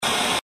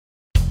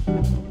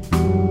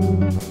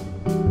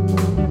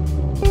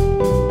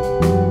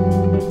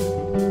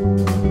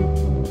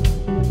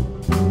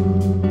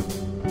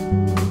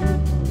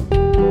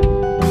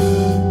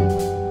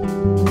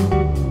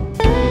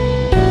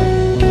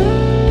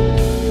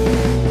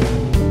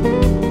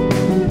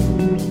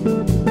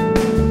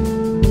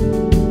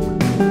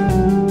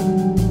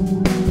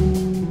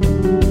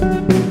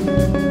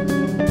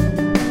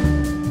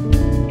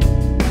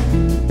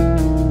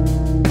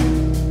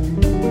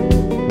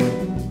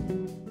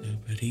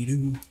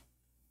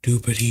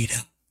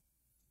Doobadee-da.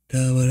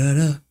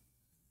 Da-ba-da-da.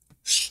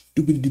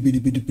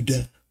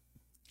 Stupid-dee-bee-dee-bee-da.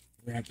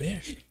 Right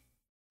there.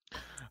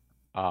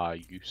 Ah,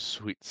 you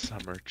sweet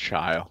summer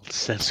child,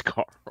 says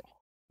Carl.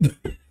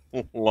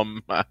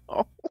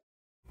 Lamau.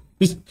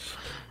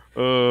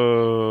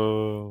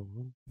 So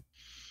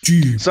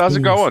how's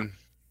it going?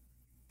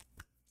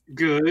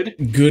 Good.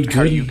 Good.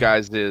 How you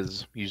guys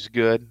is? You's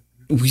good?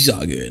 We's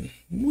all good.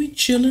 We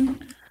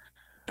chilling.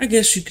 I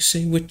guess you could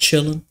say we're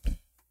chilling.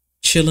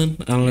 Chilling.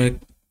 I don't know.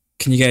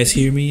 Can you guys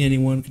hear me?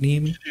 Anyone can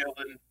hear me?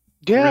 Chilling,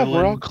 Yeah, grilling,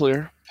 we're all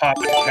clear.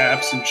 popping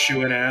caps and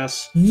chewing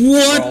ass.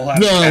 What All have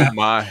the? Oh caps.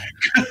 my.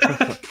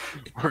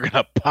 We're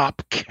gonna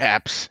pop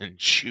caps and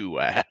chew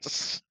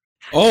ass.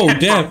 Oh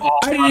damn!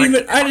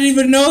 I didn't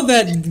even know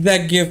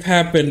that gif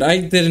happened. I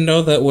didn't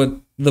know that what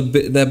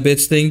that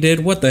bits thing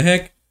did. What the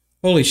heck?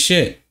 Holy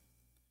shit!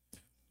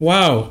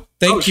 Wow!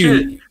 Thank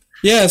you. Shit.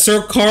 Yeah,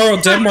 Sir Carl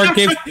Denmark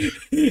gave.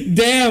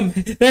 Damn!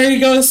 There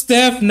you go,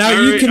 Steph. Now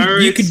you can.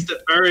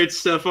 All right,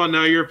 Stefan.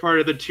 Now you're part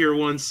of the tier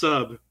 1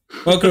 sub.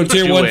 Welcome to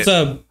tier Do 1 it.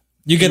 sub.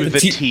 You get Do the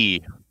T.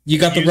 T. You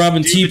got the Do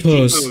Robin the T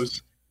pose.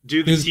 T-pose.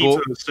 Do the Who's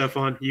T-pose,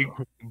 Stefan.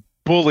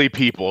 Bully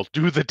people.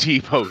 Do the T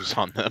pose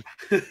on them.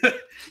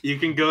 You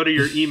can go to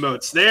your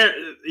emotes. There,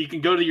 you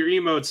can go to your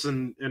emotes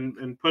and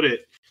put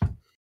it.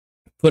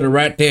 Put it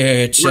right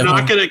there. We're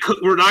not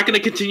gonna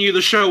continue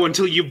the show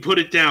until you put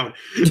it down.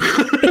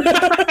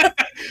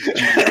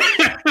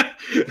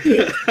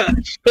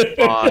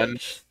 On.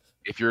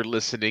 If you're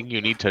listening, you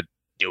need to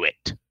do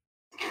it.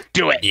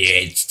 Do it.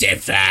 Yeah,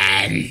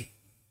 Stefan.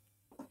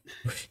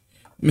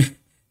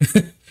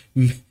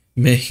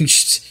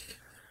 Mensch.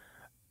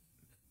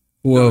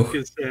 Whoa.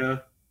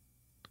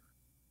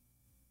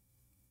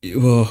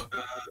 Whoa.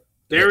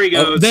 There we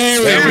go. Oh, there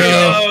we There we go.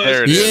 go.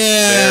 There it is.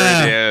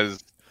 Yeah. There it is.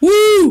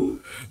 Woo!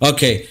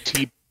 Okay.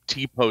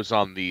 T pose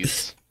on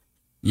these.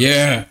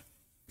 Yeah.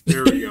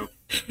 There we go.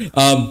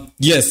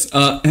 Yes.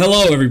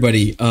 Hello,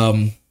 everybody.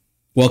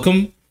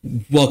 Welcome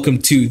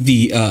to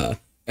the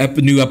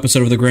new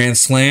episode of the Grand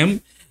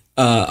Slam.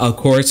 Of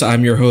course,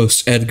 I'm your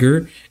host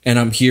Edgar, and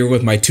I'm here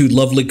with my two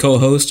lovely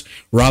co-hosts,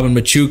 Robin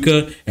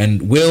Machuca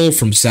and Will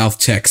from South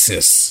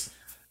Texas.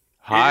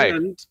 Hi.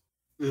 And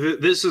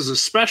this is a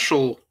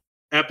special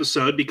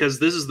episode because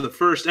this is the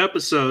first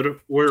episode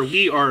where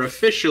we are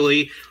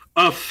officially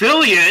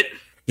affiliate.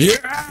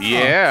 Yeah.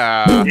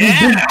 Yeah.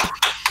 Yeah.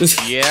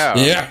 Yeah.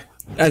 Yeah.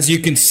 As you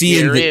can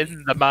see, We're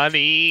in the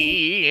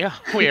money.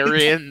 We're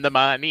in the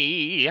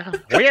money.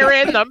 We're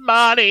in the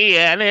money,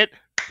 and it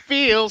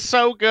feels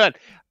so good.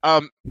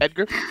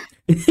 Edgar.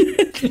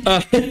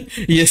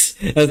 Yes,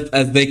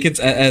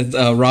 as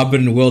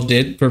Robin and Will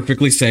did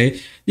perfectly say,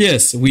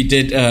 yes, we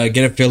did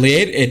get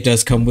affiliate. It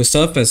does come with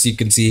stuff, as you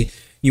can see.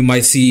 You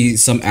might see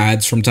some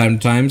ads from time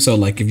to time. So,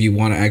 like, if you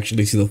want to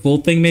actually see the full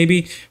thing,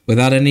 maybe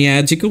without any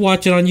ads, you could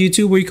watch it on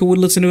YouTube, or you could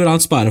listen to it on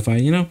Spotify.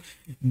 You know,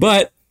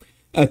 but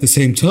at the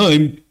same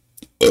time,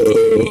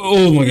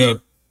 oh my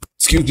god,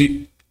 excuse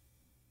me,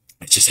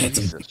 I just had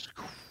some. Jesus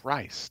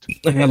Christ.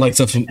 I had like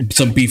some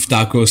beef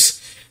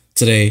tacos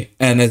today,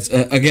 and it's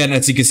again,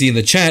 as you can see in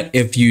the chat,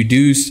 if you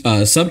do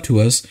sub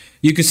to us,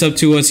 you can sub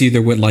to us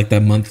either with like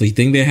that monthly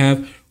thing they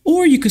have,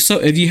 or you could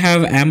sub if you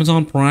have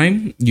Amazon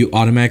Prime, you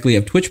automatically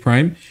have Twitch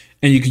Prime,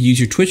 and you can use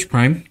your Twitch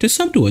Prime to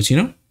sub to us. You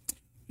know,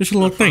 just a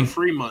little thing.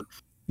 Free month.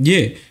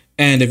 Yeah.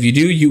 And if you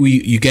do,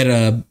 you get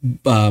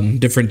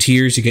different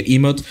tiers. You get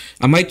emotes.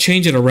 I might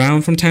change it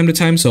around from time to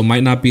time, so it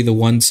might not be the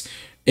ones.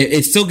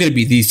 It's still going to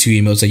be these two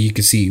emotes that you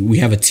can see. We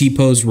have a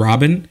T-pose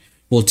Robin.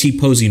 Well,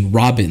 T-posing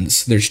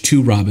Robins. There's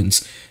two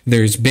Robins.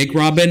 There's Big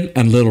Robin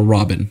and Little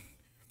Robin.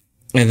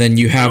 And then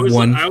you have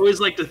one. I always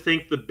like to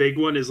think the big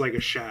one is like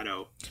a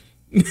shadow,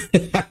 and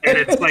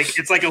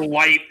it's like a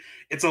light.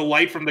 It's a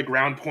light from the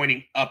ground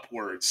pointing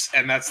upwards,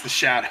 and that's the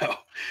shadow.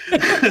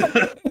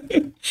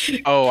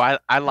 Oh,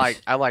 I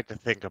like to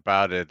think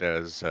about it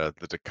as the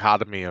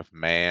dichotomy of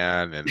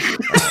man and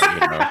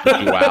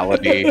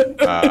duality.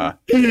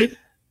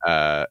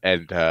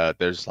 And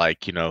there's like,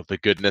 the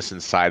goodness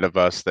inside of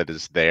us that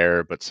is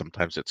there, but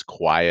sometimes it's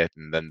quiet.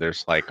 And then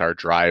there's like our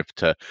drive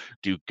to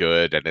do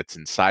good, and it's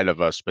inside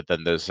of us. But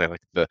then there's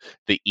like the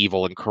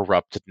evil and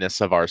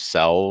corruptedness of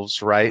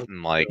ourselves, right?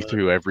 And like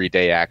through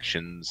everyday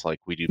actions, like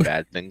we do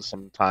bad things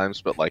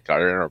sometimes, but like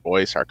our inner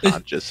voice, our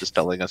conscious is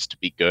telling us to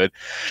be good.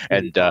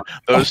 And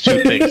those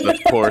two things,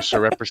 of course,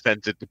 are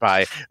represented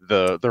by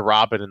the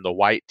Robin in the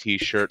white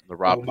T-shirt and the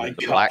Robin in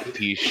the black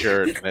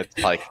T-shirt, and it's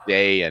like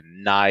day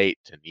and night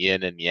and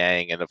yin and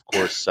yang, and of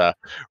course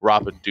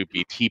Robin do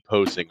be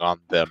T-posing on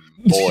them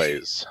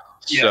boys.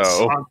 Yes,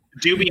 So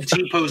do be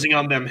T-posing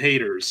on them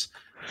haters.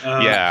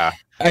 yeah.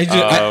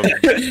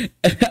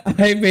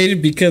 I made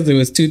it because it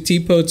was two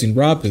T-posing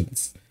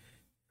Robins.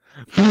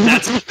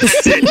 That's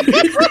it.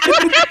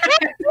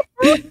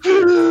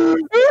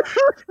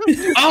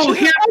 Oh,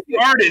 here's the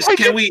artist.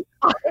 Can we?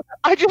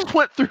 I just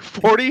went through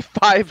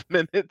 45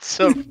 minutes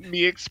of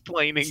me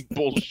explaining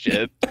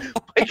bullshit.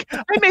 Like,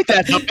 I made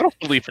that up. I don't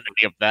believe in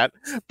any of that.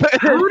 But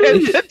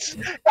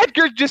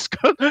Edgar just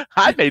goes,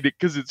 I made it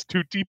because it's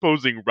two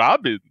T-posing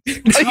Robins.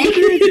 Like,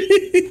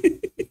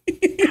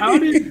 How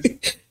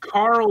did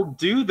Carl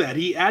do that?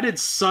 He added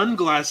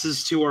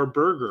sunglasses to our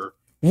burger.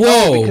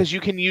 Whoa! No, because you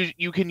can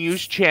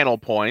use channel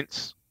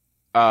points.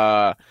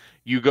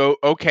 You go,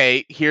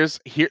 okay, here.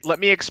 Let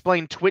me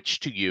explain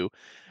Twitch to you.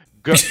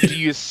 Do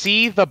you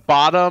see the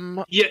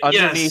bottom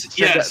underneath?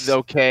 Yes.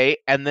 Okay,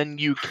 and then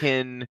you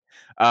can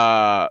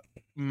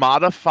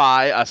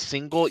modify a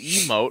single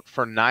emote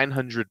for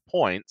 900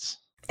 points.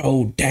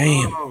 Oh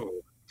damn! Oh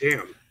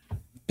damn!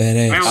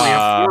 Badass. I only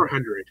have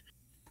 400.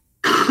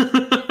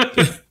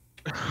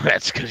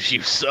 That's because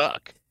you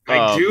suck.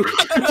 I do.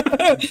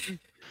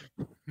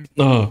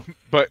 Oh,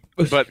 but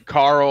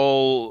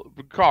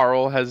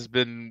Carl has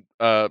been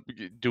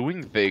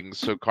doing things,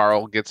 so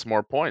Carl gets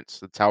more points.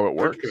 That's how it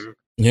works. Okay.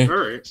 yeah. All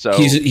right. So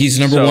He's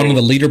number one on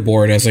the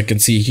leaderboard, as I can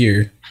see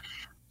here.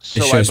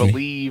 So I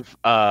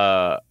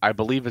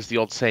believe as the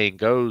old saying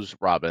goes,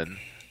 Robin,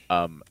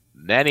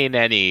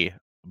 nanny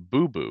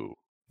boo boo,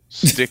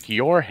 stick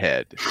your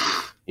head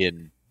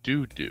in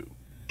doo doo.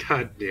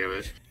 God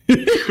damn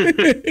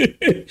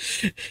it.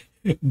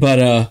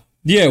 But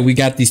yeah, we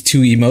got these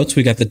two emotes.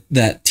 We got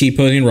that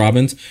T-posing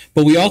Robins,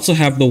 but we also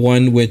have the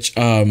one which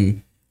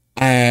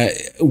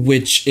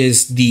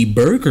is the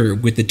burger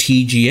with the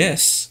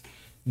TGS.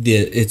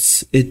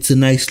 It's a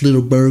nice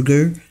little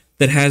burger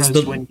that has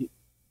the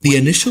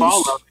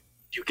initials. Follow,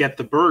 you get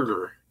the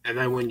burger, and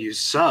then when you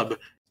sub,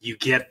 you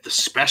get the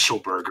special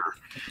burger.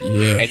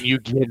 Yeah, and you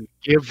can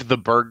give the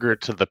burger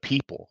to the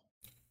people.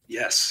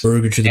 Yes,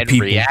 burger to the and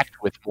people.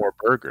 React with more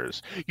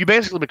burgers. You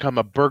basically become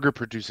a burger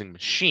producing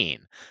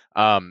machine,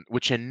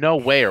 which in no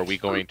way are we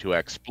going to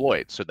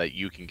exploit, so that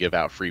you can give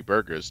out free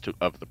burgers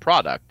of the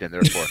product, and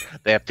therefore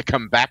they have to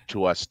come back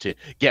to us to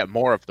get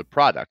more of the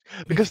product.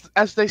 Because,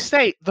 as they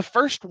say, the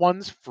first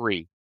one's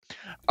free.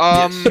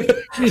 And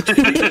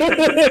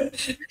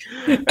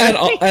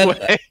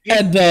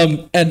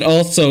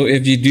also,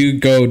 if you do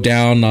go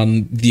down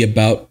on the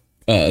about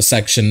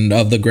section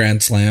of the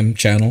Grand Slam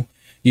channel,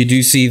 you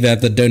do see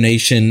that the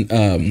donation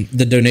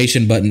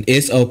button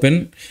is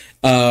open.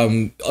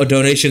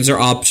 Donations are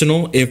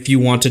optional if you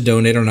want to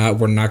donate or not.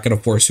 We're not going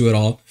to force you at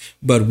all,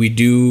 but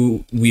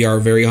we are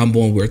very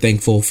humble and we're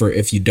thankful for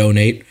if you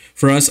donate.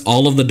 For us,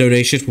 all of the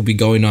donations will be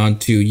going on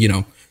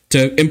to,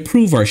 to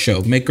improve our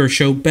show, make our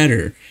show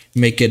better,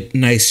 make it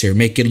nicer,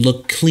 make it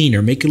look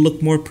cleaner, make it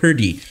look more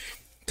pretty.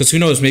 Because who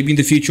knows, maybe in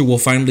the future we'll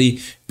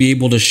finally be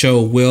able to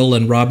show Will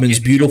and Robin's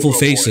beautiful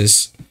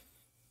faces.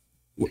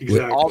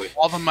 Exactly.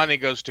 All the money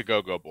goes to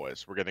Go-Go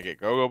Boys. We're gonna get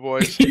Go-Go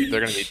Boys.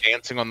 They're gonna be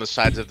dancing on the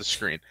sides of the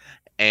screen,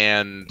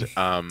 and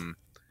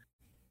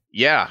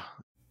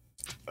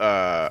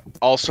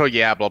also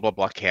blah blah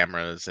blah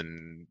cameras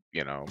and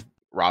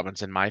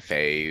Robin's in my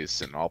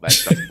face and all that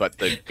stuff. But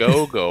the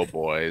Go-Go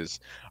Boys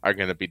are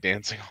gonna be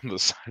dancing on the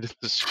side of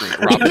the screen.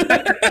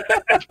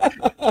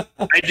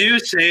 I do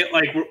say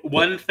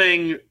one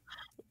thing.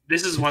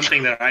 This is one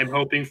thing that I'm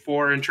hoping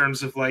for in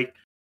terms of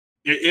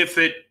if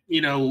it,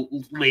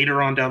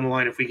 later on down the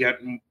line, if we get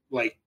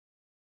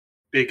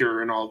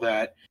bigger and all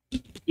that,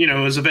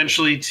 is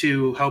eventually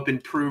to help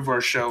improve our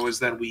show is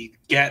that we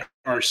get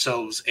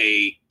ourselves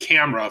a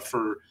camera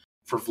for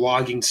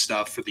vlogging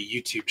stuff for the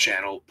YouTube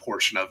channel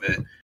portion of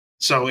it.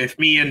 So if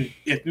me and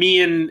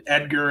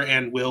Edgar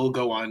and Will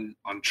go on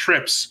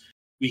trips,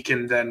 we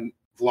can then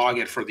vlog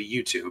it for the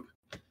YouTube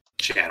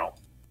channel.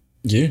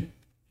 Yeah.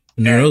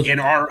 No. In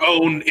our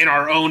own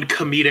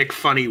comedic,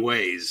 funny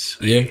ways.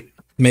 Yeah.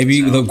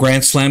 Maybe the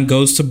Grand Slam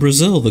goes to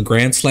Brazil. The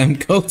Grand Slam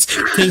goes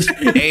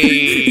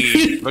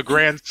the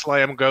Grand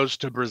Slam goes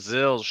to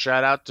Brazil.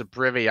 Shout out to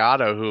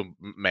Priviato, who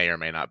may or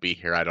may not be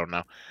here. I don't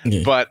know.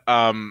 Yeah. But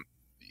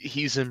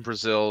he's in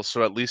Brazil,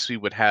 so at least we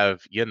would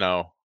have, we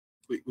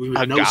would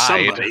a know guide.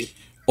 Somebody.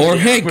 Or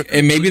heck,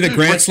 and maybe the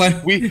Grand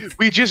Slam.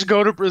 We just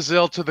go to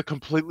Brazil to the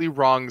completely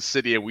wrong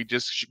city, and we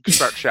just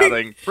start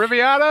shouting,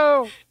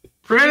 Priviato!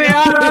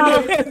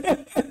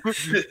 Priviato!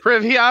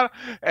 Priviato!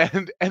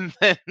 And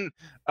then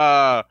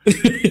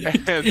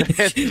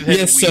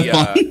yes, we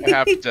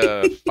have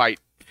to fight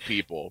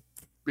people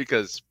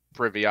because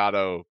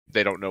Priviato,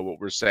 they don't know what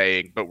we're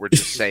saying, but we're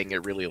just saying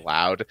it really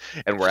loud,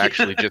 and we're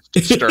actually just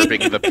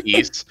disturbing the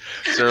peace.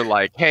 So they're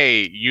like,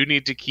 hey, you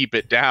need to keep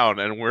it down,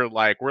 and we're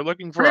like, we're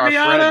looking for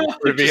Priviato! our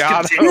friend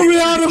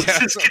Priviato.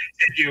 Just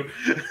continue.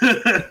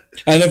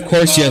 And of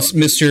course, yes,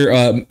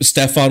 Mr.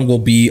 Stefan will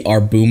be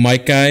our boom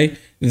mic guy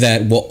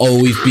that will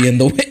always be in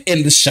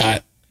the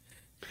shot.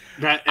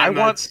 I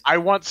want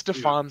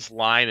Stefan's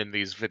line in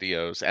these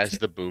videos as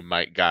the boom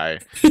mic guy,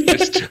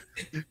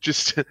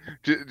 just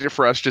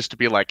for us just to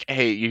be like,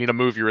 hey, you need to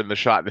move. You're in the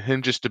shot, and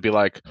him just to be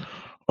like,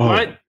 oh,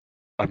 what?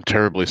 I'm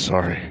terribly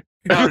sorry.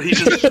 No, he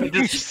just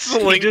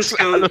goes like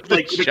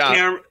the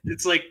camera.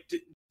 It's like,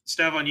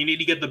 Stefan, you need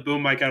to get the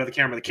boom mic out of the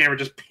camera. The camera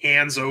just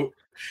pans over.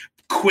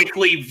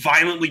 Quickly,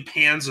 violently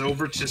pans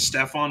over to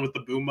Stefan with the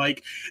boom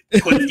mic.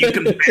 You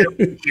can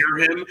barely hear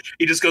him.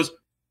 He just goes,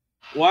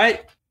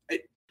 "What?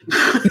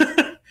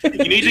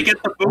 You need to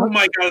get the boom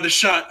mic out of the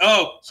shot."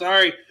 Oh,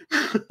 sorry.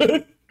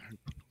 Oh,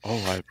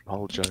 I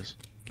apologize.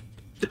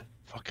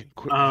 Fucking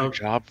quit my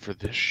job for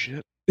this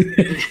shit.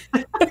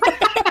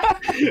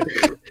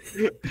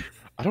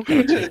 I don't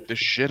gotta take this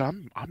shit.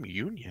 I'm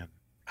union.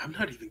 I'm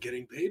not even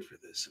getting paid for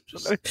this. I'm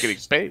just I'm not getting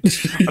paid.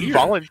 I'm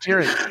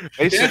volunteering.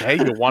 They said, "Hey,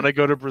 you want to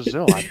go to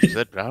Brazil?" I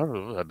said,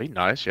 "Oh, that'd be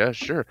nice. Yeah,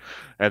 sure."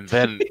 And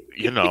then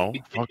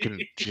fucking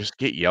just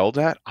get yelled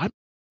at. I'm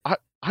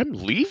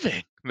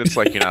leaving. And it's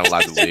like you're not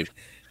allowed to leave.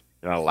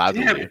 You're not allowed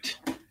to leave.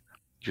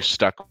 You're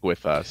stuck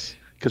with us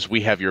because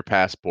we have your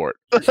passport.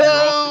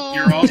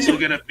 You're also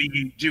going to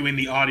be doing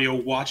the audio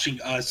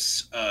watching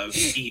us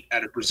eat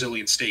at a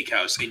Brazilian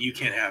steakhouse, and you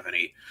can't have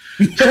any.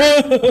 And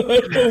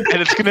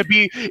it's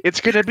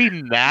gonna be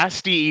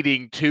nasty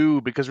eating too,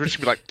 because we're just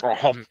gonna be like,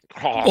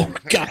 oh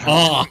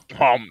god,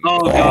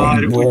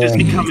 we just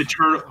become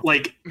eternal.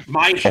 Like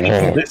my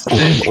hatefulness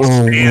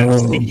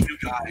expands to you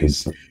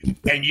guys,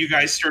 and you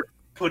guys start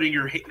putting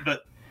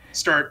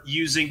start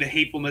using the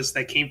hatefulness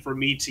that came from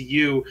me to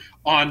you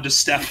onto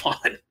Stefan.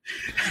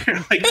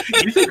 Like,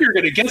 you think you're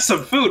gonna get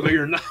some food, but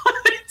you're not.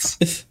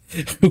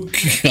 Oh,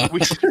 God. We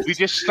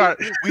just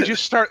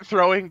start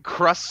throwing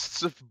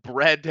crusts of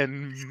bread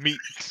and meat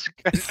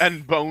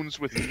and bones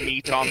with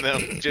meat on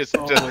them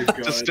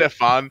to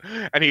Stefan,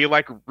 and he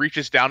like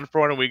reaches down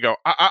for it, and we go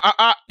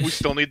we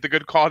still need the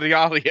good quality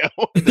audio.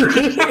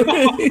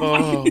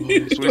 So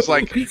he's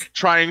like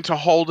trying to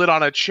hold it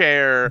on a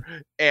chair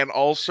and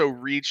also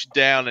reach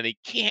down, and he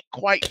can't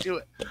quite do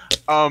it.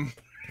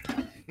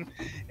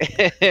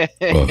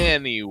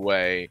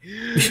 Anyway,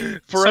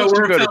 for us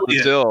to go to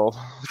Brazil,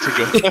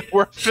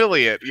 we're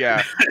affiliate,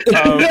 yeah.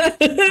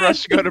 For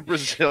us to go to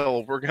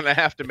Brazil, we're gonna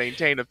have to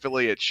maintain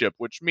affiliateship,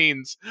 which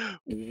means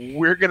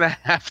we're gonna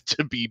have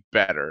to be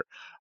better.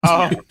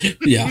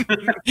 Yeah.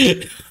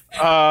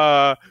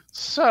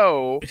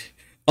 So.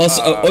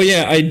 Also,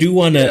 I do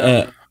want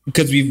to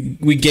because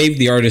we gave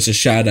the artist a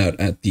shout out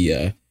at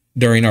the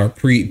during our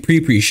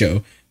pre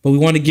show, but we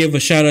want to give a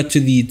shout out to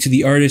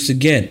the artist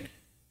again.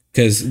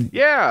 Because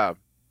the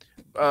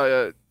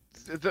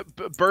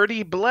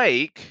Birdie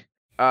Blake,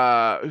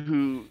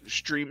 who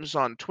streams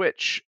on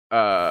Twitch.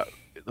 Let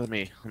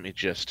me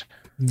just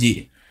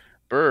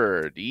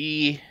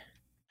Birdie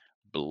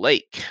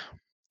Blake.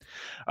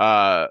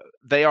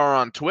 They are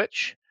on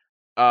Twitch.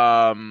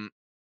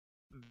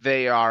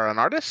 They are an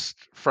artist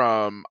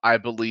from, I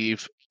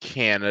believe,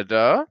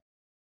 Canada.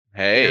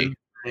 Hey, and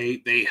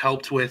they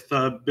helped with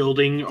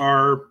building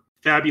our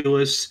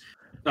fabulous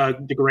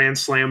the Grand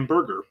Slam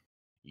burger.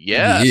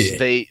 Yes,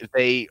 they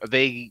made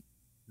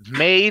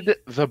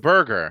the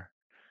burger.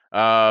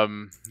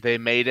 They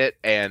made it,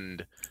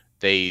 and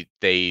they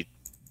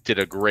did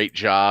a great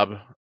job,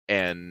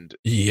 and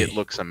it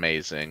looks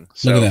amazing.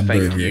 So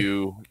thank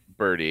you,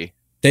 Birdie.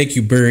 Thank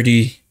you,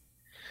 Birdie.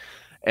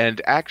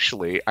 And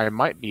actually, I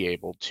might be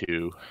able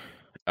to.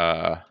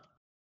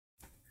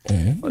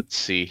 Let's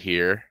see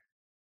here.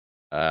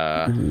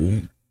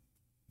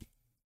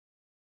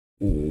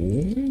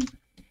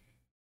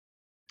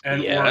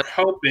 And we're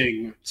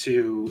hoping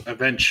to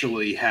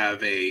eventually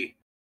have a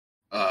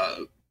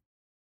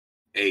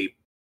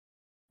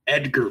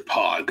Edgar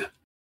Pog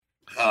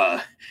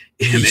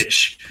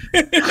image.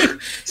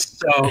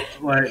 So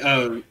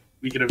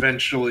we can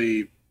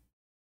eventually,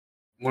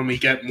 when we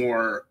get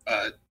more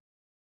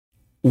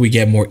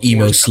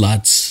emote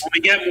slots. When we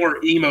get more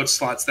emote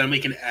slots, then we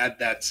can add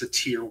that to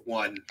tier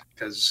 1,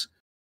 because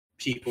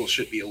people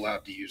should be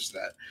allowed to use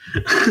that.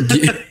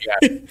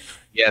 Yeah.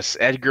 Yes,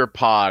 Edgar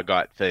Pog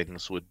got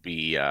things would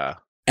be and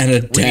a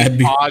dab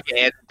Pog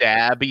and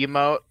dab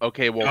emote.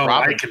 Okay, well,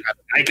 Robin,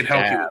 I can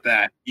help you with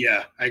that.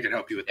 Yeah, I can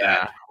help you with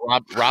that.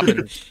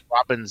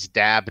 Robin's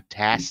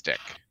dab-tastic.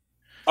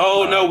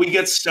 Oh no, we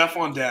get stuff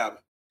on dab.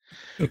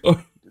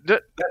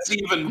 That's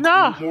even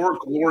more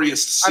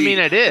glorious to see. I mean,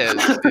 it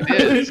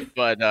is,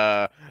 but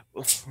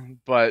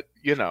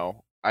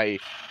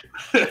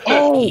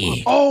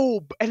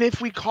and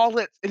if we call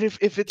it, and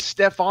if it's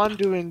Stefan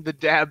doing the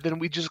dab, then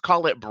we just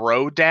call it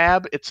bro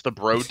dab. It's the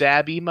bro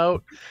dab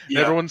emote. Yeah.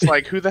 And everyone's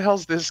like, who the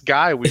hell's this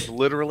guy? We've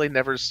literally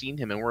never seen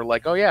him. And we're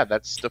like, oh yeah,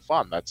 that's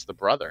Stefan. That's the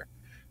brother.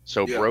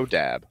 So bro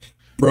dab.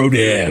 Bro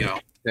dab.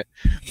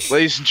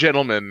 Ladies and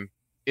gentlemen,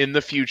 in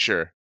the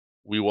future,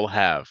 we will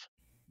have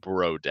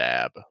bro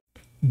dab.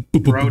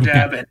 Bro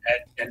dab and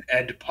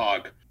Ed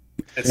Pog.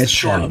 That's the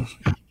short.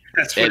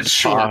 That's what it's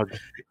short.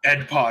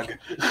 Ed Pog.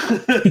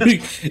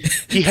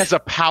 He has a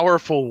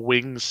powerful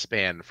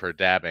wingspan for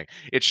dabbing.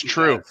 It's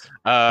true.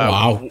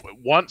 Wow.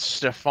 Once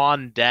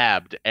Stefan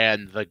dabbed,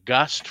 and the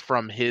gust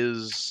from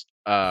his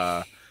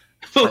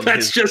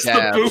that's just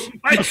the boom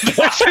mic.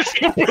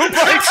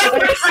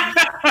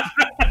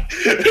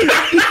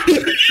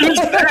 Who's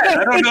that?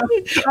 I don't know.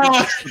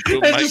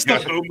 That's just the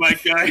boom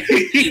mic guy.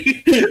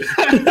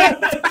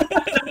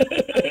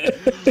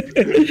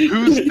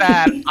 Who's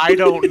that? I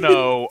don't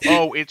know.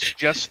 Oh, it's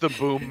just the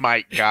boom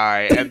mic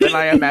guy. And then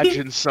I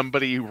imagine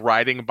somebody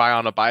riding by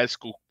on a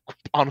bicycle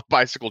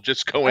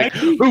just going,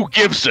 who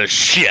gives a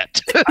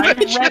shit?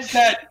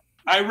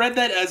 I read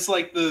that as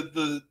like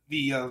the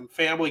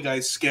Family Guy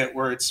skit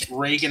where it's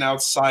Reagan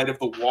outside of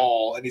the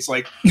wall, and he's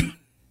like,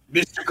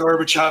 Mr.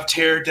 Gorbachev,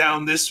 tear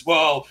down this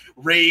wall.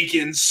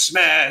 Reagan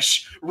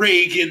smash.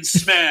 Reagan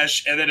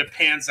smash. And then it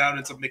pans out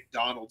into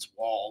McDonald's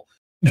wall.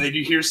 And then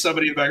you hear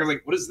somebody in the back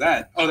like, what is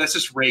that? Oh, that's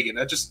just Reagan.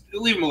 Just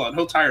leave him alone.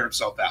 He'll tire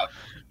himself out.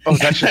 Oh,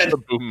 that's just the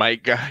boom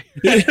mic guy.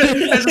 That's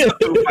just the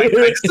boom mic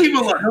guy. Just leave him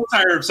alone. He'll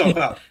tire himself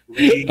out.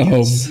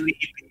 Reagan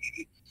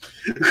sleepy.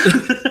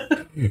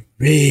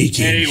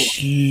 Reagan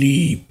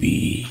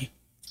sleepy.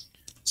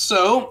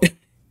 So,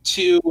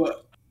 to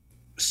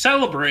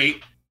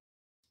celebrate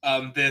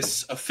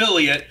this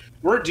affiliate,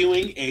 we're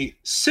doing a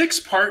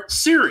 6-part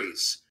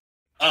series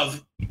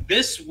of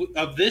this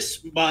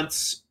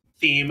month's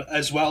theme,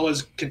 as well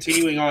as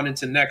continuing on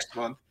into next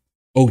month.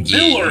 Oh yeah,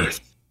 Middle Earth.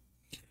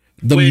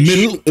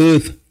 Middle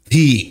Earth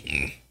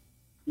theme.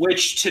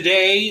 Which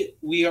today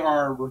we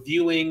are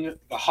reviewing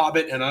The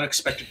Hobbit: An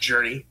Unexpected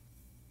Journey,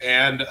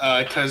 and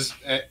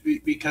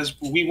because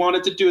we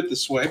wanted to do it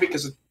this way,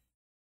 because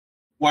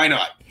why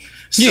not?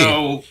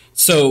 So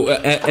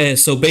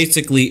so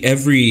basically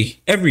every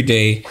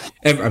day,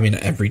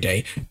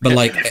 but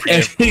like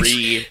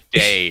every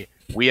day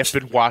we have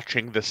been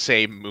watching the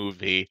same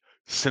movie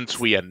since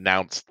we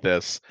announced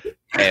this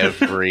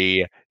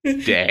every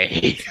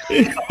day.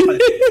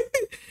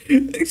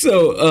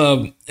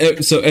 So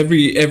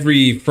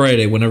every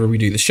Friday, whenever we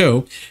do the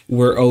show,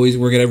 we're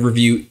gonna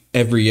review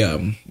every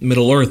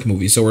Middle Earth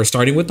movie. So we're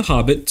starting with The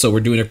Hobbit. So we're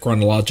doing it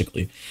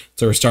chronologically.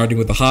 So we're starting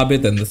with The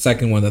Hobbit, then the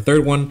second one, the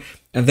third one,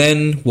 and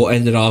then we'll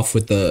end it off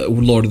with the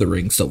Lord of the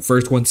Rings. So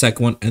first one,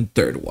 second one, and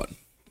third one.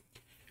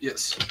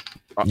 Yes.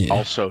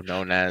 Also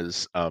known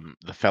as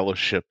the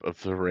Fellowship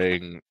of the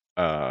Ring,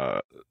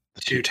 the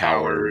Two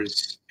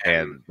Towers,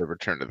 and the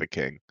Return of the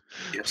King.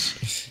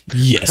 Yes.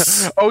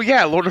 Yes. Oh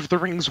yeah, Lord of the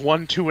Rings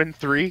 1, 2, and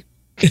 3.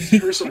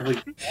 There's only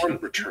one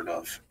Return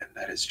of, and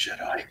that is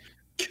Jedi.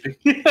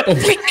 Oh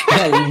my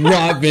God,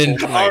 Robin!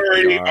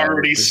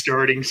 Already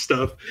starting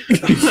stuff.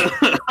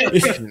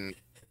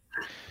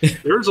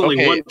 There's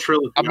only one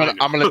trilogy.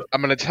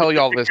 I'm gonna tell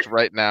y'all this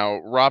right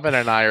now. Robin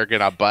and I are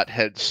gonna butt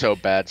heads so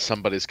bad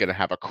somebody's gonna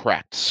have a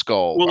cracked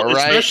skull. Well, all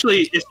right?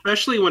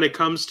 especially when it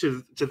comes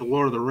to the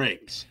Lord of the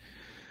Rings.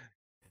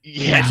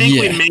 Yeah, I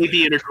think we may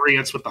be in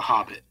agreement with The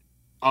Hobbit.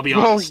 I'll be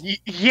honest. Well,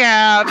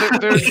 yeah,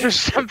 there's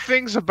some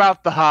things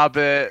about The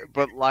Hobbit,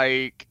 but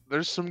like,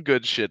 there's some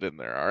good shit in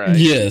there. All right.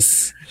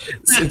 Yes.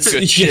 It's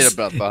good shit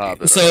about The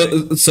Hobbit.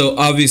 So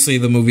obviously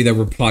the movie that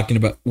we're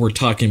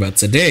talking about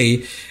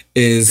today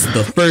is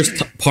the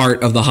first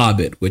part of The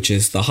Hobbit, which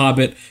is The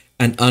Hobbit: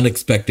 An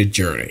Unexpected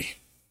Journey.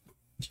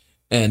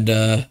 And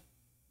I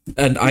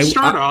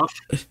start off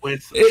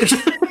with.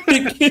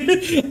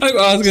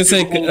 I was gonna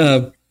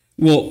say,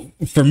 well,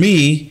 for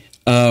me,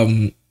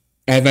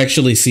 I've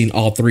actually seen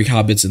all 3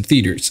 Hobbits in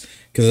theaters,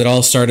 because it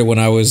all started when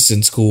I was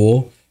in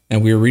school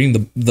and we were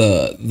reading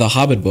the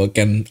Hobbit book,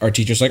 and our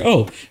teacher's like,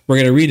 "Oh, we're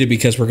gonna read it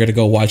because we're gonna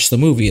go watch the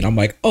movie," and I'm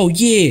like, "Oh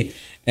yeah!"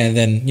 And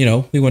then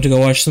we went to go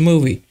watch the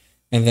movie,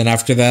 and then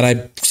after that,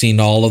 I've seen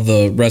all of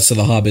the rest of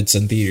the Hobbits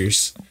in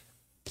theaters.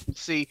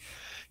 See,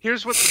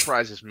 here's what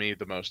surprises me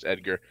the most,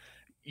 Edgar.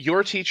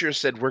 Your teacher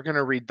said we're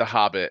gonna read The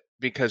Hobbit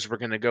because we're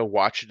gonna go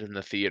watch it in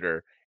the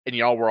theater. And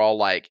y'all were all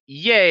like,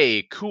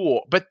 yay,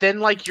 cool. But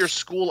then, like, your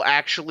school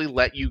actually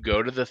let you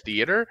go to the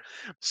theater?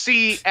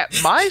 See, at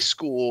my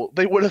school,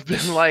 they would have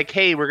been like,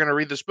 hey, we're going to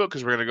read this book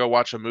because we're going to go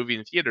watch a movie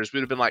in theaters. We'd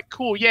have been like,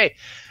 cool, yay.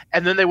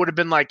 And then they would have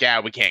been like, yeah,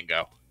 we can't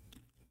go.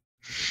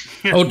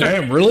 Oh,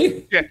 damn,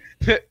 really? Yeah.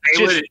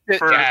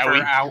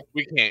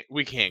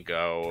 We can't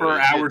go. For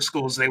our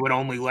schools, they would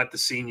only let the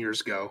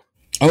seniors go.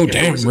 Oh,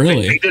 damn,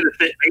 really? They did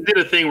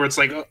a thing where it's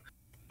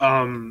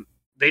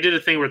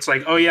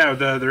like, oh yeah,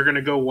 they're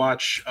gonna go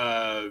watch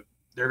Godzilla.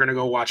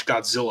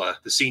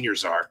 The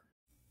seniors are.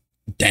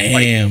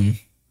 Damn.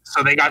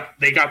 So they got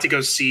to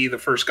go see the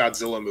first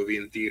Godzilla movie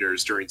in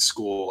theaters during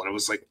school, and it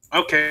was like,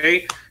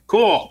 okay,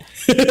 cool.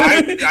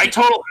 I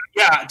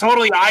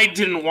totally. I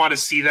didn't want to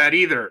see that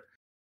either.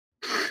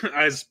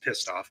 I was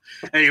pissed off.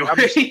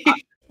 Anyway.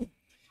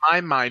 My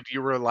mind,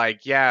 you were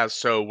like, yeah,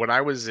 so when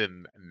I was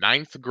in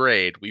 9th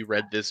grade, we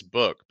read this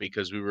book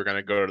because we were going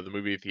to go to the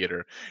movie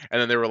theater.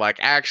 And then they were like,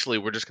 actually,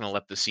 we're just going to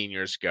let the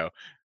seniors go.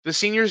 The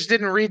seniors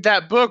didn't read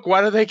that book.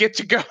 Why do they get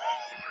to go?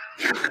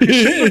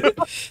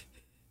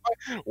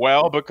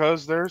 Well,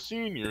 because they're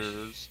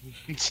seniors.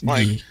 It's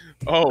like,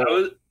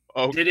 oh,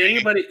 okay. Did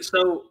anybody,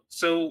 so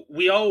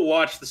we all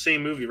watched the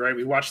same movie, right?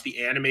 We watched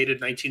the animated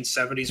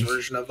 1970s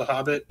version of The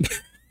Hobbit.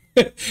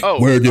 Oh,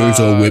 where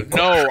there's a whip.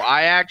 No,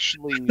 I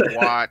actually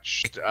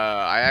watched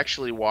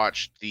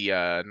the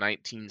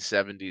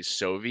 1970s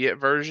Soviet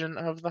version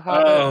of The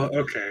Hobbit. Oh,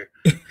 okay.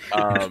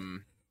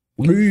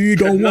 We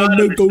don't want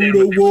to go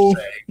to war.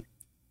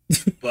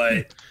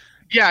 But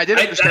yeah, I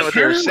didn't understand what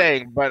they were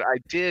saying, but I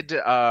did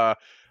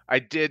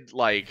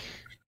like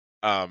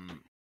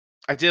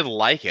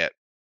it.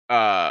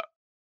 That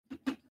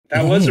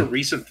was a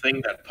recent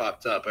thing that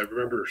popped up. I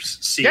remember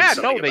seeing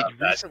something about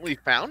they recently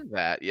found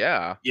that.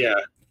 Yeah. Yeah.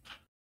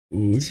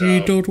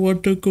 We don't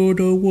want to go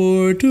to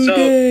war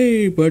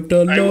today, but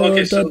the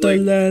Lord of the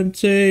land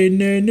say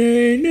nay,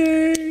 nay,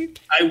 nay.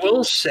 I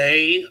will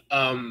say,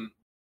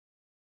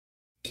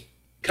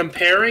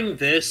 comparing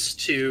this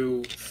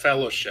to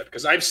Fellowship,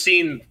 because I've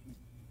seen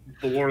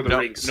the Lord of the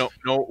Rings. No,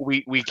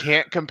 we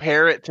can't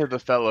compare it to the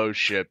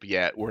Fellowship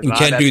yet. We're We not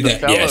can't at do the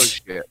that,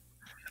 Fellowship.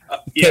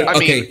 Yeah, I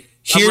mean, okay.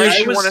 Here's, unless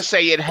you want to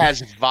say it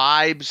has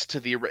vibes to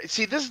the.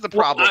 See, this is the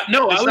problem.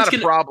 Well, it's not a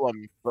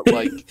problem, but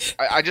like,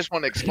 I just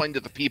want to explain to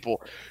the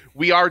people.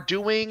 We're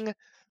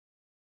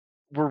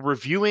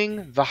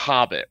reviewing The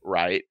Hobbit,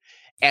 right?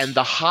 And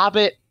the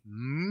Hobbit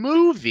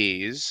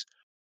movies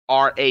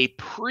are a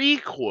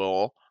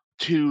prequel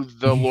to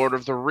the Lord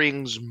of the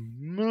Rings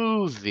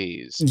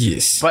movies.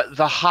 yes. But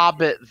The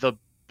Hobbit, the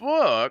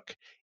book,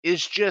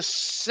 is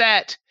just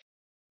set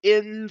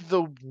in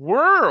the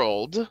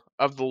world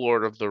of the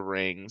Lord of the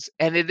Rings,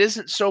 and it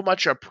isn't so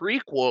much a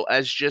prequel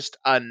as just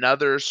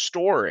another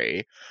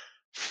story,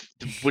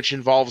 which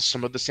involves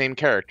some of the same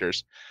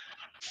characters.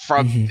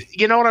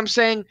 You know what I'm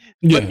saying?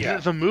 Yeah.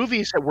 But the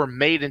movies that were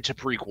made into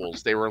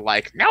prequels, they were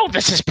like, no,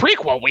 this is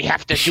prequel. We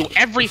have to do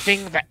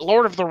everything that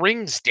Lord of the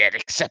Rings did,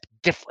 except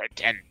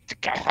different. And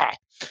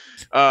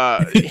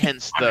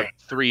hence the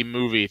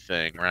 3-movie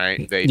thing,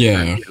 right? They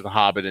turned The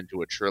Hobbit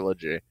into a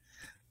trilogy.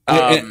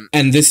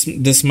 And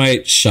this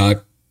might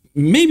shock,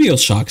 maybe it'll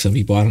shock some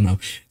people. I don't know.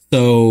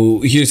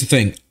 So here's the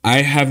thing: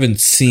 I haven't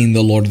seen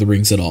the Lord of the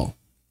Rings at all,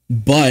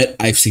 but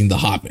I've seen The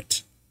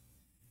Hobbit.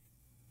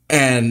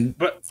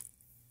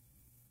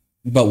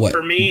 But what?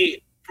 For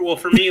me,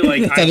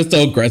 like that is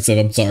so aggressive.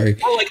 I'm sorry.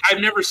 Well, like I've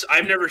never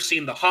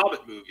seen the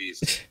Hobbit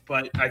movies,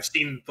 but I've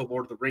seen the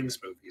Lord of the Rings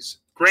movies.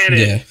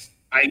 Granted,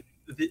 I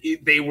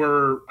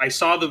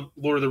saw the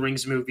Lord of the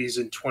Rings movies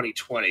in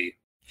 2020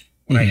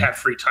 when I had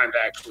free time to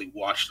actually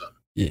watch them.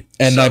 Yeah.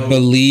 And I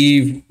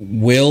believe,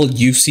 Will,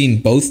 you've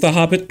seen both The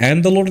Hobbit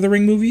and the Lord of the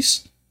Ring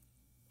movies?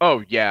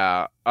 Oh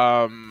yeah.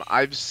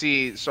 I've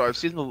seen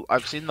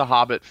the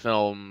Hobbit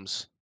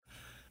films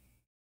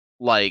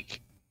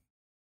like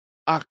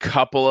a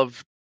couple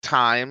of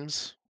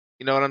times.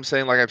 You know what I'm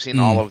saying? Like I've seen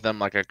all of them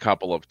like a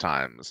couple of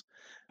times.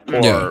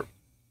 Or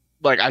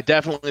like I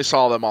definitely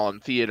saw them all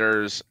in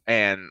theaters,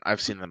 and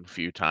I've seen them a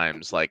few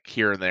times, like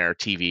here and there,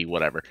 TV,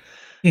 whatever.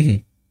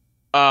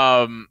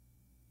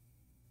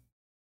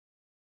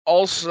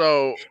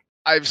 Also,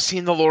 I've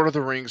seen the Lord of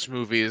the Rings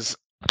movies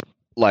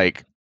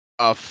like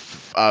a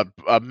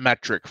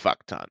metric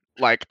fuck ton.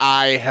 Like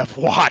I have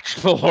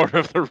watched the Lord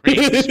of the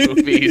Rings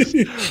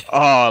movies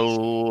a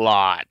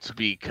lot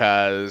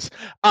because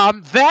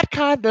I'm that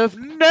kind of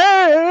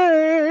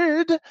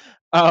nerd.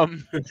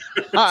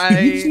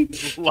 I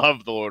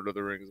love the Lord of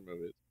the Rings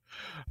movies.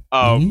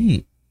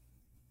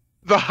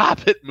 The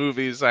Hobbit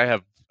movies I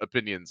have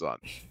opinions on.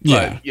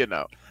 But, you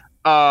know.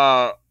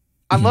 I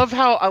love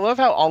how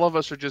all of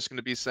us are just going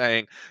to be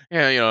saying,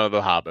 yeah, you know,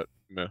 The Hobbit.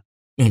 Meh,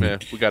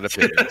 we got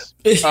opinions.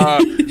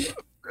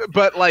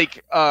 But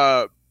like,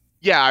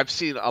 yeah, I've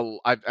seen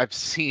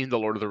the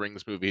Lord of the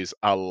Rings movies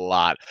a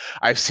lot.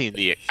 I've seen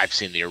the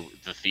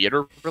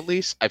theater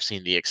release. I've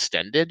seen the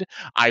extended.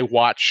 I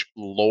watch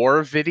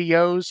lore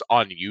videos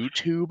on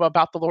YouTube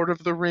about the Lord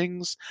of the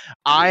Rings.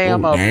 I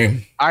am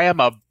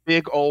a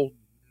big old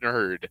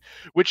nerd,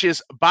 which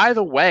is, by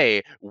the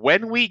way,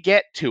 when we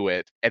get to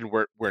it, and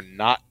we're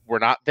not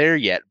there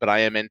yet, but I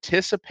am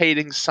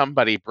anticipating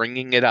somebody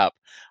bringing it up.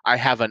 I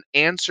have an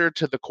answer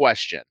to the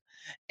question,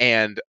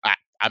 and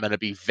I'm going to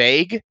be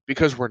vague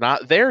because we're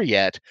not there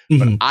yet,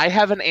 but I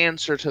have an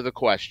answer to the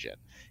question.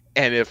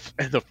 And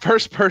the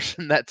first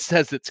person that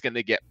says it's going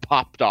to get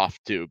popped off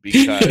to,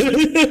 because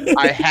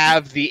I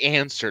have the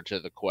answer to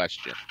the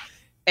question.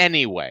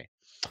 Anyway,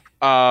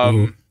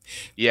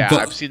 yeah,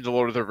 I've seen the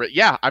Lord of the Rings.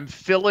 Yeah, I'm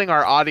filling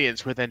our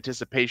audience with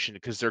anticipation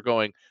because they're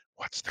going,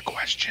 "What's the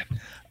question?"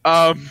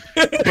 But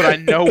I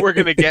know we're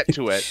gonna get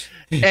to it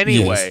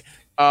anyway.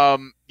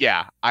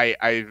 Yeah,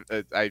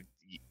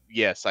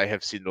 yes, I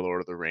have seen the Lord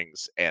of the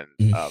Rings and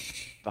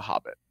the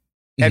Hobbit.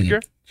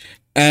 Edgar,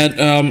 and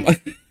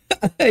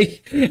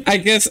I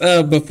guess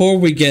before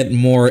we get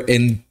more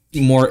into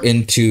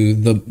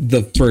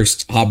the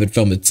first Hobbit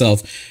film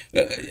itself,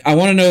 I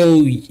want to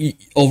know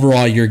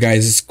overall your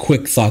guys'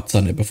 quick thoughts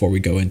on it before we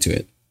go into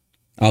it.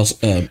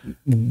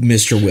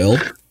 Mr. Will.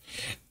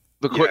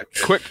 The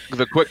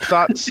quick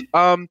thoughts.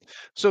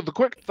 So the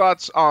quick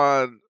thoughts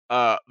on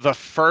the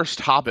first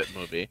Hobbit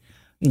movie,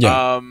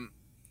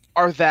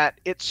 are that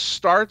it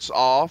starts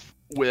off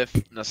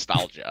with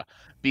nostalgia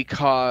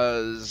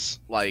because,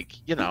 like,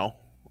 you know,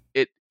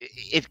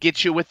 it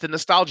gets you with the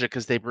nostalgia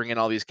because they bring in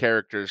all these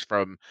characters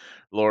from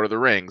Lord of the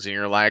Rings, and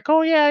you're like,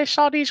 oh yeah, I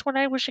saw these when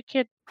I was a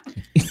kid.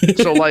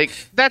 So like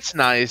that's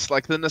nice.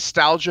 Like the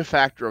nostalgia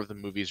factor of the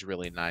movie is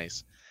really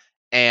nice,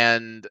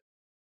 and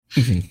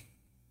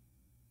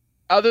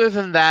other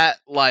than that,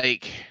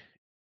 like,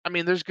 I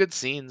mean, there's good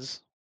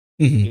scenes.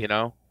 You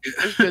know,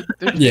 there's good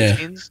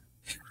scenes.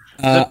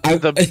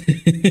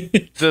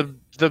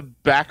 The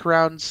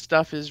background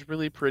stuff is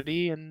really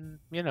pretty, and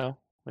you know,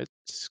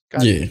 it's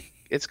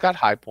got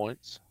high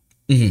points.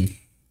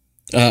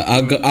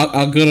 I'll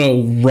go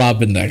to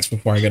Robin next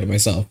before I go to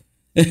myself.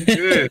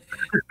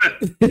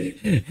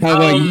 How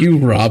about you,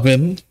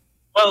 Robin?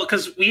 Well,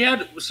 because me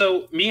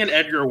and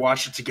Edgar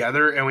watched it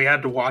together, and we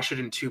had to watch it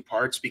in two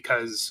parts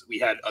because we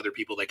had other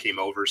people that came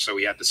over, so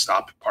we had to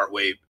stop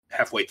halfway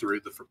through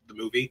the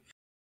movie,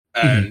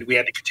 and we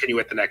had to continue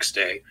it the next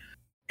day.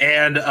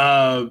 And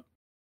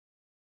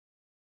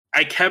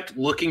I kept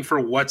looking for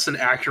what's an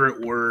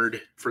accurate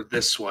word for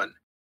this one,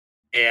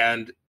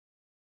 and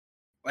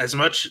as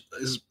much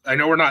as I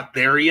know we're not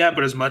there yet,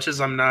 but as much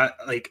as I'm not.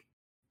 Oh,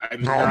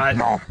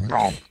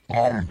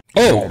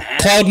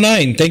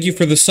 Cloud9, thank you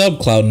for the sub,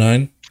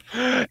 Cloud9.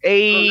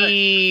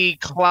 Hey,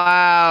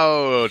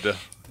 Cloud.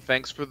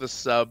 Thanks for the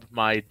sub,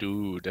 my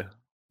dude.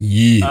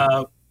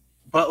 Yeah.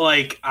 But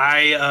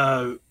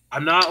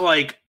I'm not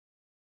like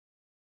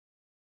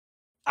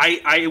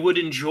I would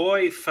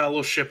enjoy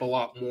Fellowship a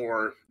lot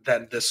more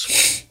than this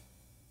one.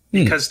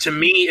 Because to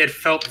me it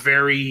felt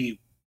very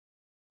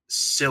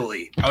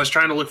silly. I was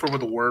trying to look for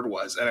what the word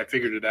was, and I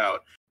figured it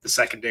out the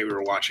second day we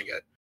were watching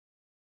it.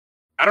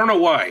 I don't know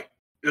why.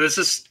 There was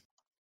just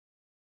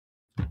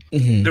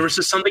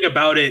something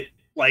about it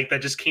that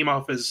just came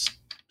off as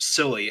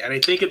silly, and I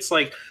think it's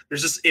there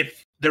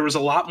was a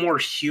lot more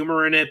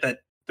humor in it,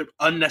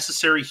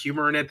 unnecessary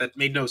humor in it that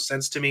made no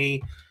sense to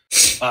me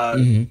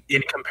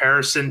in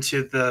comparison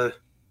to the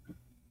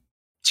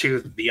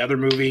other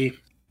movie.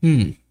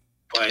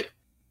 But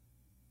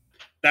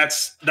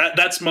that's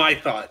my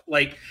thought.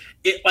 I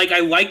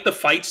like the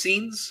fight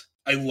scenes.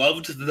 I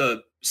loved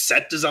the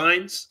set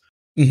designs.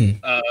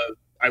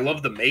 I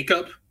love the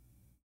makeup.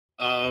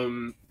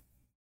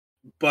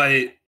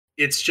 But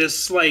it's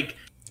just I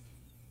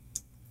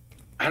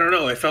don't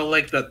know. I felt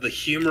like the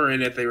humor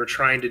in it they were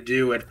trying to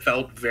do, it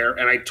felt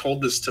very, and I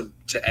told this to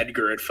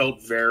Edgar,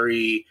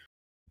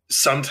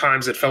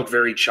 sometimes it felt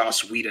very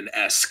Joss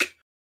Whedon-esque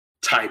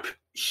type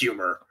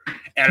humor.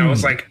 And I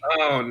was like,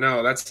 oh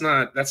no, that's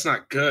not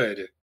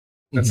good.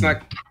 That's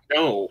not,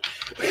 no.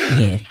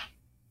 Yeah.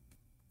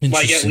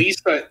 At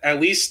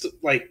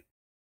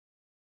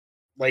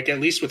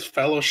least with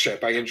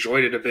Fellowship, I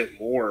enjoyed it a bit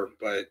more,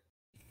 but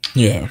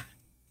yeah,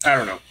 I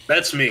don't know.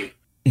 That's me.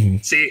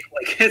 See,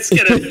 it's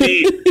gonna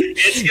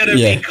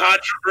be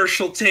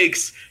controversial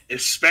takes,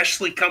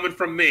 especially coming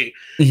from me.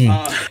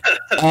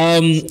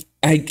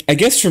 I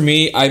guess for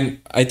me, I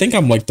think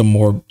I'm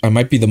I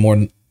might be the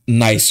more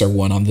nicer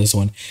one on this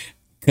one,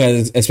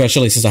 because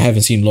especially since I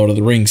haven't seen Lord of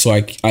the Rings, so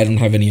I don't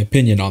have any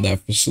opinion on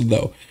that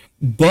though.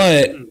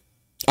 But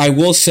I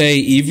will say,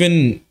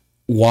 even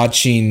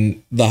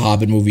watching the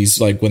Hobbit movies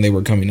when they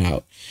were coming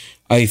out,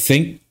 I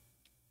think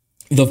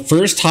the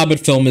first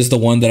Hobbit film is the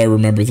one that I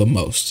remember the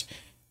most.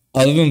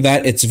 Other than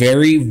that, it's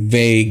very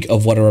vague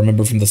of what I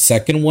remember from the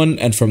second one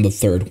and from the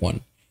third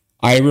one.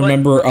 I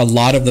remember a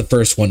lot of the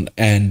first one,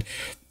 and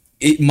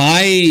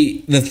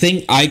the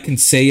thing I can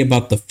say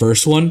about the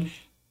first one,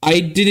 I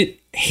didn't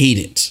hate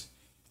it.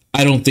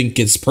 I don't think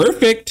it's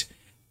perfect.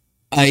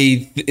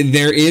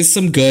 There is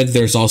some good,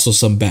 there's also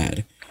some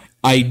bad.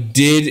 I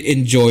did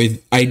enjoy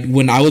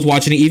when I was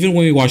watching it, even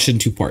when we watched it in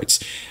two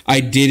parts, I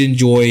did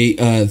enjoy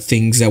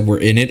things that were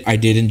in it. I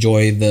did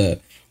enjoy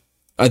the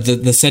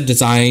set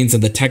designs,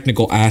 and the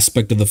technical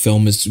aspect of the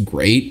film is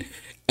great.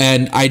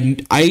 And I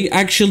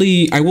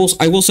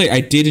will say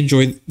I did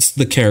enjoy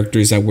the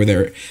characters that were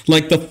there.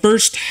 The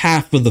first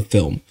half of the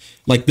film,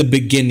 the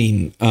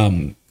beginning,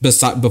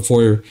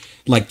 before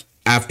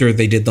after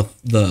they did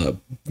the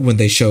when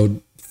they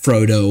showed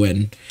Frodo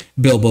and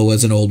Bilbo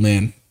as an old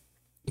man.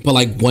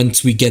 But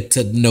once we get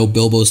to know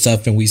Bilbo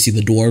stuff and we see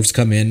the dwarves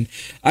come in,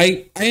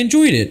 I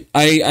enjoyed it.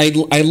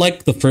 I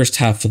like the first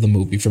half of the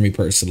movie for me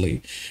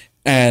personally.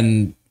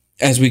 And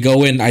as we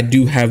go in, I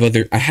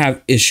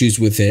have issues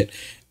with it.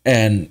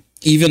 And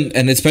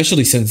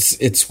especially since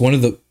it's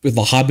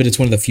The Hobbit, it's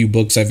one of the few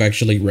books I've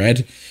actually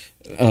read,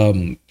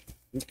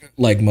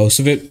 most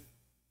of it.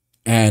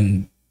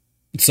 And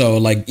so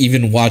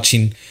even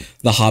watching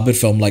the Hobbit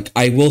film,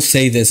 I will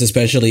say this,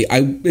 especially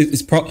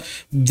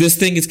this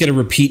thing is going to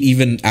repeat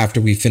even after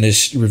we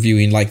finish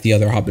reviewing the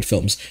other Hobbit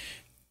films.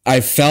 I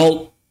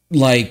felt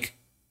like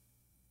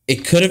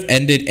it could have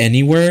ended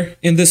anywhere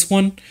in this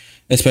one,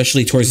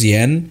 especially towards the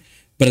end.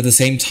 But at the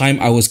same time,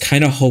 I was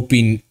kind of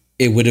hoping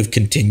it would have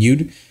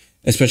continued,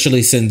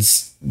 especially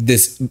since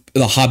The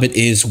Hobbit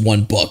is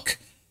one book.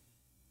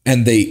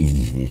 And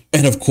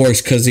of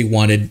course, because they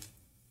wanted,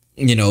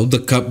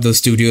 the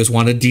studios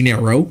wanted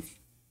dinero,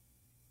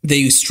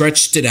 they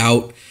stretched it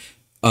out.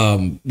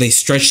 They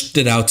stretched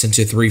it out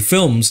into 3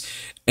 films.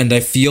 And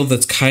I feel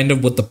that's kind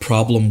of what the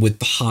problem with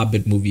the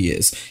Hobbit movie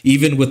is.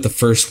 Even with the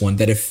first one,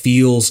 that it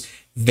feels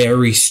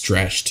very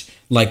stretched.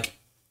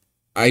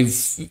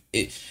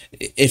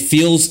 It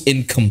feels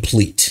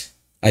incomplete,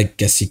 I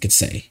guess you could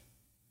say,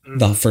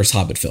 the first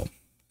Hobbit film.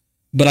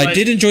 But I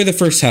did enjoy the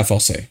first half, I'll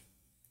say.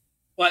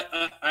 Well,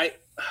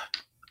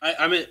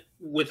 I mean,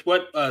 with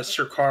what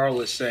Sir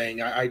Carl is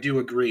saying, I do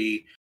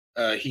agree.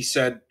 He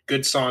said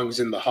good songs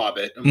in The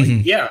Hobbit. I'm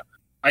like, yeah,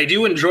 I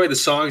do enjoy the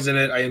songs in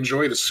it. I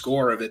enjoy the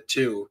score of it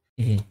too.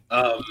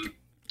 I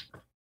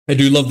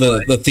do love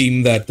the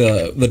theme that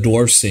the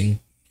dwarves sing.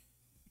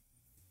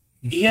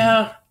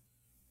 Yeah,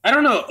 I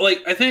don't know.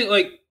 I think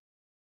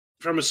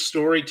from a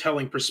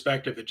storytelling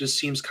perspective, it just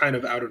seems kind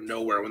of out of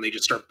nowhere when they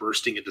just start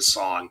bursting into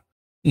song.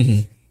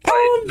 Mm-hmm.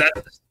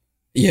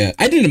 Yeah,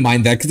 I didn't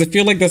mind that because I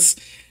feel like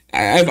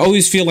I've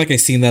always feel like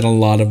I've seen that in a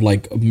lot of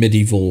like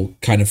medieval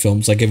kind of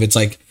films, like if it's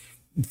like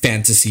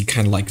fantasy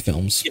kind of like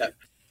films. Yeah,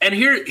 and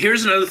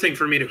here's another thing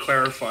for me to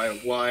clarify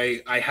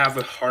why I have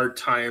a hard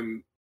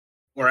time,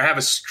 or I have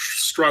a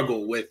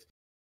struggle with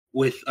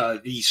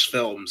these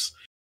films.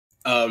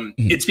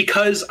 It's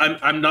because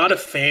I'm not a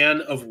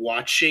fan of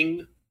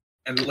watching,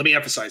 and let me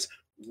emphasize,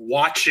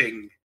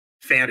 watching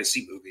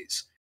fantasy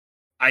movies.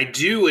 I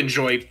do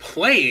enjoy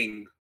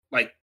playing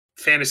like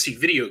fantasy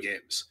video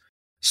games.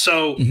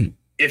 So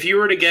if you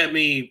were to get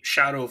me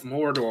Shadow of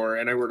Mordor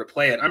and I were to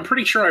play it, I'm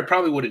pretty sure I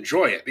probably would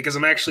enjoy it because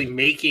I'm actually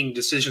making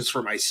decisions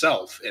for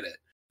myself in it.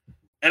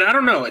 And I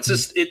don't know, it's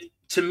just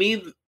to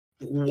me,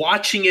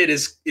 watching it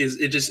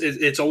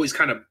it's always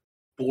kind of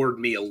bored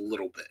me a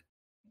little bit.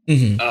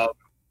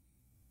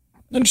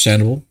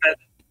 Understandable.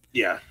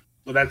 Yeah.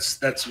 Well,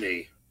 that's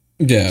me.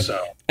 Yeah.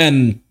 So.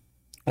 And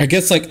I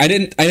guess like I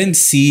didn't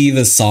see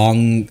the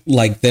song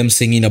like them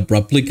singing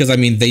abruptly because I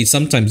mean they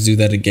sometimes do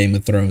that in Game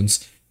of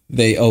Thrones.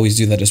 They always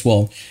do that as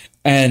well.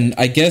 And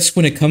I guess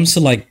when it comes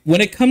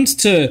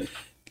to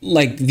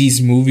like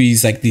these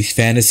movies, like these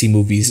fantasy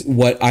movies,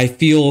 what I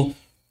feel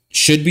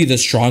should be the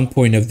strong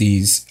point of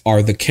these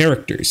are the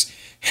characters.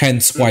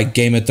 Hence why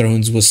Game of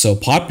Thrones was so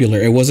popular.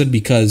 It wasn't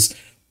because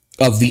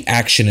of the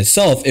action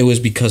itself, it was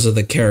because of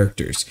the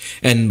characters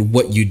and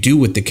what you do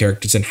with the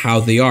characters and how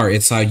they are.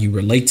 It's how you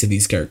relate to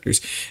these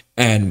characters.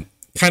 And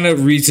kind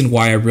of reason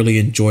why I really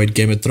enjoyed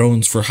Game of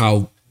Thrones for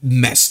how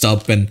messed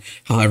up and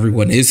how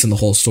everyone is in the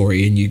whole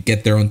story and you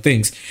get their own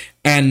things.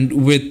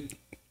 And with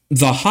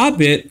The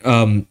Hobbit,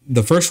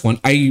 the first one,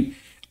 I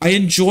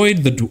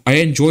enjoyed the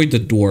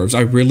dwarves.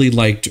 I really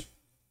liked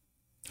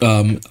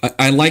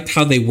I liked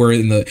how they were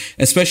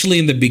especially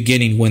in the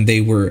beginning when they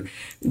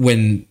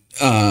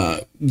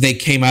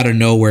came out of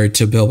nowhere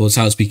to Bilbo's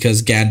house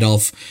because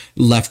Gandalf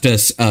left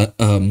us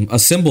a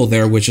symbol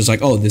there, which is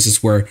like, oh, this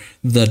is where all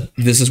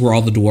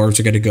the dwarves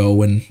are going to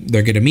go and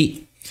they're going to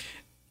meet.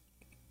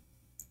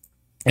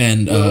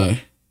 And well,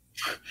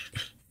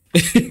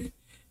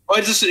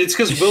 it's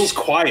because Will's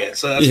quiet,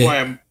 so that's why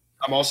I'm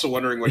also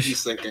wondering what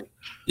he's thinking.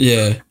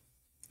 Yeah,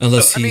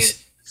 unless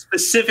he's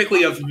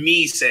specifically of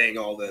me saying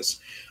all this.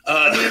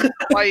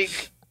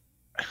 Like,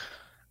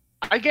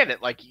 I get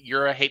it. Like,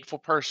 you're a hateful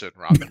person,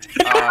 Robin.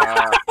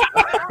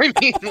 I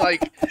mean,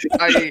 like,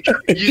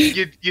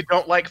 you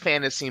don't like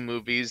fantasy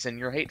movies and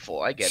you're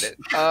hateful. I get it.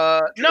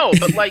 No,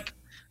 but like,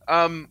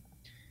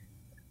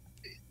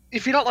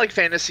 if you don't like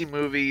fantasy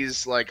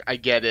movies, like, I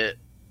get it.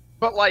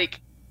 But like,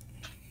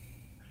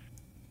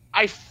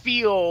 I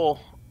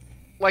feel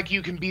like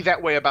you can be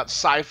that way about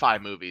sci-fi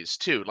movies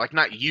too. Like,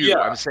 not you. Yeah.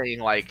 I'm saying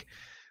like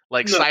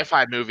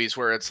sci-fi movies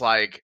where it's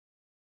like,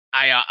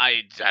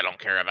 I don't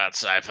care about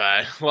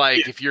sci-fi.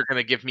 Like, if you're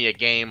gonna give me a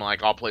game,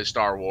 like, I'll play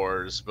Star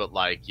Wars, but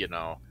like, you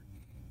know,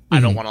 I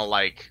don't want to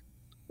like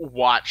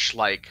watch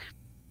like,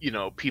 you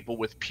know, people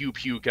with pew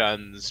pew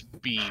guns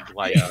be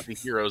like the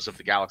heroes of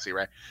the galaxy,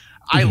 right?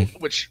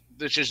 Which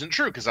isn't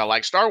true because I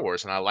like Star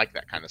Wars and I like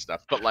that kind of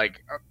stuff. But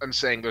like, I'm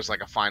saying there's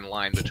like a fine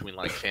line between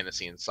like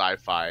fantasy and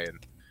sci-fi and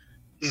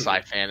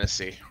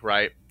sci-fantasy,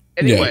 right?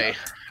 Anyway,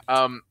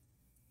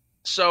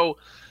 so.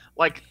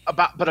 Like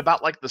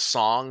about like the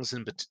songs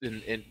and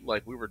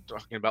like we were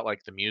talking about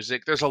like the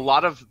music. There's a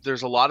lot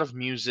of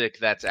music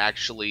that's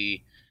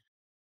actually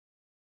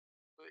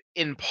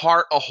in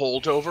part a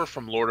holdover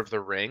from Lord of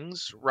the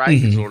Rings, right?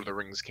 Because Lord of the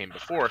Rings came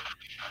before.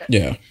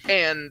 Yeah.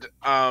 And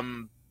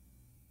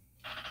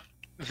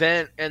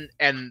then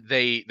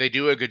they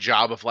do a good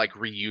job of like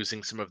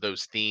reusing some of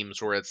those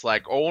themes where it's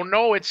like, oh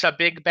no, it's a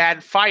big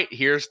bad fight,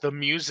 here's the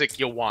music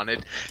you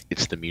wanted.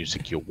 It's the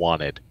music you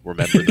wanted.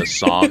 Remember the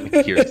song?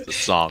 Here's the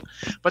song.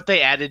 But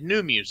they added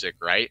new music,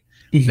 right?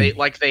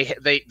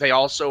 They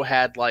also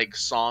had like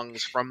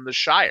songs from the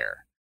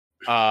Shire.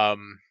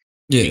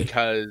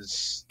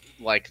 Because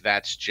like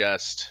that's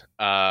just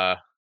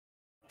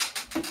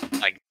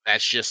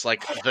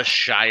like the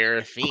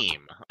Shire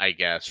theme, I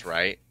guess,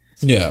 right?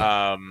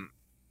 Yeah.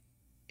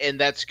 And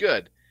that's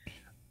good,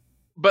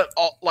 but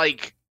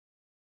like,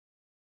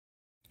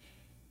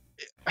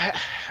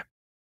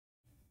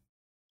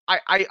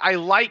 I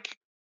like.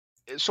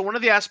 So one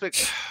of the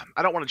aspects,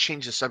 I don't want to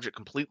change the subject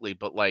completely,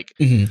 but like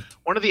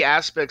one of the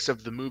aspects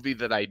of the movie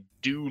that I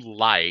do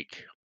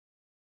like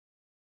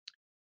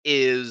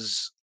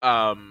is,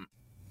 and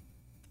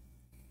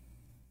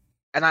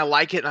I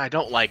like it and I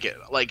don't like it,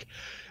 like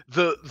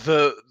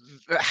the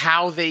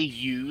how they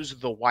use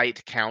the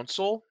White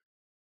Council.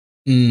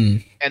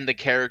 And the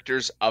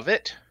characters of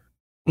it,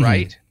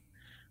 right?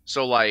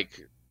 So like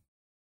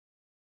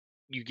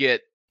you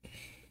get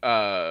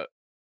Elrond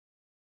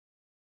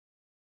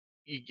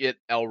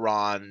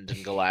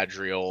and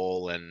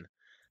Galadriel and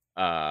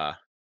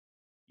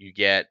you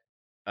get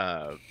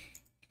what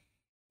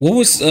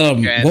was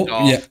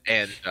Gandalf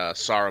and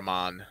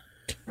Saruman.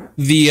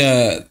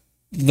 The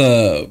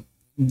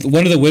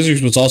one of the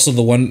wizards was also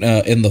the one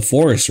in the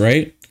forest,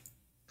 right?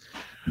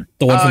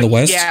 The one from the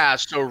west. Yeah,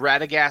 so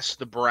Radagast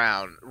the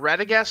Brown.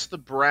 Radagast the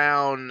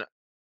Brown,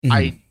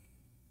 Mhm.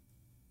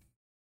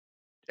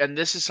 and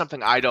this is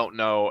something I don't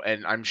know,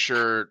 and I'm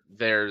sure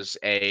there's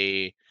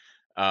a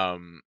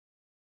Lord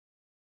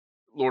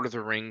of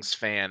the Rings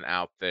fan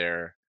out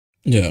there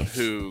Yeah.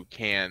 who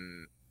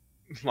can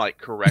like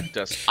correct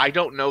us. I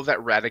don't know that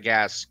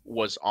Radagast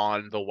was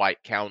on the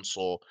White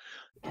Council,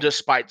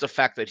 despite the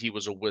fact that he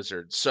was a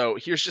wizard. So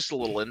here's just a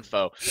little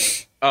info.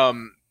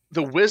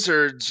 The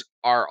wizards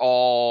are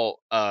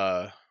all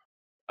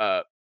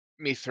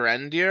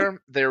Mithrandir.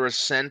 They were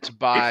sent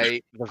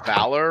by the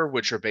Valor,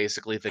 which are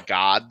basically the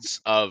gods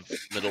of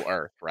Middle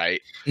Earth,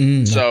 right?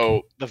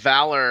 So the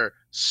Valor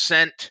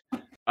sent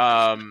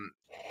um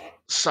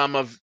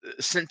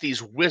sent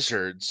these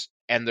wizards,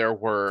 and there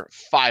were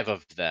 5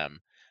 of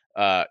them.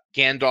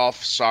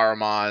 Gandalf,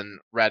 Saruman,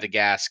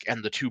 Radagast,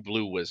 and the 2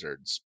 blue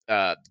wizards.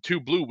 The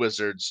 2 blue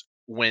wizards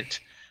went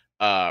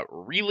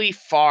really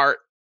far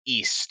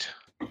east,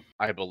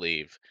 I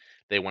believe.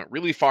 They went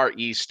really far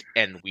east,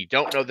 and we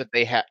don't know that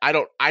they had. I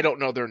don't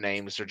know their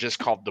names. They're just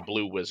called the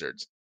Blue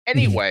Wizards.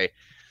 Anyway,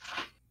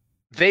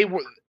 they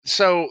were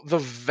so the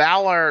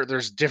Valor.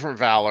 There's different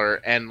Valor,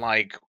 and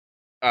like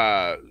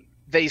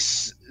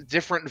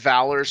different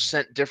Valors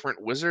sent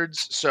different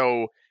wizards.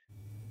 So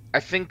I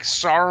think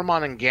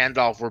Saruman and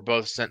Gandalf were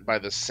both sent by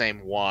the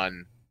same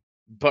one,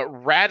 but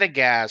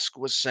Radagast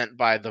was sent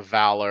by the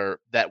Valor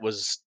that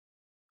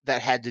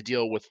had to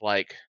deal with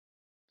like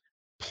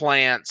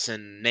plants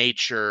and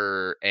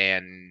nature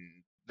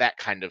and that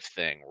kind of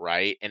thing,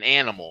 right? And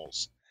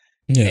animals.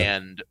 Yeah.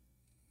 And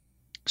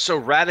so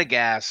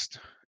Radagast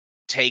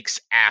takes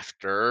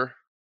after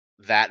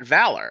that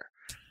Valor.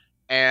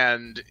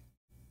 And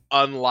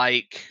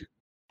unlike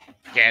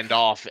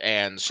Gandalf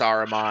and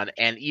Saruman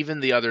and even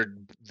the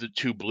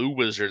 2 blue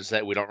wizards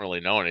that we don't really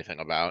know anything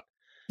about,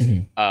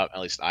 at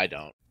least I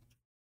don't.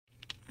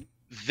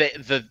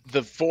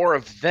 The 4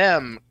 of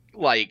them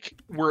like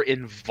were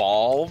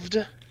involved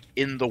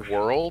in the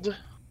world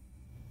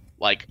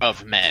like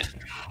of men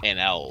and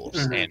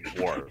elves and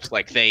dwarves.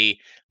 Like they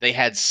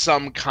had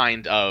some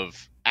kind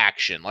of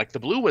action. Like the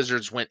blue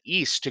wizards went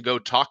east to go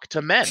talk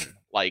to men.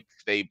 Like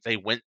they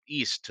went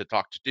east to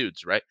talk to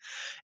dudes, right?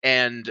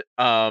 And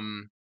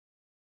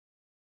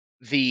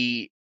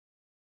the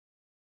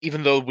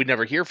even though we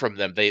never hear from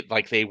them,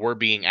 they were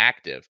being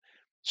active.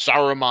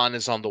 Saruman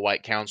is on the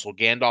White Council,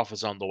 Gandalf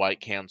is on the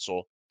White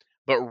Council,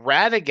 but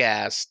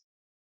Radagast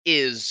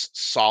is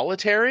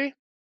solitary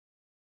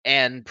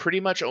and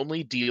pretty much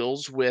only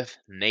deals with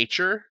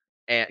nature,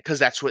 and because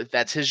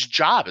that's his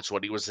job. It's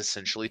what he was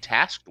essentially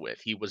tasked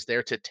with. He was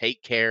there to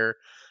take care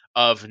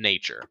of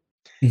nature.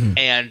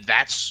 And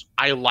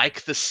I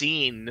like the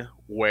scene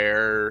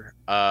where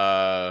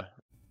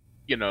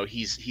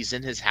he's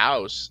in his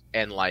house,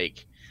 and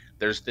like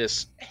there's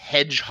this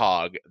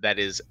hedgehog that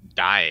is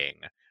dying,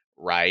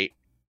 right?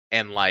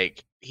 And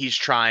like he's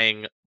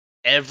trying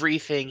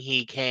everything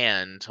he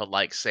can to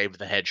like save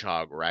the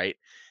hedgehog, right?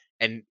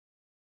 And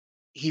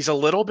he's a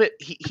little bit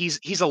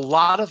he's a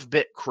lot of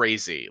bit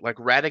crazy. Like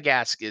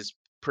Radagast is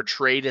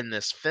portrayed in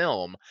this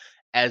film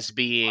as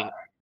being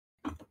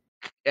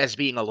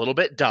a little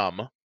bit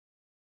dumb,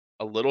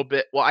 a little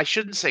bit, well, I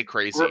shouldn't say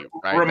crazy,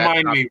 right?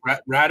 Remind me,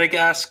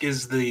 Radagast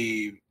is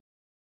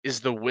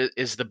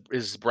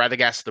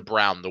Radagast the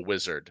Brown, the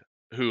wizard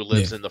who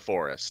lives in the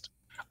forest.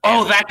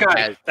 Oh, that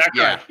guy.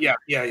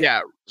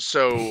 Yeah.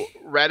 So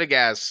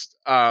Radagast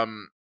I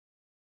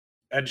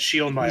had to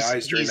shield my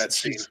eyes during that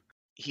scene.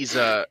 He's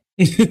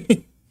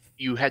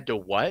you had to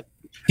what?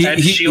 I had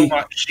to shield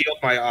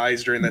my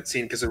eyes during that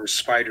scene because there were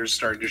spiders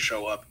starting to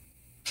show up.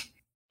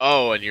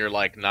 Oh, and you're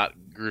like not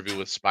groovy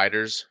with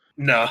spiders?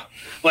 No,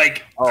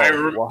 like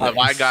have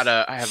I got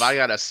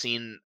a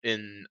scene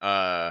in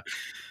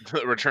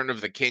Return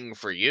of the King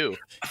for you?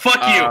 Fuck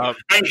you!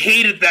 I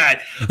hated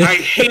that. I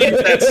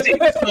hated that scene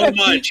so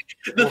much.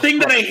 The thing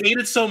that I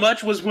hated so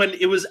much was when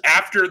it was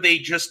after they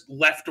just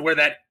left where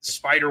that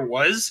spider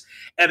was,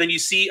 and then you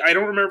see, I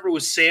don't remember if it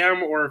was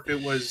Sam or if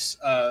it was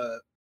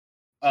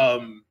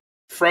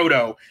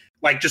Frodo.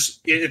 Like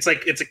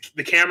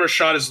the camera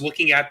shot is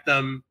looking at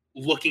them,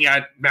 looking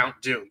at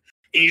Mount Doom,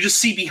 and you just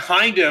see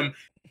behind him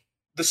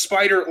the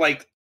spider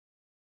like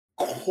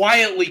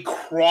quietly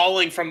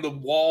crawling from the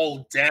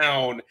wall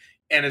down,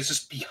 and it's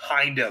just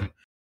behind him.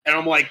 And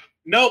I'm like,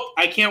 nope,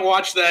 I can't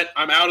watch that.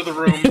 I'm out of the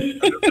room. I'm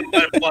just gonna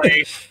let it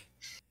play.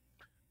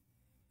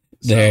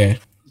 There.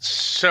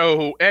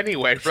 So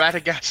anyway,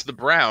 Radagast the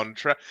Brown,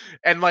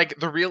 and like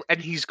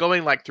and he's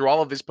going like through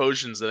all of his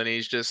potions, and then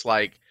he's just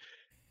like,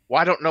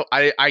 well, I don't know.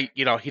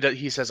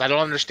 He says, I don't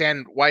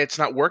understand why it's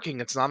not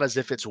working. It's not as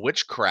if it's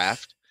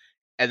witchcraft.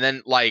 And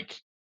then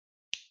like,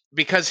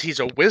 because he's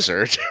a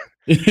wizard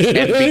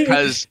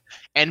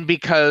and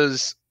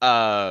because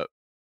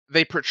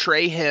they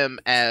portray him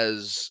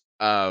as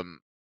from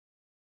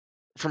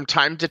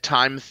time to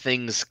time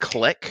things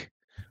click,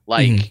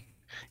 like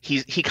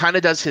he kind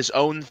of does his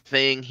own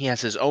thing. He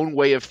has his own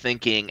way of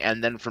thinking,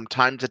 and then from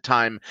time to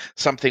time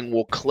something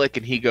will click,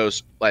 and he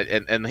goes like,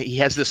 and he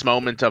has this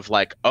moment of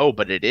like, oh,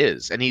 but it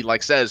is, and he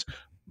like says,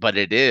 but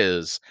it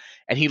is,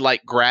 and he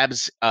like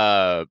grabs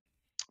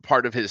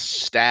part of his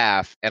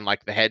staff and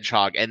like the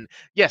hedgehog, and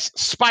yes,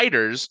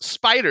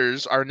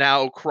 spiders are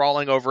now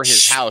crawling over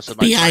his house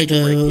and like trying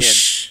to break in,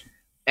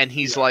 and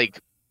he's like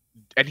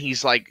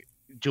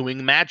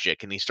doing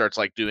magic, and he starts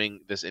like doing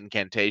this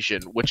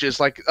incantation, which is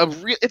like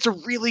it's a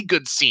really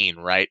good scene,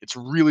 right? It's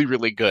really,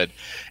 really good.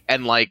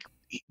 And like,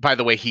 by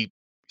the way, he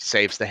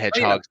saves the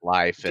hedgehog's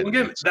life. And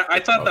I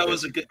thought that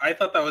was a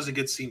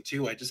good scene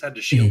too. I just had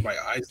to shield my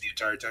eyes the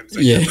entire time because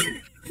I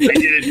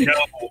didn't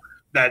know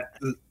that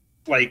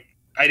like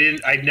I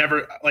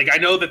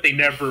know that they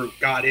never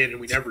got in and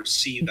we never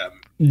see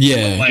them. You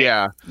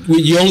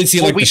only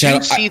see like we the shadow.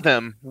 Do see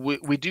them.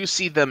 We do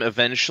see them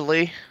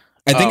eventually.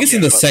 I think it's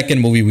in the second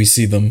movie we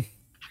see them.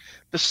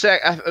 The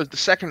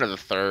second or the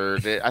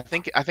third. I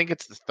think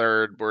it's the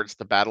third where it's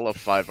the Battle of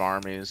Five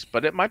Armies,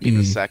 but it might be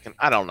the second.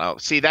 I don't know.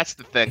 See, that's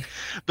the thing.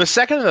 The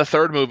second and the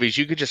third movies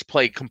you could just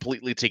play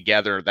completely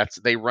together.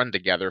 They run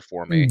together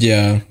for me.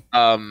 Yeah.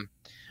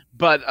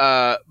 But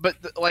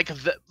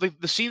the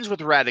scenes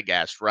with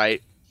Radagast,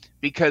 right?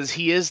 Because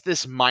he is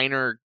this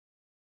minor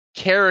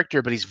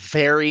character, but he's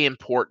very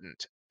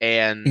important,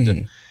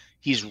 and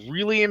he's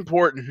really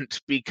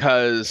important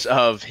because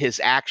of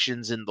his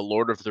actions in The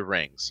Lord of the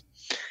Rings.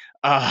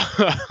 And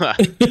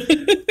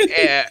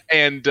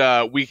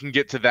we can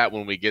get to that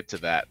when we get to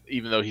that,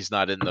 even though he's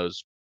not in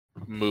those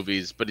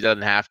movies, but he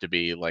doesn't have to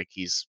be. Like,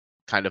 he's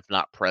kind of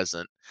not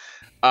present.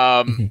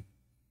 But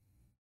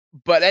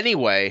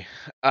anyway,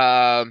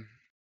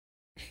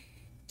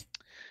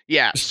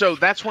 yeah, so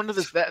that's one of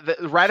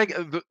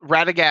the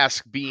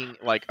Radagast being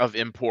like of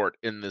import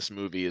in this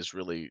movie is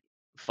really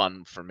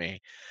fun for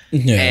me.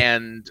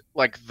 And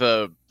like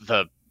the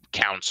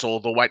council,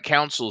 the White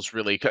Council is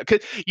really, cause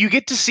you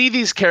get to see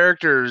these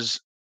characters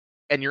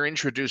and you're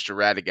introduced to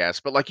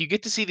Radagast, but like you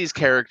get to see these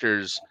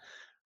characters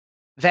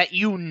that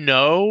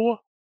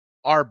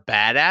are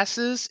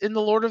badasses in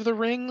the Lord of the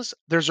Rings.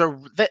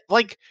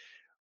 Like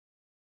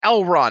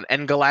Elrond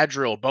and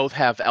Galadriel both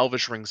have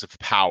elvish rings of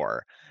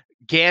power.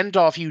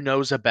 Gandalf,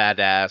 is a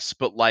badass,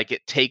 but like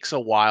it takes a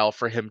while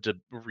for him to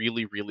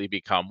really, really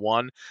become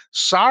one.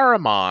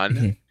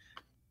 Saruman,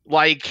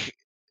 like,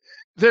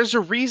 there's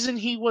a reason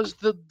he was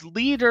the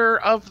leader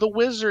of the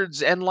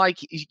wizards, and like,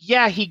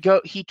 yeah,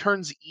 he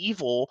turns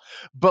evil,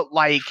 but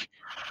like,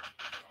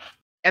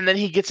 and then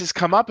he gets his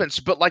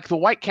comeuppance. But like the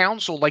White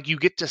Council, like you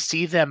get to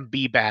see them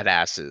be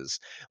badasses,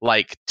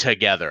 like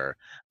together,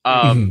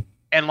 and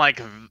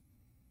like,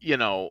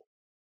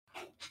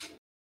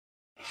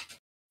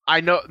 I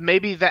know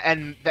maybe that,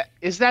 and that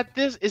is that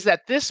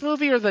this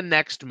movie or the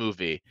next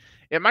movie?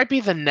 It might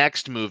be the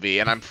next movie,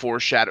 and I'm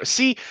foreshadowing.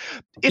 See,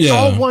 it's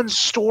all one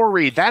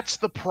story. That's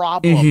the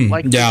problem.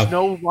 Like, there's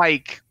no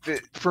like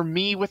for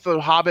me with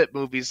the Hobbit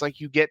movies, like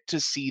you get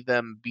to see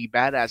them be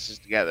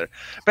badasses together.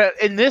 But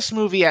in this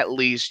movie, at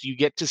least, you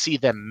get to see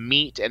them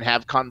meet and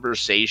have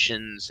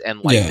conversations, and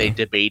like they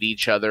debate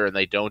each other, and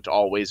they don't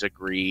always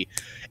agree,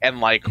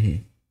 and like.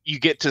 You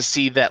get to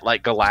see that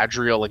like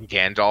Galadriel and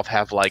Gandalf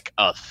have like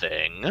a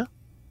thing.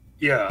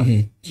 Yeah.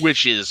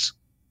 Which is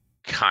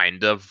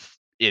kind of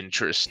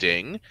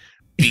interesting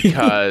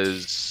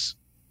because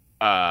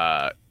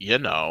stuff.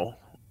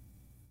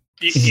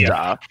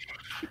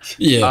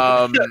 Yeah.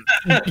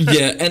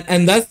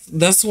 And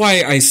that's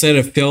why I said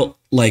it felt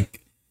like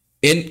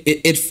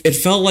it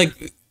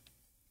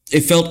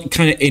felt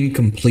kind of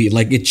incomplete.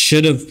 Like it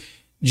should have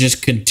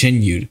just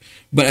continued.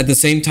 But at the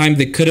same time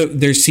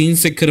there's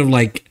scenes that could have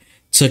like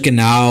taken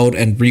out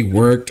and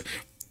reworked,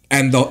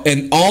 and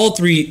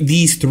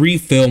these three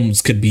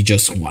films could be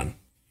just one,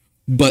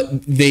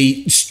 but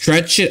they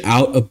stretch it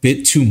out a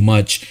bit too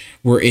much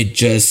where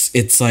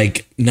it's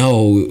like,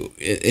 no,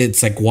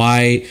 it's like,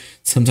 why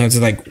sometimes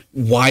it's like,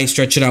 why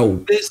stretch it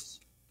out? This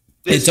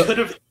could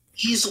have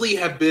easily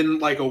have been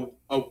like a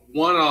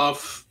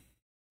one-off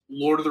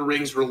Lord of the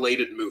Rings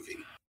related movie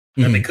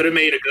that they could have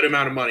made a good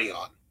amount of money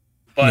on,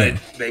 but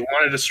they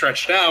wanted to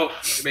stretch it out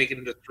to make it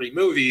into 3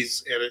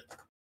 movies, and it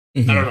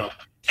I don't know.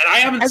 And I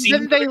haven't seen.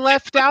 And then they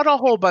left out a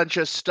whole bunch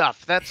of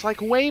stuff that's like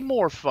way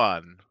more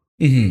fun.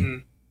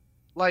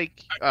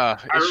 Like, I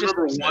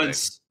remember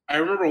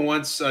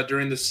once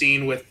during the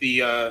scene with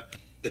the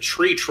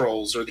tree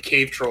trolls or the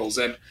cave trolls,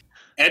 and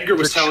Edgar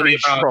was telling me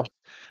about.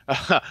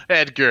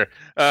 Edgar,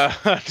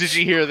 did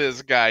you hear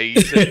this guy?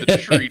 He said the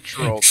tree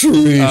troll.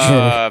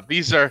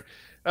 These are.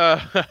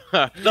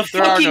 The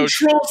fucking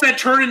trolls that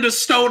turn into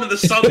stone in the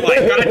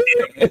sunlight.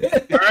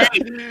 All right.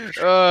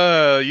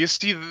 You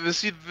see,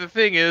 the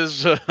thing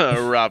is,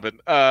 Robin.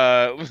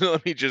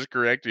 Let me just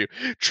correct you.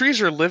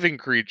 Trees are living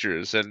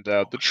creatures, and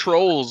the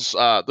trolls.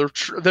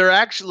 They're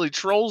actually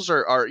trolls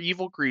are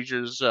evil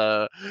creatures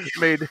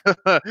made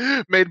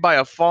made by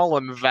a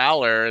fallen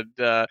valor, and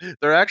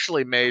they're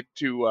actually made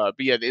to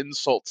be an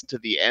insult to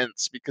the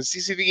Ents, because you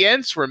see, the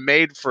Ents were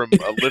made from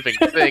a living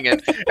thing,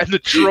 and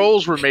the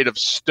trolls were made of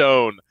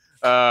stone.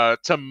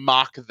 to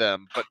mock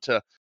them,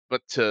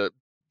 but to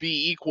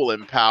be equal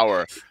in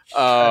power.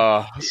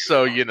 So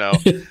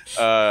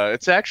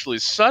it's actually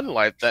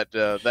sunlight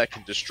that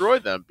can destroy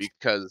them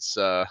because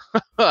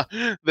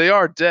they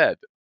are dead.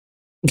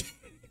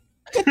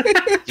 You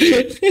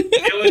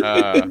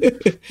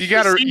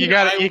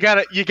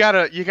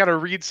gotta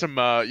read some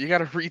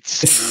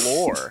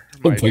lore,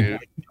 my dude.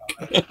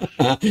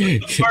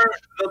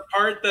 The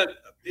part that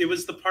it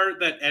was the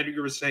part that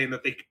Edgar was saying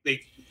that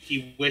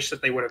he wished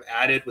that they would have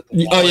added with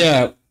the Oh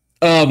yeah.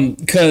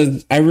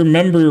 Because I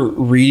remember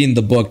reading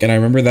the book, and I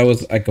remember that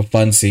was like a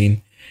fun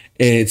scene.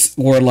 It's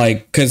where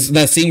because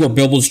that scene where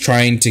Bilbo's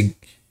trying to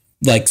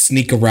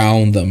sneak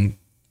around them,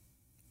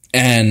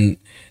 and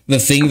the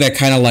thing that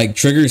kind of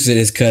triggers it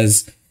is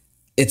because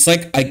it's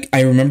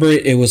I remember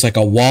it was like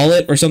a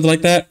wallet or something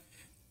like that,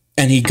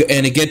 and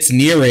it gets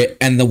near it,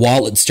 and the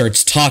wallet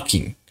starts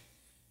talking.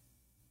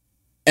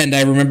 And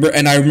I remember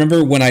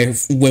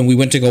when we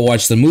went to go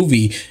watch the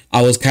movie,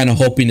 I was kind of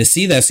hoping to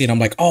see that scene. I'm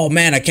like, oh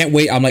man, I can't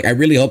wait. I'm like, I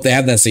really hope they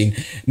have that scene.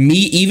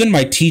 Even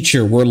my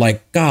teacher were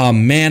like, oh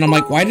man. I'm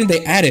like, why didn't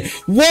they add it?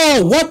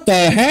 Whoa, what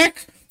the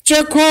heck?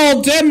 Sir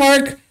Carl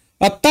Denmark,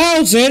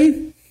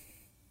 1,000.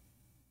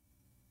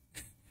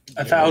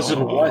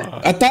 1,000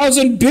 what?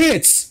 1,000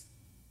 bits.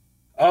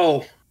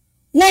 Oh.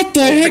 What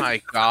the heck? Oh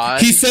my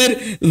god. He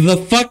said the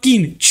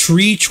fucking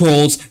tree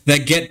trolls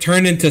that get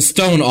turned into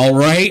stone, all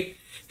right?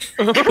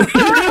 Oh my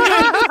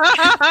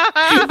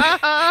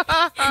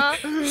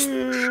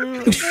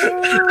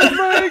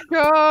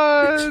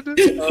god.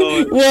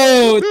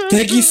 Whoa,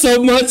 thank you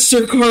so much,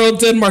 Sir Carl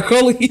Denmark.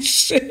 Holy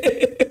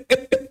shit.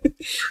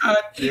 God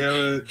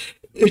damn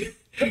it.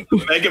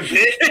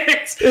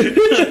 Megabits.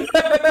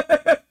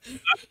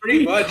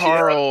 Pretty much.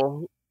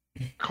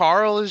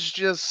 Carl is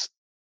just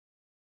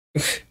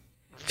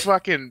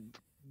fucking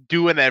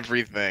doing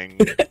everything.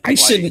 We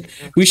should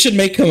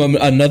make him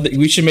a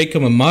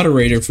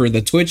moderator for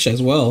the Twitch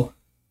as well.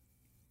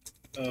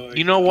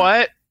 You know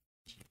what?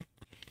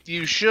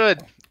 You should.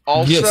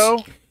 Also,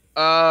 yes.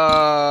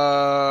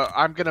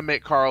 I'm gonna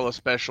make Carl a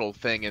special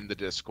thing in the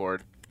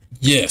Discord.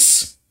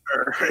 Yes.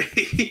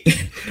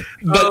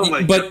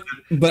 But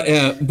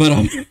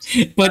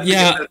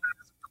yeah.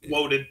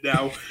 Quoted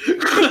now.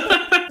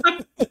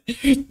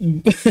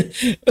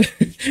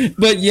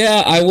 But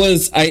yeah, I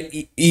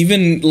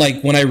even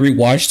when I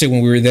rewatched it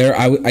when we were there,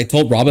 I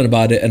told Robin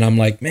about it, and I'm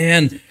like,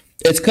 man,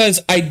 it's because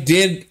I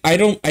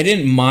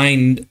didn't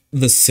mind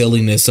the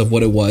silliness of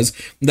what it was.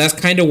 That's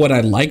kind of what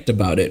I liked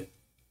about it.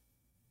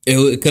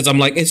 Because I'm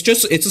like, it's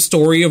a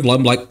story of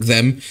them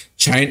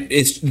trying.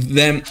 It's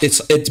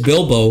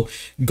Bilbo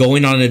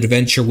going on an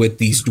adventure with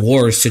these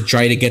dwarves to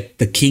try to get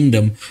their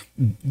kingdom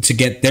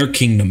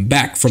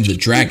back from the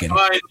dragon.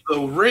 Find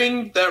the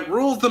ring that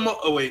rules them all.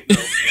 Oh wait,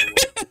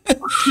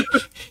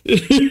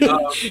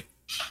 no.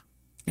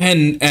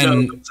 And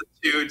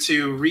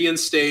to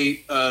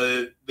reinstate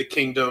the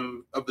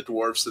kingdom of the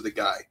dwarves to the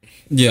guy.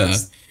 Yeah.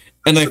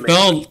 And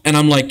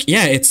I'm like,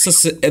 yeah, it's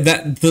just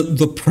that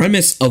the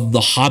premise of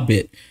The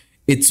Hobbit,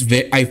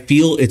 I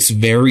feel it's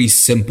very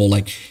simple.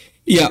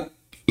 Yeah,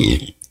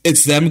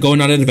 it's them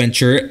going on an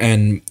adventure,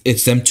 and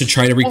it's them to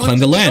try to reclaim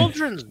the land.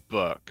 Children's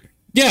book.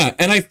 Yeah,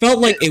 and I felt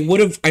like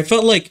I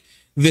felt like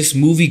this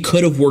movie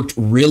could have worked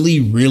really,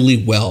 really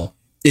well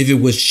if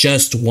it was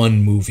just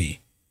one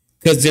movie,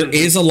 because there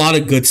is a lot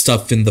of good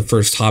stuff in the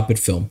first Hobbit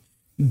film.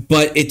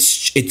 But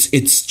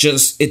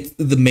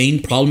the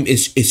main problem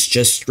is it's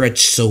just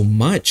stretched so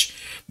much.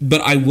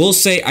 But I will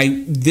say,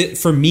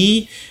 for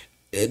me,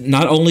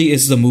 not only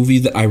is the movie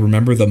that I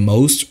remember the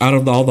most out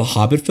of all the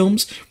Hobbit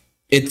films,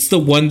 it's the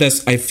one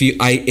that I feel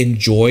I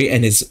enjoy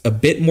and is a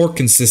bit more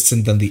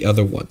consistent than the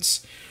other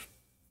ones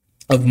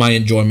of my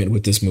enjoyment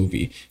with this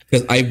movie,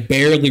 because I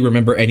barely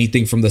remember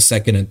anything from the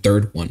second and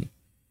third one.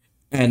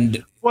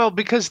 And well,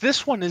 because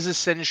this one is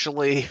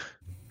essentially,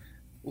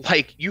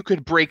 you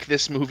could break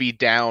this movie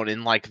down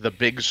in the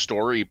big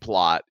story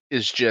plot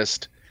is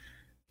just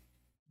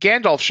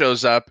Gandalf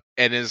shows up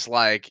and is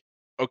like,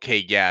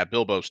 okay, yeah,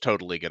 Bilbo's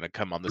totally going to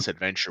come on this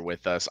adventure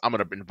with us. I'm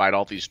going to invite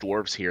all these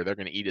dwarves here. They're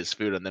going to eat his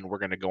food, and then we're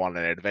going to go on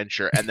an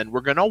adventure, and then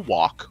we're going to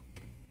walk.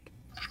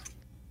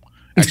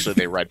 Actually,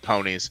 they ride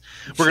ponies.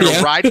 We're going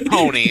to ride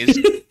ponies,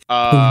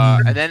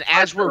 and then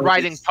as we're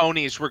riding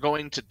ponies, we're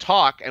going to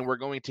talk, and we're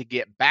going to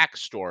get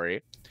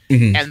backstory,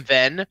 and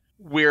then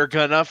we're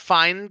gonna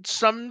find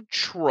some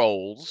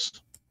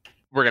trolls.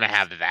 We're gonna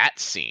have that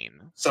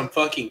scene. Some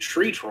fucking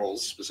tree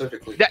trolls,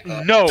 specifically.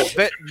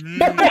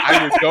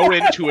 I will go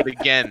into it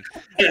again.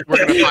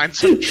 We're gonna find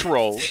some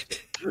trolls.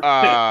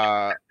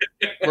 We're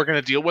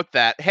gonna deal with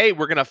that. Hey,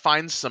 we're gonna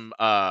find some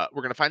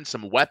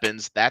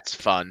weapons. That's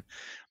fun.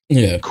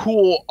 Yeah.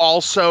 Cool.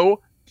 Also,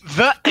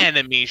 the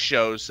enemy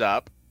shows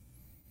up.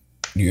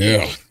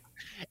 Yeah.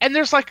 And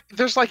there's a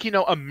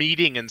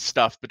meeting and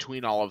stuff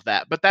between all of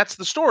that, but that's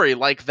the story.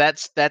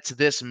 that's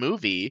this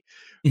movie,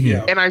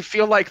 Yeah. And I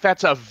feel like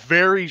that's a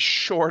very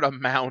short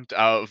amount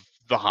of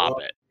The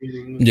Hobbit.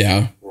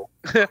 Yeah,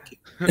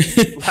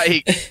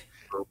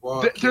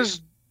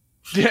 there's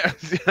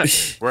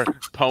we're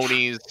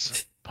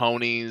ponies,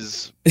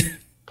 ponies,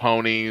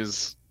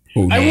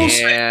 I will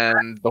say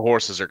and the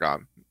horses are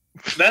gone.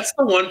 that's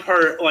the one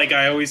part. Like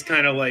I always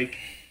kind of like,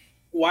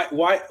 why,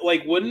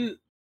 like wouldn't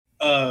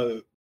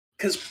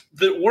because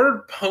the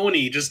word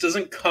pony just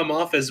doesn't come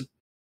off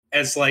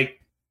as like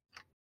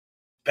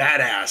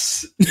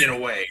badass in a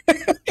way.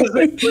 'Cause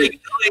like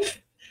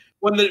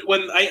when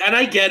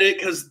I get it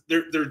because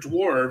they're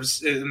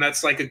dwarves and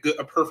that's like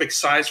a perfect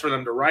size for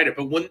them to ride it.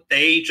 But wouldn't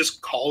they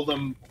just call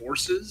them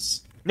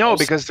horses? No,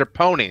 because they're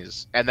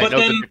ponies, and they But know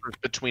then- the difference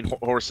between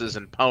horses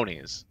and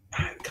ponies.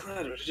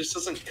 God, it just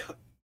doesn't.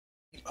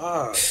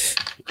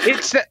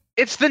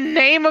 It's the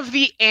name of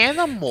the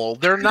animal.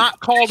 They're not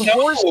called No,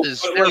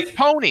 horses. but They're like-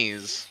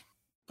 ponies.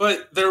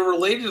 But they're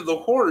related to the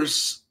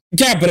horse.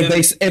 Yeah, but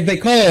if they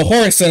call it a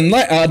horse and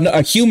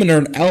a human or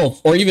an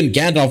elf or even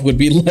Gandalf would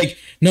be like,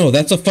 no,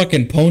 that's a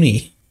fucking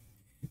pony.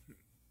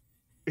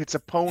 It's a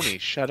pony.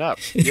 Shut up.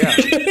 Yeah.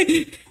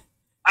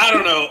 I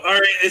don't know. All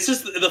right, it's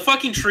just the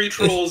fucking tree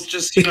trolls.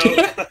 Just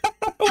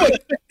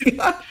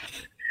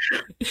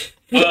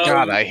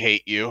God, I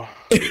hate you.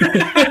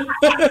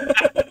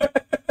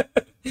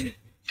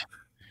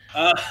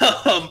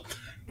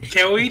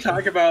 Can we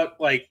talk about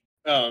like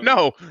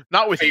No,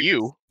 not with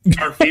you.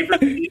 our favorite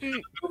scene from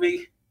the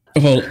movie?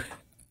 Well, Or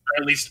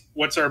at least,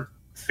 what's our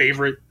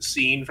favorite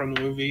scene from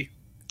the movie?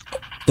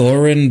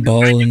 Thorin,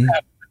 Balin,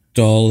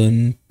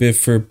 Dolan,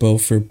 Biffer,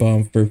 Bofer,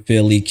 Bomfer,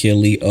 Philly,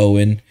 Killy,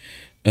 Owen,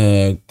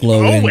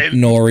 Glowin, Owen?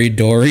 Nori,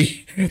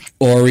 Dory,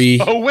 Ori,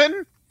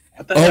 Owen?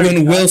 What the heck?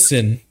 Owen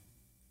Wilson.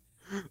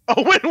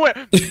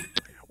 Owen?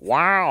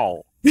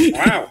 Wow.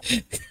 Wow.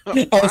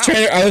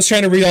 I was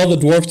trying to read all the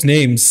dwarfs'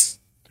 names.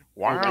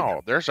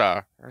 Wow. There's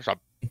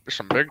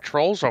some big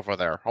trolls over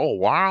there. Oh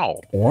wow.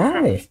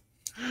 Wow.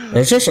 You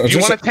want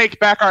to take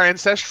back our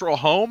ancestral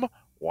home?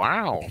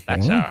 Wow.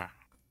 That's a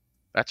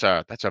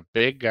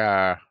big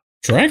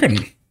dragon.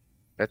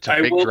 that's a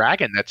I big will-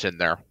 dragon that's in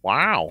there.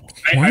 Wow.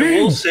 I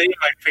will Wow. say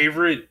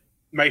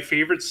my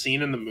favorite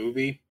scene in the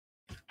movie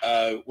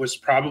was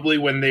probably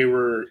when they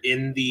were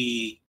in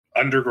the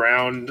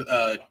underground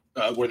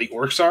where the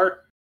orcs are,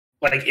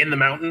 like in the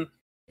mountain,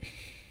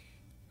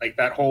 like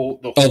that whole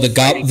the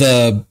fighting-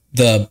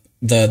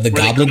 the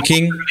Goblin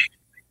King.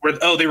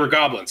 they were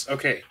goblins.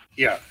 Okay,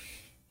 yeah,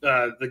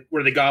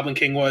 where the Goblin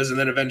King was, and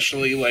then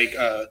eventually like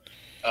the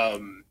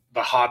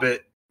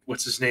Hobbit.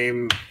 What's his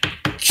name?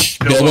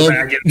 Bilbo.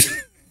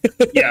 Baggins.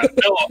 Yeah,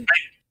 no,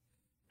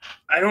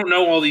 I don't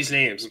know all these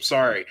names. I'm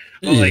sorry,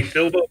 but like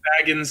Bilbo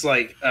Baggins,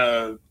 like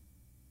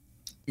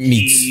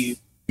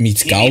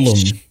meets he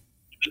Gollum.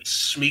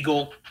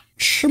 Smeagol,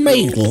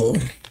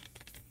 Schmeagol.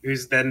 who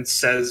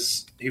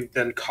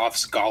then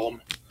coughs Gollum,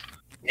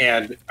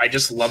 and I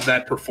just love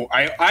that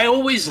I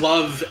always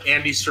love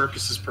Andy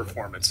Serkis's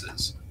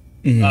performances.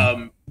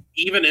 Mhm.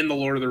 Even in the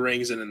Lord of the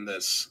Rings and in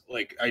this,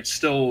 like I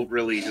still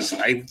really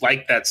I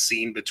like that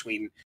scene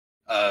between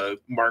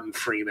Martin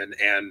Freeman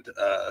and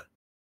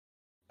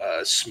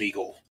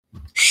Smeagol.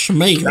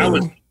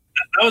 Schmeagol.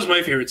 That was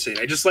my favorite scene.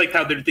 I just like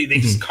how they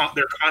just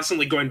they're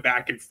constantly going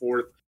back and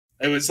forth.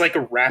 It was like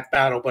a rap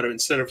battle, but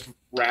instead of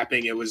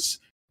rapping, it was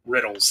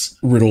riddles.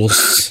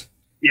 Riddles.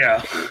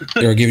 Yeah,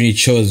 They were giving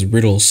each other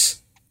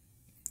riddles.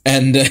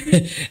 And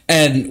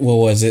what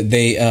was it?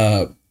 They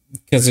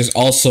because there's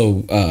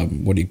also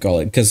what do you call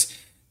it? Because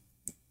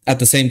at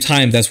the same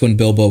time, that's when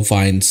Bilbo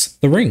finds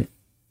the ring.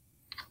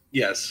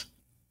 yes.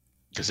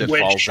 Because it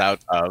Which- falls out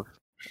of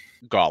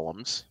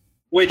Gollum's.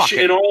 Which Pocket.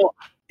 in all,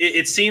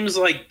 it seems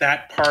like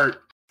that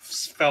part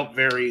felt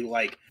very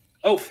like,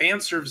 oh, fan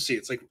servicey.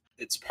 It's like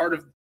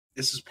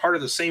this is part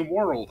of the same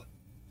world.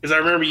 Because I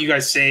remember you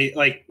guys say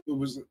like it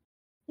was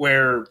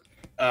where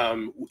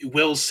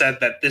Will said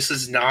that this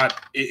is not.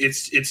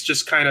 It's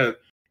just kind of.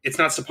 It's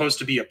not supposed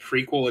to be a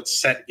prequel. It's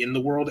set in the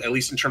world, at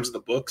least in terms of the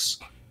books.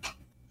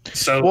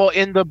 So Well,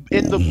 in the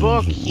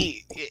book,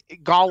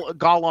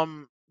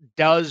 Gollum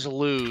does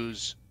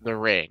lose the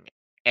ring,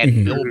 and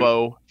Mhm.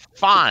 Bilbo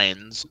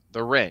finds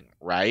the ring.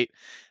 Right?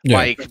 Yeah.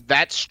 Like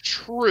that's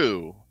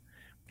true,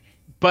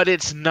 but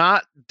it's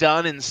not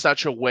done in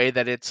such a way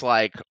that it's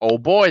like, oh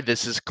boy,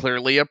 this is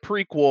clearly a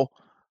prequel.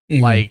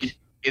 Mhm. Like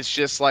it's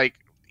just like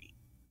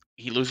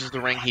he loses the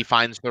ring, he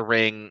finds the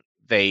ring,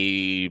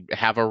 they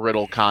have a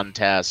riddle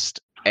contest,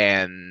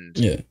 and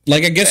yeah,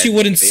 like I guess you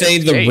wouldn't they say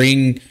the escape.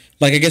 ring.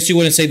 Like I guess you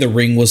wouldn't say the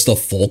ring was the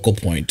focal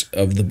point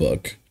of the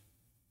book.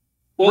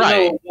 Well,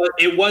 no,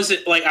 it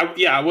wasn't like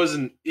I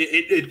wasn't.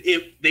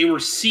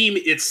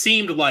 It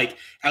seemed like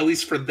at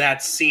least for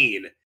that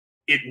scene,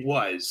 it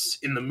was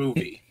in the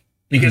movie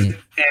because and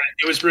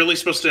it was really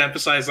supposed to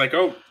emphasize like,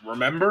 oh,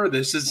 remember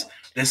this is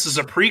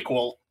a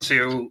prequel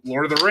to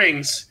Lord of the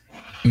Rings.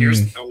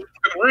 Here's the Lord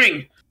of the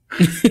Ring.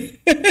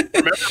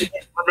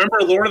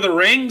 remember Lord of the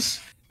Rings?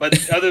 But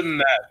other than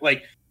that,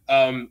 like,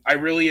 I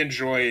really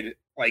enjoyed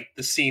like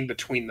the scene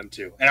between them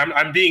two, and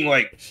I'm being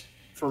like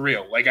for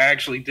real. Like I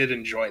actually did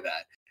enjoy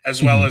that,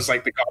 as well as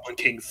like the Goblin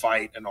King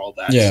fight and all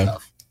that Yeah.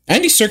 stuff.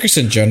 Andy Serkis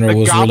in general the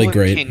was Goblin really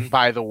great. King,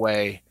 by the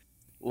way,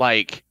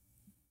 like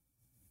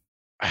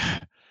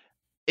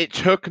it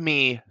took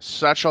me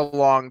such a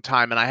long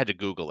time, and I had to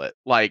Google it.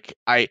 Like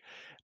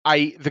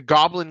the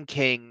Goblin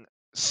King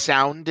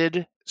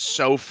sounded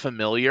so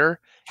familiar,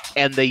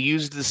 and they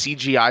used the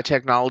CGI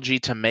technology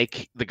to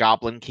make the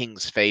Goblin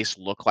King's face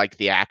look like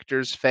the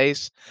actor's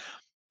face.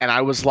 And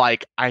I was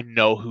like, I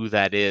know who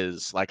that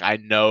is. Like, I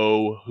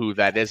know who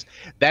that is.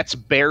 That's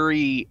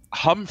Barry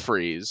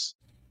Humphries.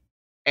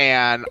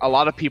 And a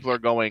lot of people are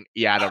going,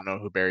 yeah, I don't know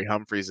who Barry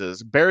Humphries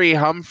is. Barry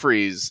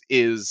Humphries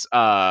is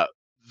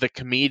the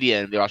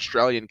comedian, the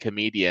Australian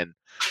comedian,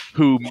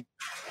 who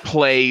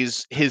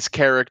plays his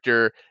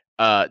character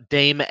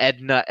Dame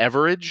Edna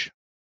Everage.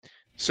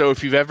 So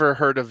if you've ever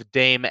heard of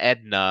Dame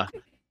Edna,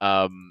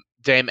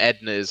 Dame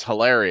Edna is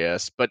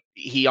hilarious, but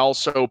he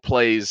also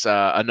plays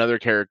another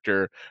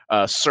character,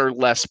 Sir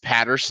Les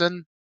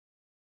Patterson,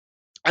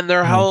 and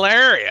they're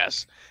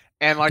hilarious.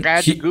 And like I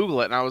had to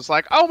Google it, and I was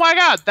like, "Oh my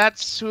god,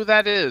 that's who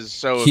that is!"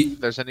 So if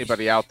there's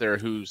anybody out there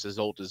who's as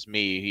old as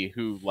me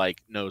who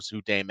like knows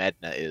who Dame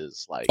Edna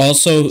is, like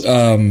also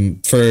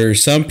for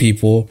some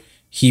people,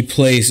 he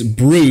plays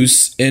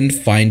Bruce in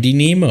Finding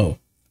Nemo.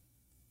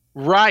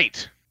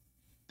 Right.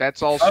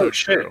 That's also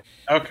true.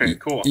 Okay,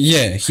 cool.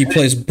 Yeah, he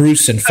plays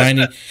Bruce in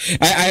Finding.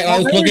 I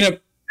was looking up.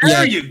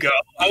 There you go.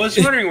 I was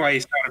wondering why he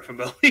sounded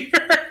familiar.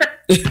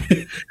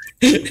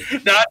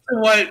 not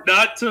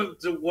to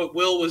what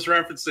Will was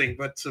referencing,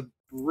 but to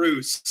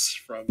Bruce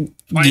from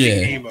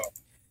Finding Nemo.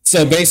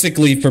 So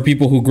basically, for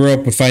people who grew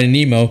up with Finding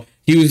Nemo,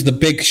 he was the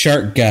big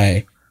shark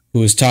guy who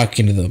was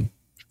talking to them.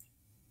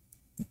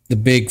 The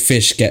big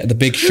fish guy, the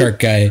big shark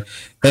guy.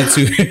 That's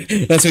who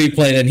he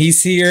played, and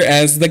he's here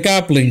as the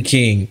Goblin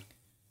King.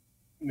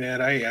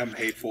 Man, I am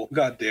hateful.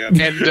 God damn.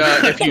 And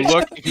if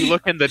you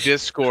look in the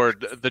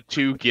Discord, the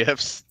two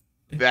gifs,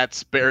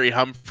 that's Barry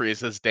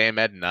Humphries as Dame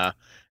Edna,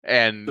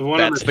 and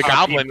that's the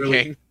Goblin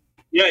King.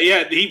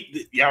 Yeah,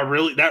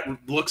 really, that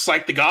looks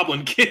like the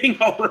Goblin King,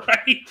 all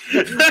right.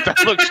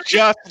 That looks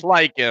just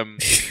like him.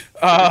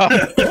 Oh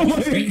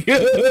my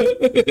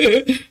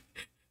god!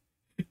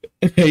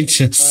 I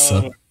just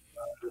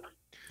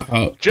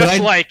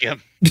like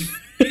him.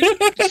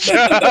 Just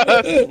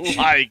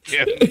like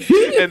him.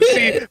 And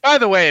see, by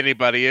the way,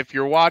 anybody, if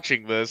you're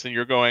watching this and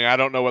you're going, I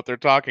don't know what they're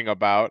talking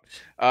about,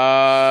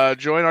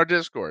 join our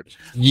Discord.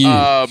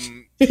 Yeah.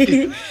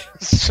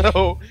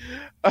 So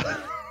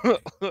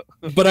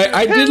but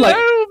I did like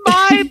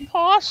my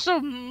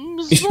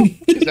possums.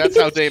 Because that's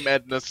how Dame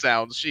Edna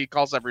sounds. She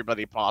calls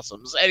everybody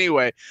possums.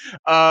 Anyway,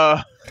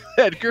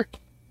 Edgar.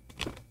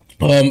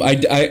 When they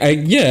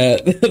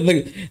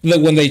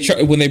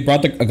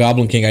brought a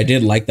Goblin King, I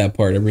did like that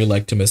part. I really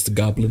liked him as the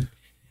Goblin.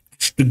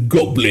 The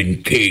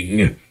Goblin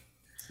King.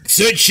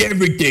 Search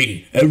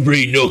everything,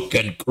 every nook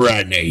and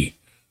cranny,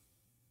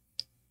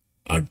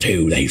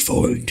 until they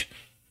find.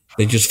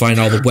 They just find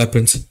all the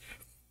weapons.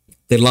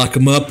 They lock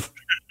them up.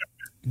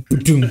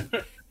 We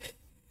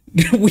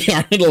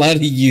aren't allowed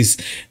to use.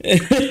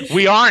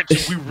 We aren't.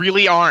 We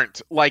really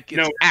aren't. Like,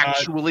 it's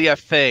actually a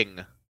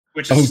thing.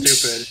 Which is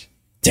stupid.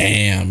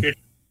 Damn.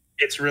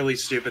 It's really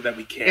stupid that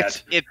we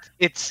can't.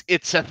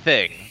 It's a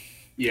thing.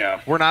 Yeah.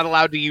 We're not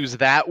allowed to use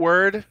that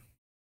word.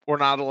 We're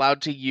not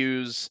allowed to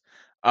use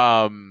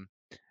a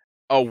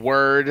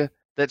word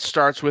that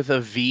starts with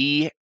a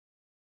V,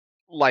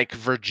 like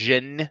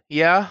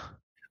Virginia.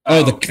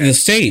 Oh, the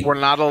state. We're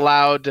not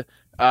allowed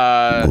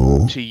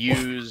to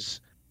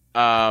use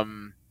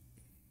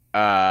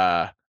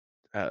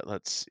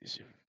let's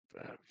see,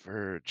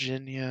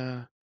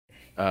 Virginia,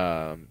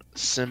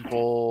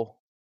 simple.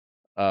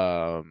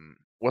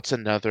 What's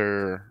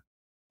another?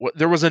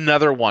 There was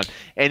another one,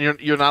 and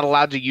you're not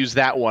allowed to use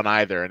that one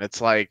either. And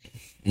it's like,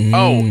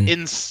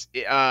 in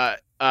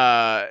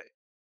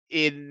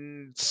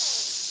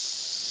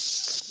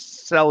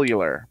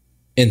cellular.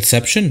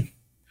 Inception?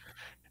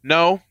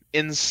 No,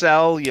 in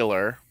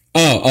cellular.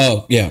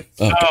 Yeah. Yeah.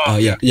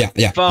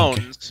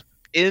 Phones.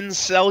 Okay. In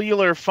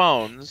cellular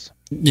phones.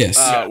 Yes.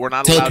 We're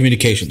not allowed to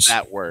use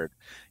that word.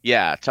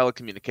 Yeah,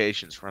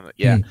 telecommunications.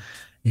 Yeah.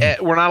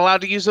 We're not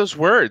allowed to use those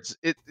words.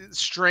 It's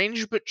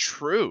strange but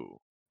true.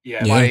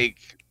 Yeah. Like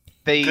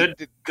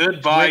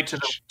goodbye to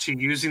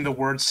using the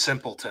word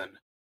simpleton.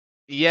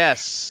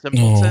 Yes,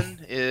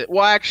 simpleton.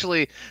 Well,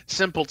 actually,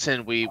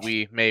 simpleton.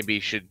 We maybe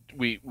should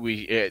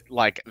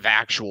like the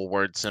actual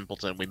word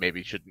simpleton. We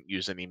maybe shouldn't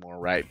use anymore,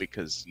 right?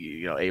 Because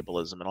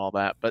ableism and all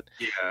that. But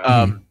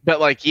but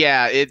like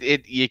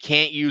you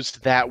can't use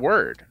that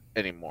word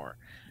anymore.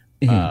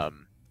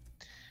 Damn.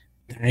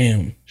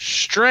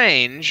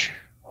 Strange.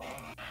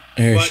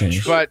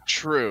 But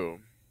true.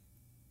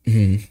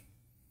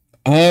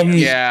 Mm-hmm.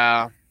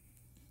 Yeah.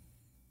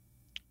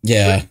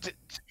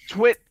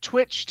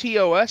 Twitch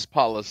TOS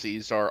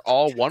policies are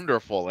all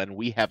wonderful, and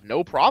we have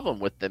no problem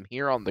with them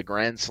here on the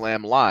Grand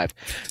Slam Live.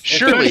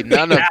 Surely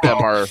none of them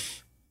are.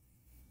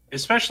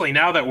 Especially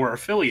now that we're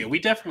affiliate, we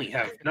definitely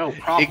have no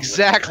problem.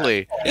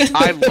 Exactly.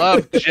 I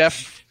love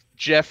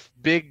Jeff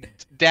Big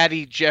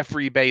Daddy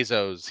Jeffrey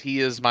Bezos. He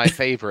is my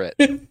favorite.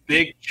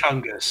 Big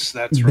Chungus,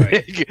 that's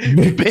right.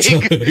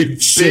 Big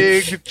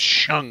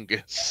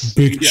Chungus.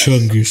 Big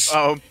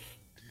Chungus.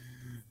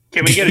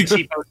 Can we get a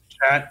T-pose in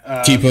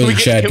chat? T-pose in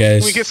chat,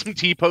 guys. Can we get some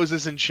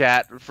T-poses in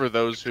chat for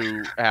those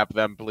who have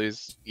them,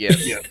 please?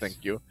 Yes, Yes.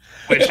 Thank you.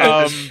 Which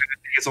I think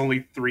it's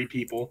only 3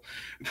 people.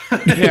 Yeah,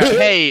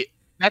 hey,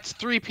 that's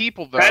 3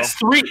 people though. That's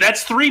 3.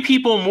 That's 3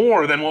 people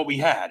more than what we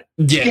had.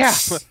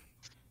 Yes.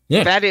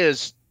 Yeah. That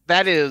is.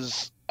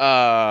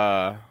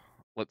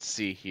 Let's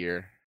see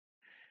here.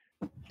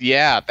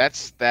 Yeah,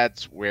 that's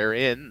we're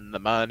in the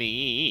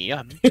money.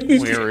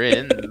 We're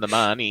in the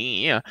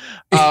money.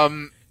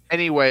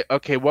 Anyway,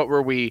 okay, what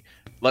were we?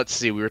 Let's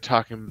see. We were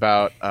talking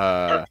about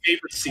Our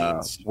favorite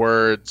scenes.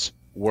 words,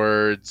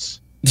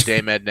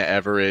 Dame Edna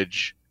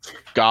Everage,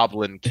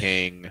 Goblin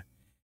King,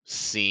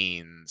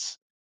 scenes.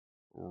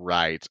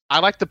 Right. I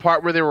like the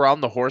part where they were on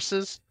the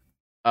horses,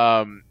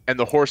 and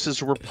the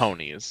horses were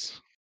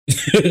ponies.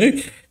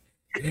 Is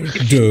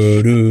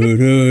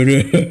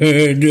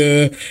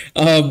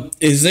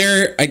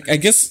there? I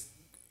guess,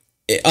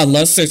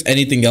 unless there's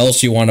anything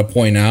else you want to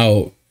point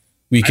out,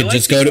 we could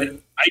just go to.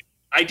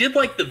 I did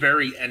like the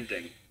very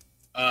ending.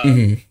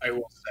 Mm-hmm. I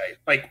will say,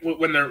 like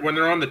when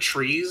they're on the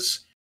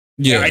trees.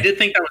 Yeah, I did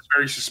think that was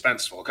very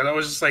suspenseful because I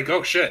was just like,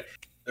 oh shit,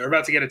 they're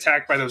about to get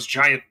attacked by those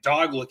giant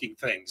dog-looking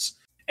things,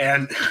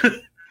 and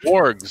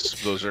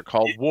wargs. Those are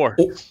called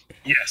wargs.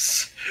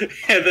 Yes,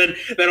 and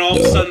then all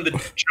of a sudden the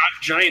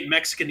giant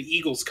Mexican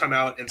eagles come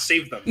out and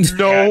save them.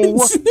 No,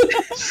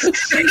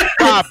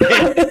 stop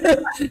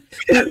it.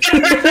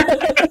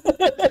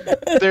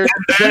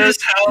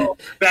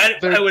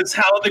 That was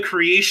how the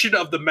creation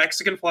of the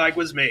Mexican flag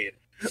was made.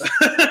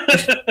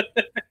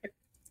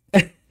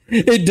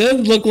 It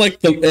does look like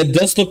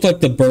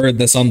the bird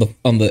that's in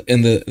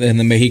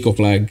the Mexico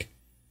flag.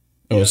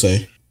 I will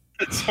say.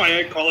 That's why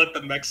I call it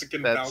the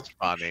Mexican. That's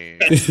funny.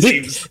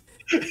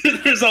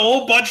 There's a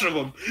whole bunch of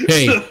them.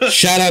 Hey,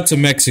 shout out to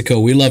Mexico.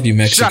 We love you,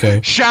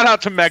 Mexico. Shout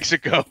out to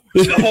Mexico.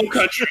 The whole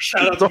country.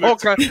 Shout out to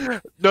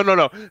Mexico.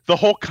 No. The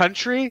whole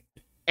country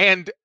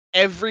and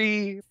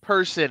every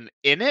person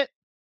in it.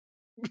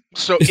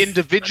 So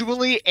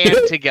individually and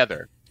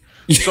together.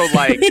 So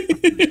like,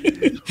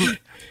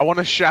 I want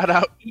to shout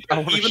out. Even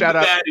the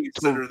baddies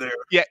that are there.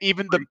 Yeah,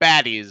 even the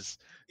baddies.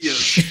 Yeah.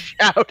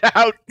 Shout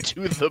out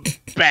to the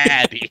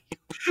baddies.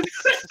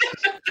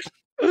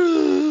 We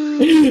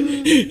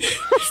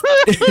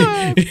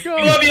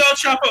love you all,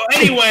 Chapo.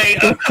 Anyway,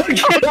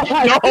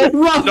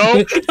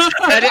 no.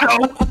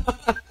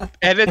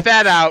 Edit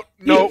that out.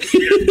 Nope.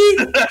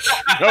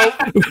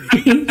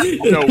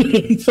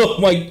 Oh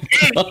my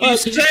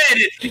god! You said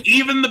it.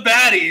 Even the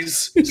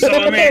baddies. So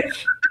I mean,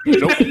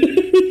 nope.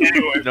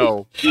 Anyway,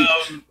 no.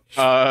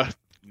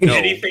 No.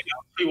 Anything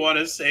else we want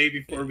to say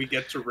before we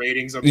get to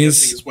ratings? I'm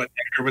guessing is what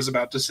Edgar was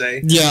about to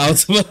say. Yeah, I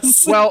was about to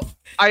say. Well,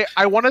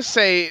 I want to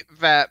say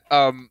that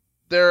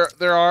there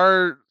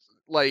are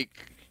like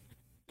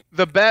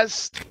the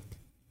best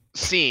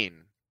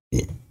scene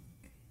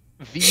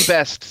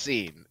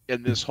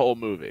in this whole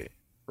movie,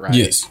 right?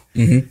 Yes.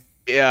 Mm-hmm.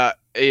 Yeah,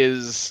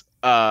 is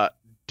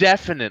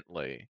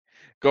definitely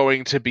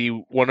going to be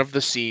one of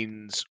the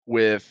scenes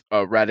with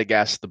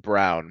Radagast the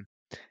Brown,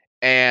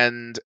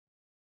 and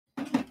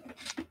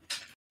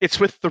it's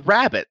with the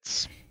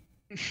rabbits.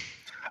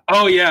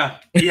 Oh, yeah.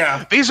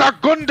 These are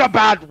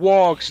Gundabad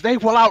wargs. They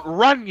will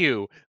outrun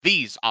you.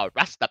 These are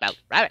Rustabelt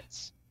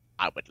rabbits.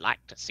 I would like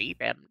to see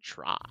them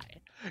try.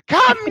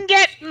 Come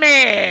get me!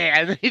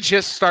 And he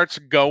just starts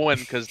going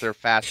because they're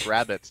fast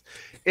rabbits.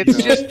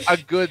 It's just a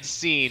good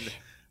scene.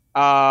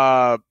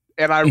 And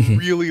I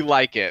really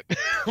like it.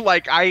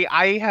 Like,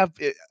 I'm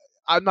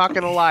not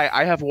going to lie.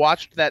 I have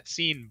watched that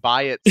scene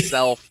by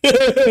itself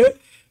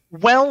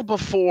well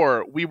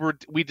before we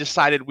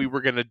decided we were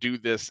going to do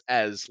this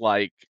as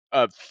like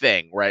a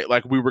thing, right?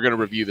 Like we were going to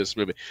review this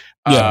movie.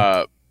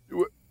 Yeah.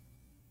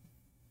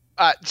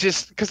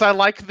 Just because I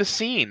like the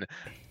scene.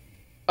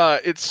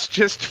 It's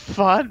just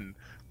fun.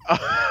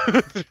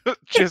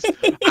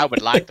 I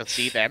would like to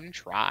see them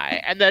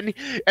try. And then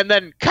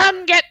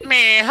come get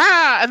me,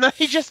 huh? And then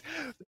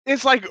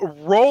it's like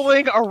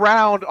rolling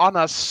around on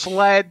a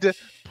sled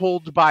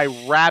pulled by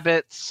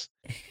rabbits.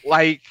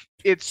 Like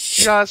it's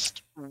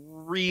just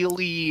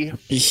really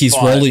he's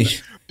fun. rolling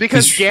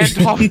because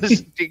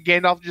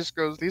Gandalf just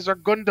goes, these are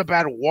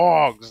Gundabad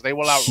wargs, they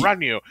will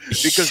outrun you,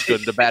 because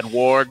Gundabad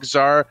wargs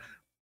are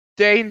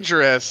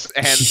dangerous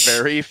and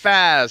very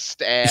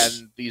fast,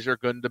 and these are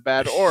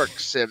Gundabad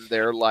orcs, and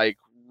they're like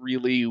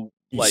really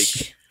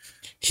like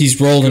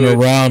he's rolling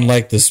around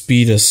like the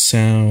speed of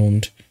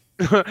sound.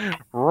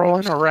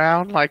 Rolling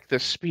around like the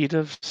speed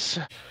of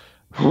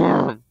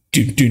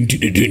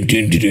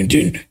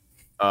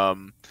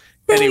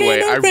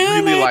Anyway, I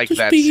really like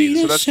that scene,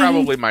 so that's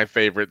probably my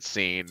favorite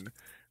scene.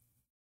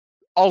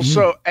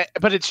 Also,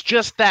 but it's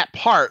just that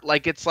part.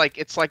 Like it's like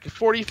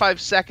 45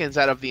 seconds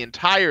out of the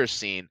entire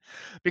scene,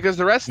 because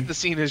the rest of the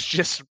scene is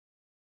just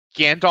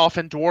Gandalf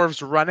and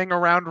dwarves running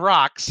around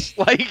rocks,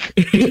 like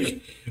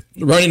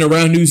running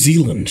around New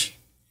Zealand.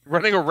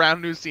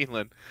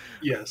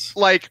 Yes.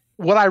 Like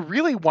what I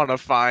really want to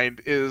find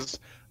is,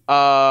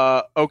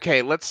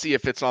 okay, let's see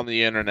if it's on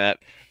the internet.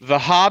 The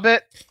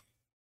Hobbit.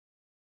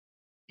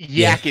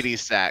 Yakety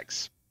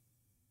sax.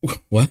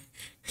 What?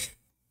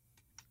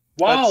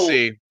 Let's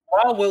see.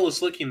 While Will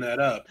is looking that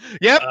up.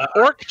 Yep,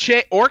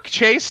 Orc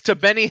Chase to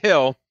Benny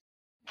Hill.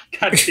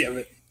 God damn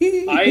it.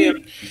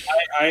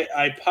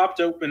 I popped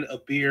open a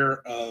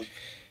beer of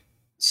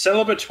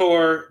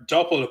Celebrator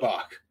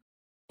Doppelbock.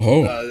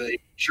 Oh. A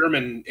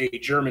German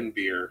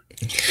beer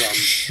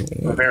from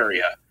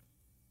Bavaria.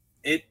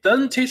 It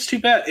doesn't taste too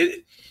bad.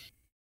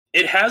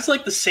 It has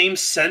like the same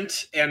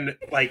scent and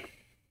like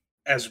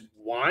as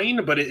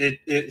wine, but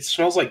it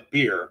smells like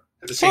beer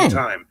at the same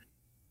time.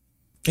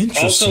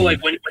 Also,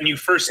 like when you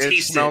first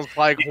taste it, smells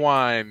like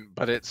wine,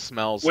 but it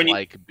smells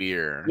like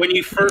beer. When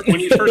you first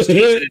taste it,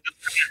 it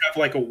doesn't have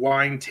like a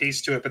wine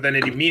taste to it, but then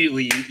it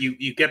immediately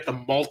you get the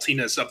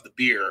maltiness of the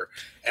beer,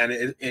 and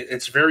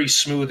it's very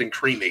smooth and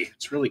creamy.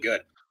 It's really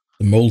good.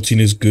 The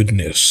maltiness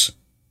goodness.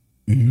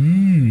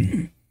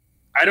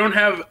 I don't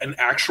have an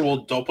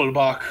actual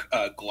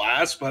Doppelbock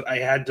glass, but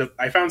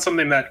I found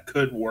something that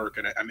could work,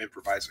 and I'm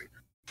improvising.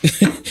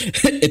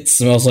 It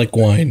smells like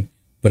wine,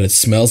 but it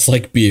smells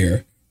like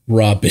beer.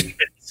 Robin.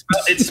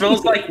 It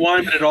smells like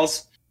wine, but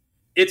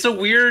it's a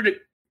weird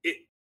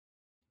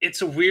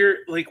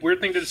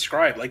weird thing to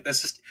describe. Like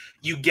that's just,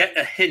 you get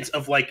a hint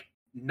of like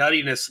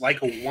nuttiness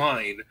like a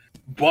wine,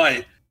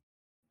 but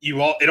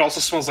it also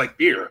smells like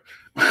beer.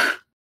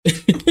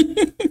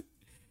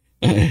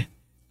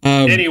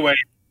 Anyway,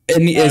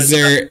 is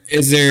there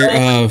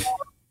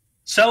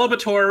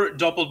Celebrator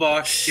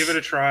Doppelbock? Give it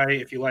a try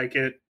if you like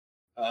it.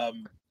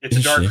 It's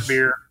a dark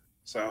beer,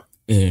 so.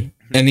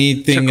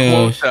 Anything?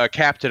 To quote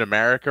Captain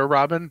America,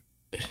 Robin?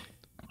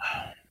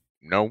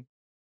 No.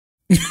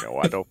 No,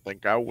 I don't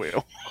think I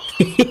will.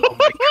 Oh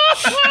my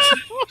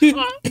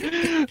God.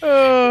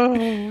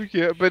 Oh,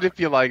 yeah, but if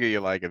you like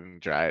it,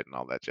 and try it and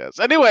all that jazz.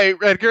 Anyway,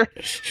 Edgar.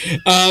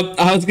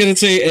 I was gonna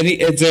say,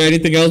 is there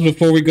anything else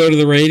before we go to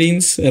the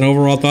ratings and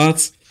overall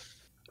thoughts?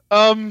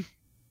 You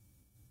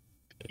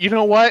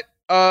know what?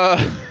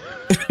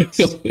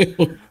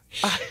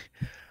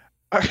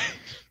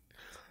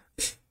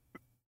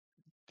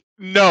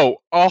 No,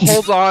 I'll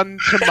hold on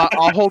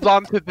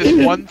to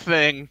this one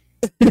thing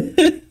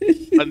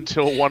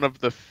until one of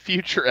the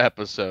future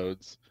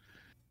episodes.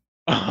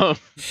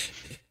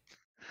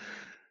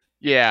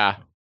 Yeah.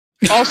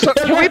 Also,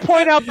 can we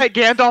point out that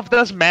Gandalf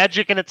does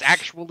magic and it's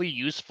actually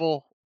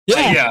useful?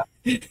 Yeah.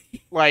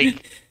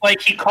 Like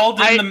he called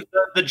in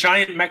the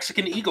giant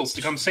Mexican eagles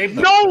to come save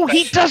them. No,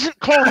 he doesn't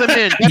call them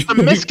in. That's a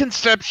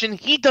misconception.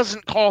 He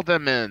doesn't call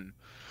them in.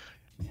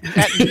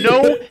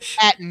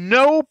 At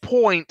no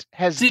point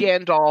has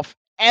Gandalf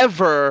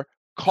ever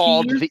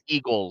called the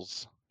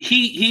eagles.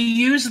 He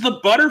used the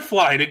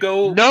butterfly to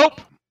go. Nope,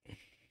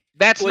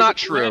 that's not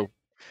true.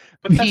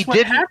 But that's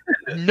what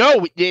happened.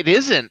 No, it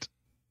isn't.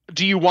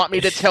 Do you want me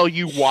to tell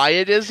you why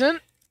it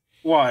isn't?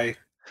 Why?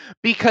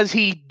 Because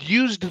he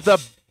used the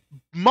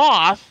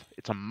moth.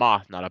 It's a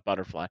moth, not a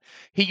butterfly.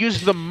 He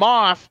used the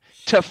moth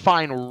to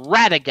find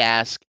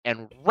Radagast,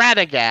 and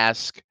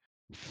Radagast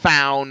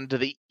found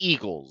the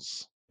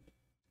eagles.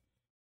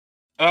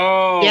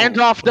 Oh,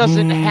 Gandalf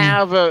doesn't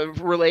have a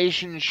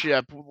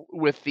relationship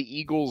with the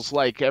eagles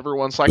like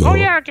everyone's like, oh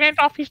yeah,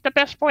 Gandalf, he's the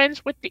best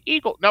friends with the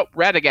eagle. No,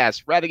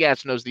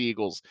 Radagast knows the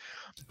eagles.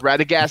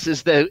 Radagast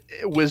is the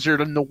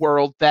wizard in the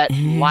world that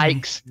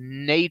likes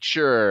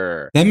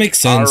nature. That makes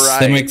sense. All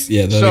right. That makes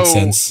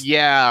sense.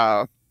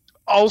 Yeah.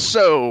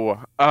 Also,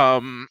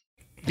 the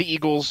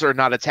eagles are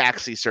not a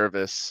taxi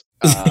service.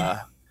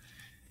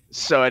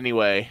 So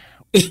anyway,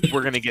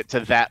 we're gonna get to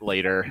that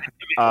later.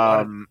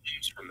 From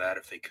that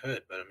if they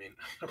could, but I mean,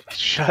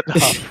 shut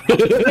up.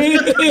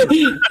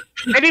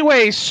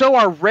 Anyway, so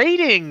our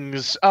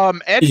ratings.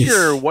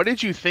 Edgar, what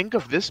did you think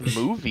of this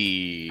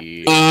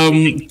movie?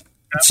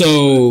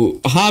 So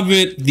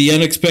Hobbit: The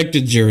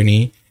Unexpected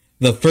Journey,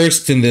 the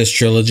first in this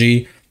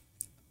trilogy.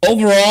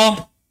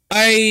 Overall,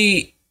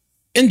 I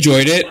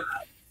enjoyed it.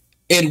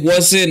 It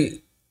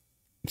wasn't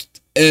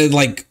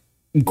like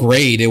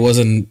great. It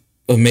wasn't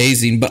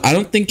amazing, but I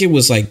don't think it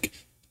was like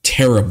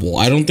terrible.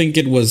 I don't think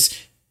it was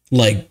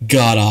like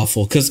god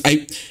awful, because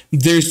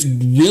there's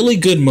really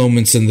good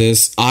moments in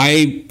this.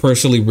 I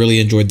personally really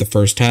enjoyed the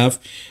first half.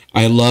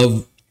 I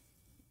love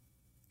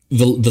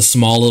the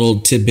small little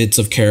tidbits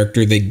of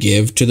character they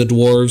give to the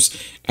dwarves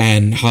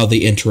and how they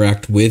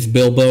interact with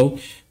Bilbo.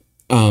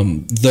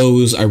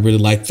 Those I really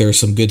like. There are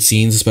some good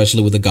scenes,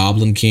 especially with the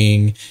Goblin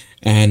King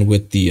and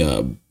with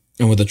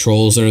the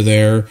trolls that are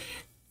there.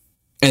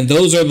 And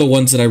those are the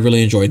ones that I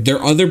really enjoyed. There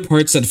are other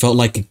parts that felt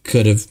like it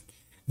could have,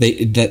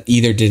 that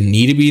either didn't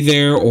need to be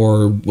there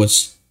or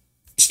was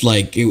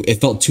like,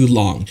 it felt too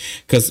long.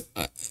 Because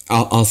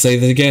I'll say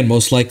that again,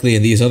 most likely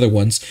in these other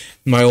ones,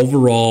 my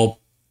overall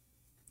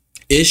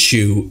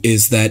issue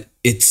is that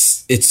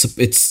it's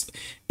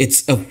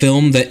a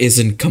film that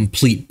isn't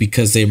complete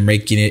because they're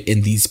making it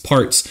in these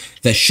parts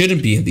that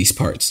shouldn't be in these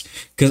parts.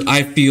 Because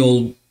I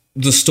feel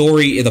the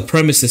story, the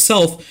premise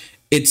itself,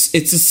 it's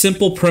a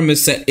simple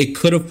premise that it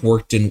could have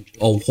worked in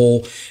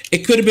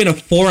it could have been a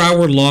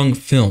 4-hour long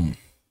film.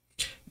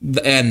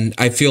 And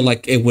I feel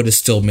like it would have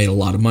still made a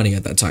lot of money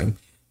at that time.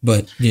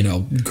 But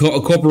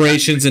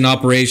corporations and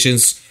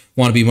operations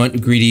want to be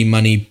greedy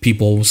money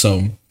people.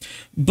 So,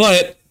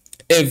 but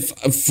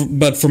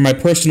but for my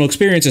personal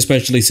experience,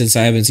 especially since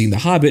I haven't seen The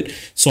Hobbit,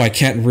 so I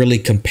can't really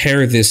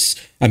compare this.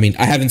 I mean,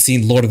 I haven't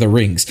seen Lord of the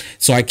Rings,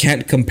 so I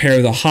can't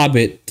compare The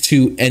Hobbit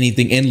to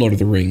anything in Lord of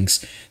the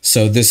Rings.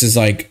 So this is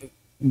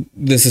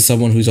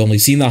someone who's only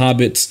seen the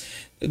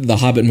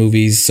Hobbit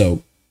movies.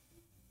 So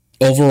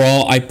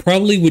overall, I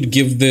probably would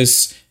give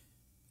this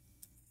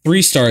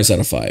 3 stars out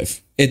of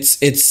 5.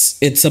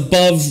 It's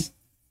above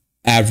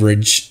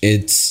average.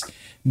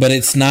 But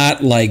it's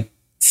not like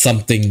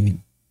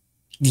something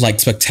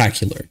like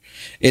spectacular.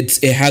 It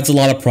has a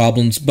lot of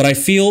problems, but I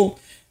feel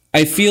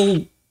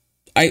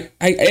I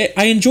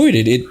enjoyed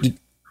it.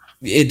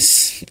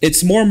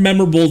 It's more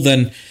memorable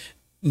than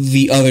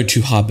the other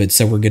 2 Hobbits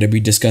that we're going to be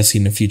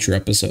discussing in future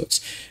episodes.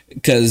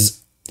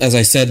 Because, as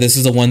I said, this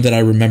is the one that I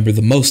remember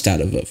the most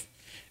out of.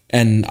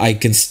 And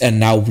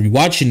now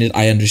rewatching it,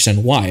 I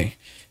understand why.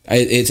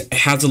 It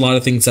has a lot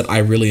of things that I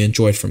really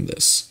enjoyed from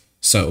this.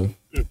 So,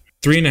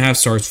 3.5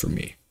 stars for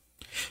me.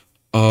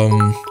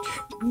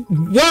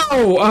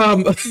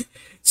 Whoa!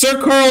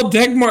 Sir Carl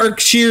Degmark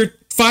sheer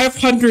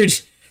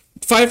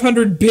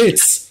 500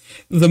 bits.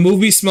 The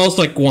movie smells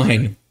like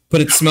wine,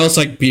 but it smells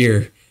like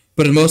beer.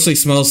 But it mostly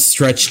smells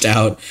stretched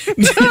out.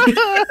 Oh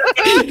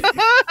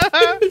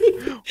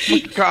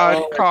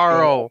God,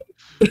 Carl.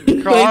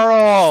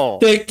 Carl.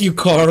 Thank you,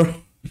 Carl.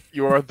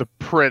 You are the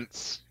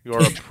prince. You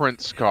are a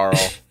prince, Carl.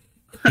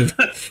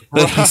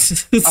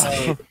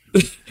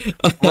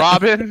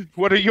 Robin,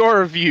 what are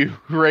your review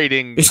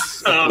ratings?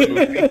 So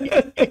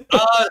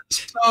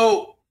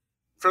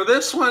for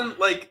this one,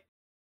 like,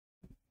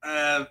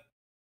 I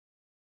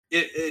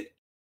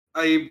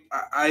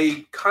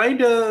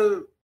kind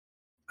of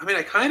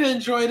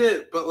enjoyed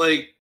it, but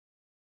like,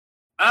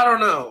 I don't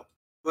know,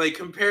 like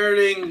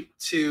comparing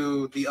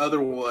to the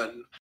other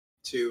one,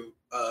 to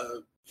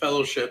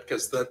Fellowship,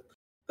 because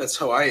that's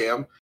how I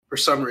am for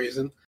some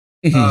reason.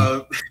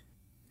 It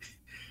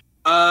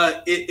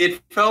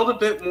felt a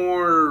bit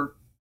more,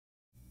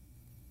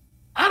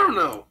 I don't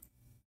know.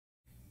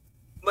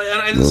 Like,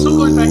 and it's still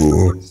going back to the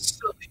word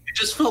silly. It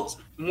just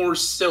felt more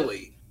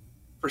silly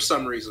for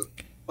some reason.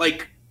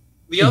 Like,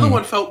 the other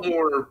one felt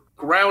more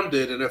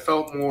grounded, and it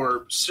felt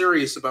more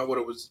serious about what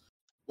it was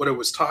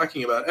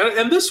talking about.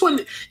 And this one,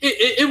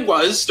 it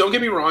was. Don't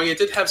get me wrong. It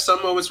did have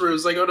some moments where it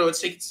was like, oh no,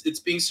 it's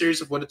being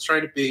serious of what it's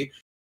trying to be.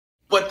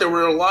 But there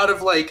were a lot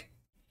of like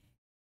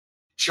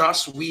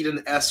Joss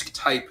Whedon-esque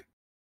type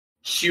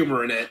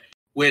humor in it,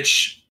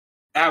 which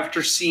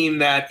after seeing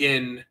that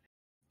in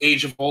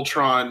Age of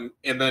Ultron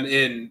and then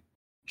in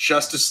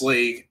Justice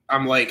League,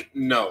 I'm like,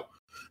 no.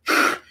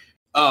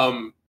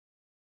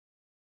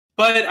 But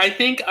I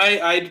think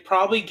I'd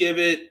probably give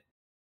it.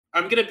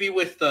 I'm gonna be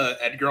with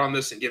Edgar on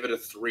this and give it a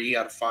 3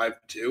 out of 5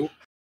 too.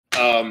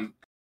 I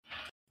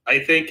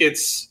think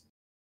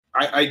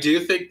I do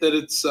think that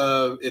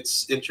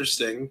it's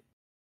interesting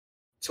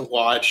to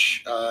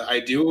watch.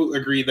 I do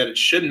agree that it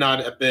should not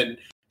have been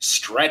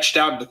stretched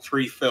out into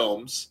 3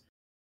 films,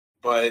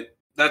 but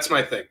that's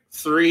my thing.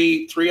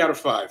 3 out of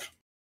 5.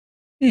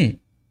 No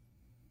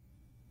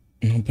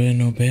bad,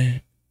 not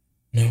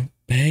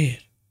bad.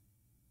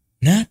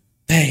 Not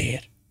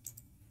bad.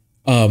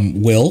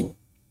 Will,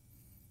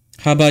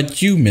 how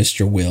about you,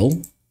 Mr.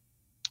 Will?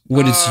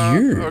 What is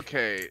your...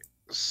 Okay,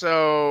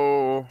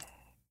 so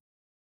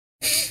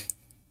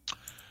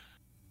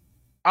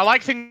I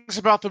like things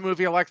about the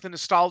movie. I like the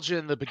nostalgia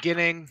in the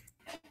beginning.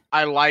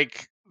 I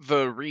like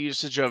the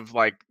reusage of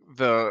like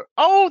the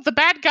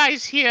bad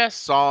guys here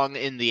song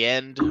in the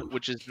end,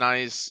 which is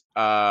nice.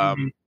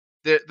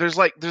 There's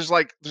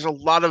a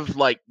lot of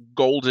like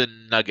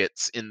golden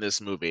nuggets in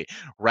this movie.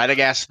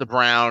 Radagast the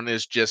Brown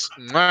is just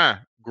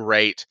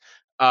great.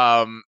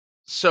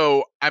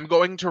 So I'm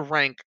going to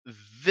rank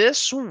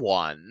this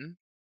one,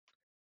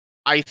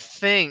 I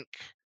think,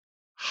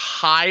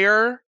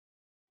 higher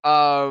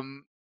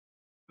than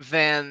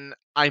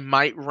I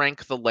might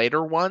rank the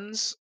later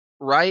ones,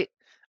 right?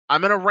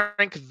 I'm going to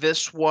rank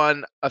this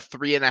one a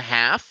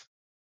 3.5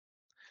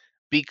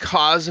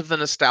 because of the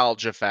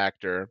nostalgia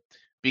factor,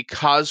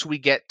 because we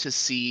get to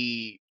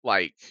see,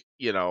 like,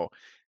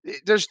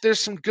 there's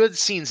some good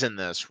scenes in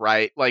this,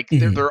 right? Like,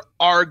 there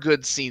are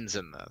good scenes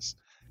in this.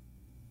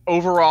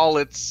 Overall,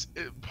 it's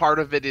part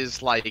of it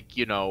is like,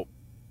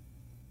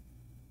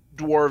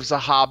 dwarves, a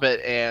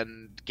hobbit,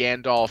 and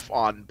Gandalf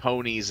on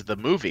ponies, the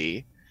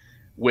movie,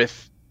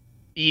 with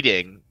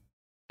eating,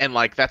 and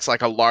like that's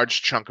like a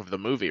large chunk of the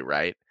movie,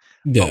 right?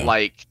 Yeah. But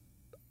like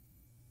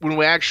when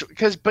we actually,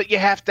 but you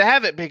have to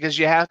have it because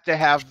you have to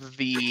have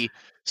the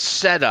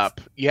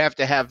setup. You have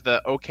to have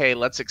the, okay,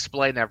 let's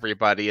explain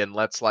everybody and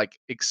let's like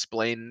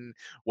explain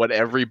what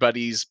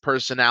everybody's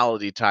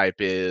personality type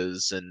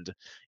is, and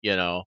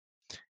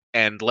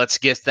and let's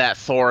get that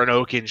Thorin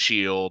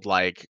Oakenshield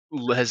like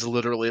has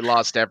literally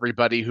lost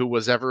everybody who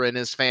was ever in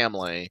his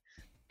family.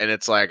 And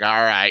it's like,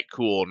 all right,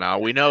 cool. Now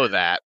we know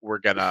that we're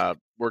gonna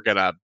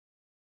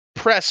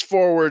press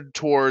forward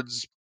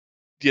towards,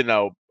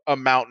 a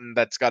mountain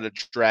that's got a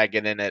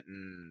dragon in it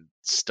and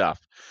stuff.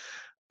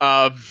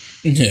 Um,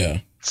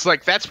 Yeah. It's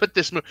like that's what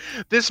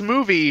this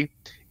movie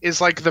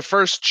is like the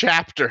first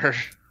chapter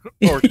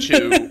or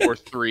 2 or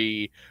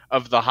 3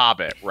 of The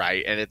Hobbit,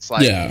 right? And it's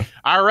like, Yeah.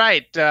 all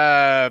right,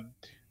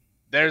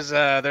 there's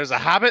a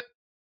Hobbit,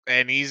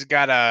 and he's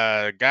got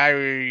a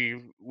guy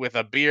with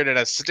a beard and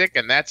a stick,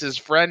 and that's his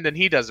friend, and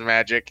he does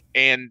magic.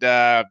 And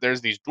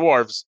there's these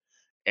dwarves,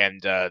 and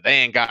they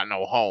ain't got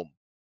no home,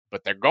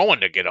 but they're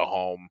going to get a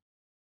home.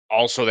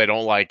 Also, they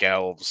don't like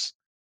elves.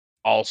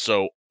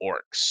 Also,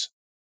 orcs.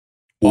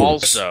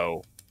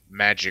 Also,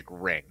 magic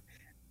ring.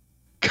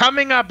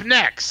 Coming up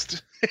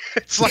next,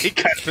 it's like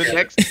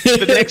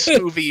the next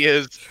movie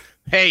is,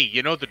 hey,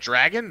 you know the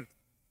dragon?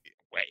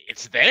 Wait,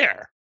 it's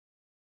there.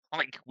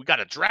 Like, we got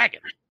a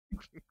dragon.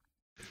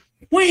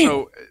 Wait.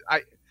 So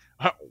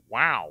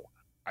wow,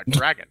 a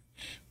dragon.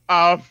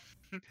 So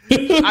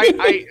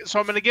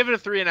I'm gonna give it a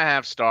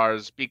 3.5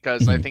 stars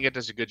because I think it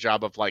does a good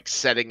job of like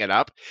setting it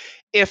up.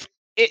 If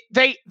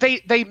they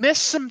miss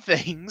some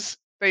things,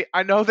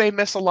 I know they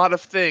miss a lot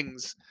of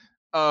things,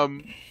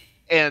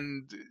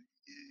 and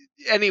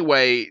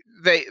anyway,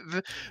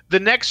 the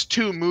next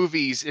 2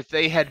 movies, if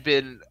they had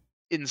been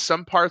in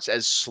some parts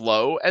as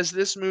slow as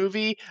this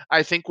movie,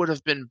 I think would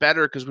have been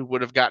better because we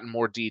would have gotten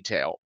more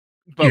detail.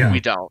 But we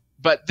don't.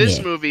 But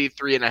this movie,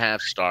 3.5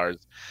 stars.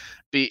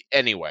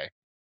 Anyway,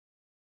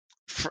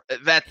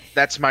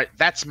 that's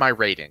my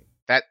rating.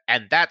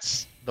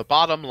 That's the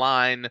bottom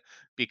line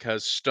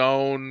because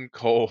Stone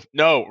Cold.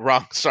 No,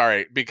 wrong.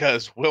 Sorry,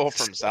 because Will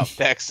from South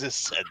Texas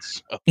said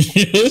so.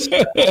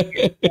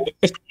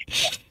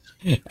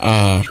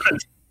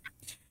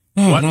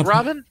 What,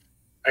 Robin?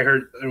 I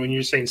heard when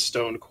you're saying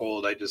Stone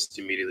Cold, I just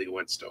immediately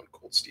went Stone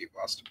Cold Steve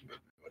Austin.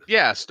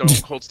 Yeah, Stone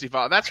Cold Steve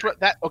Austin. That's what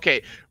that.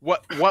 Okay,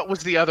 what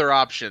was the other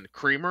option?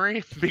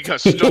 Creamery?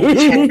 Because Stone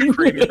Cold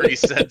Creamery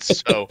said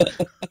so.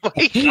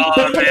 Like,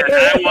 oh man,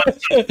 I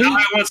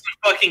want some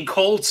fucking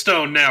Cold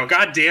Stone now.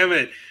 God damn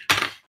it!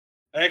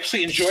 I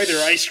actually enjoy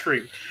their ice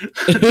cream.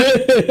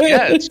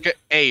 Yeah, it's good.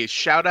 Hey,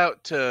 shout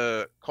out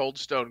to Cold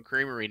Stone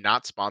Creamery,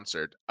 not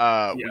sponsored.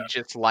 We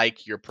just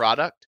like your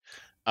product.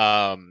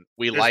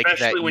 We like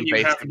that when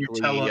you have basically,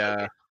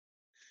 Nutella.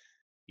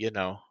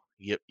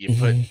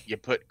 you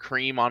put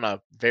cream on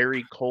a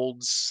very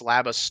cold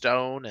slab of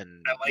stone,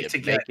 and I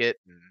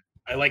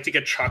like to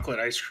get chocolate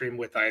ice cream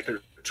with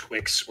either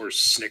Twix or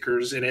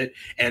Snickers in it,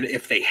 and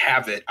if they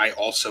have it, I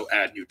also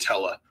add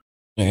Nutella.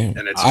 Damn.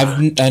 And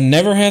I've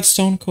never had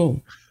Stone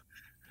Cold.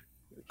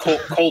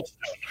 Cold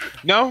Stone.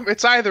 No,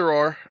 it's either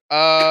or.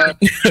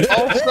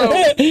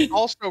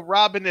 Also,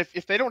 Robin,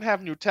 if they don't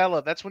have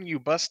Nutella, that's when you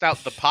bust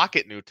out the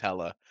pocket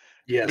Nutella.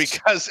 Yes.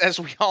 Because as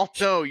we all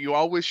know, you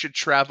always should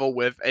travel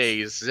with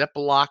a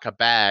Ziploc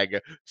bag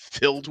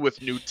filled with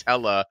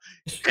Nutella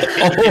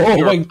in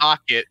your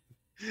pocket,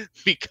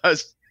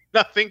 because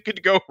nothing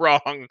could go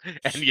wrong,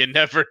 and you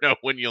never know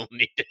when you'll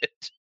need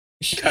it.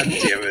 God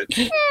damn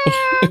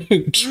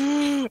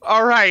it.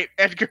 All right,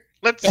 Edgar,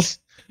 let's...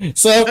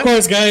 So, of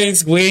course,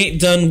 guys, we ain't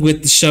done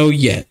with the show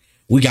yet.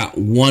 We got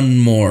one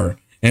more,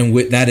 and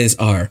that is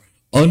our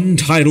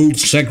untitled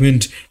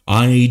segment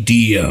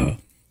idea.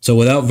 So,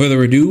 without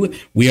further ado,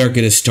 we are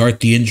going to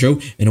start the intro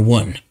in a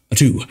 1, a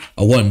 2,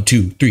 a 1,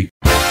 2, 3.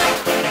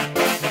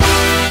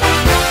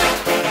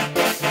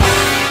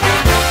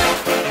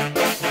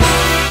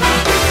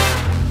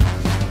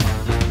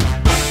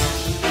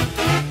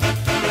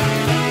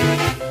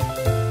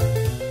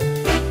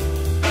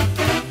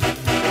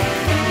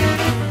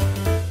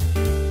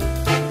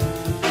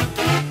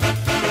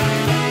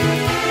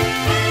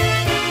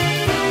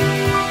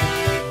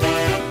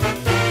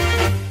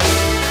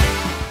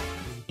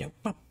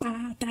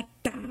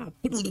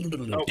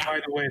 Oh, by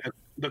the way,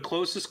 the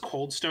closest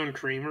Cold Stone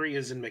Creamery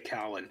is in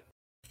McAllen.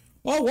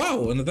 Oh,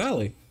 wow, in the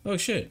valley. Oh,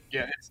 shit.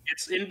 Yeah,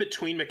 it's in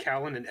between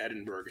McAllen and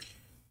Edinburgh.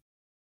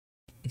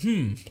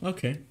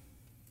 Okay.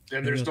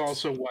 And there's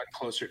also one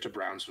closer to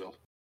Brownsville.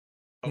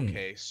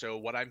 Okay, so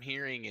what I'm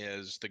hearing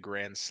is the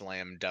Grand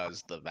Slam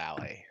does the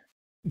valley.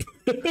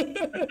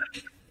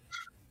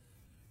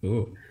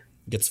 Ooh,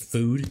 get some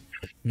food.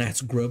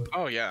 Nice grub.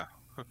 Oh, yeah.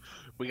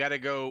 We gotta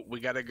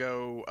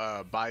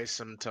go buy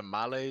some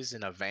tamales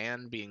in a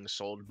van being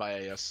sold by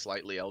a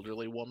slightly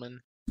elderly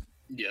woman.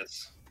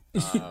 Yes.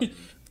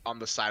 On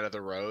the side of the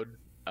road.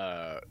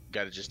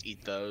 Gotta just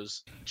eat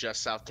those.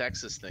 Just South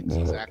Texas things,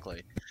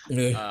 exactly.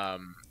 But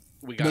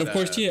of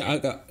course, yeah,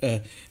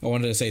 I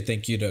wanted to say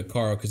thank you to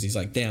Carl because he's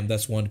like, damn,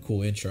 that's one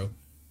cool intro.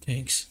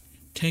 Thanks.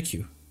 Thank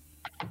you.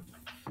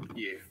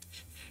 Yeah.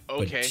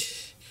 Okay.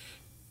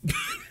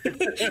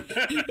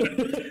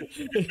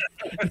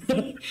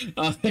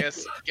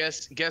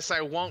 Guess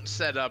I won't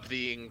set up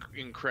the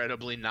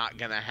incredibly not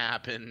gonna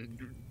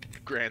happen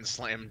Grand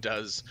Slam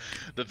does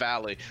the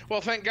Valley.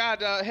 Well, thank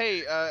God.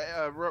 Hey,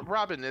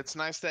 Robin, it's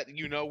nice that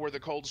you know where the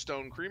Cold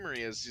Stone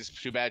Creamery is. It's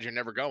too bad you're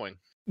never going.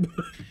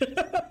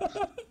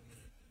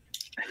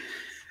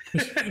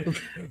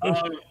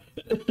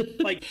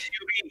 Like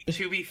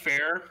to be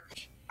fair,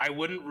 I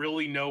wouldn't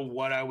really know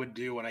what I would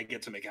do when I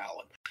get to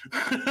McAllen.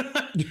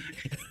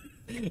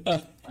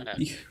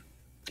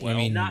 I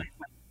mean, not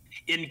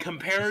in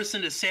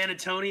comparison to San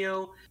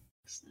Antonio,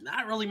 it's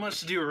not really much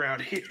to do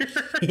around here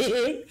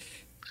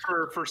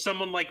for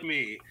someone like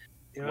me.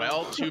 You know?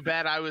 Well, too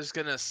bad I was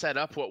going to set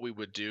up what we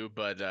would do,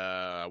 but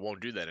I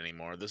won't do that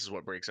anymore. This is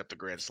what breaks up the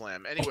Grand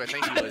Slam. Anyway,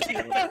 thank you, ladies and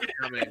gentlemen, for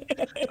coming.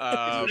 It's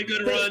been a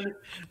good run.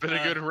 Been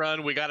a good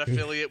run. We got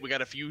affiliate. We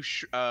got a few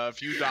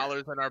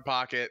dollars in our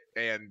pocket,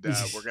 and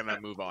we're going to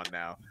move on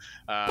now.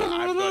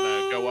 I'm going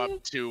to go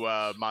up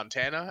to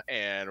Montana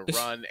and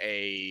run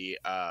a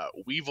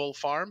weevil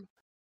farm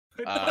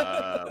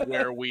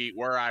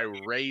where I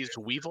raised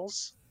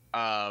weevils.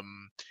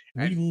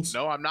 And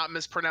no, I'm not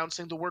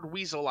mispronouncing the word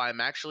weasel. I'm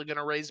actually going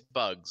to raise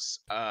bugs.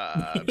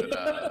 I'm going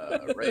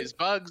to raise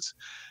bugs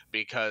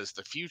because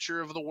the future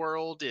of the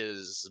world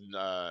is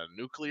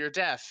nuclear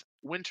death,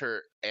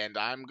 winter, and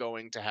I'm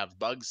going to have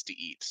bugs to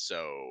eat.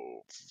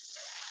 So,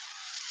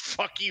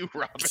 fuck you,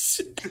 Robin.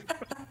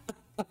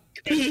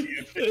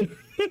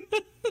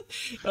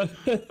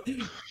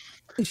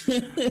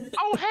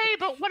 Oh, hey,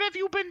 but what have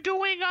you been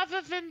doing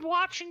other than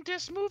watching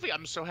this movie?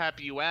 I'm so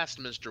happy you asked,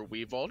 Mr.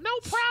 Weevil. No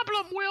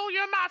problem, Will.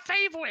 You're my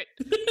favorite.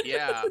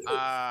 Yeah,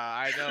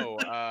 I know.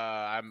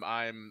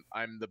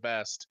 I'm the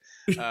best.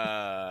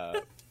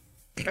 And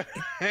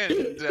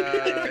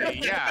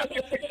yeah.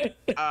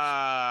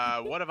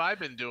 What have I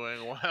been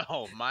doing?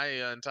 Well, my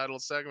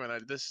entitled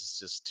segment. This is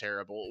just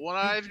terrible. What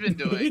I've been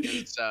doing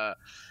is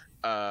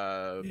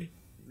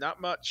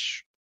not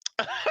much.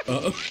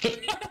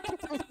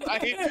 I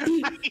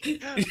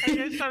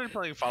started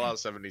playing Fallout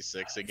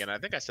 76 again. I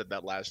think I said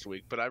that last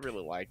week, but I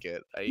really like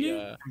it.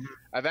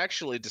 I've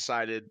actually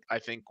decided, I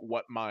think,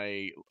 what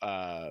my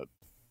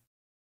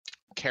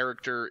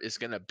character is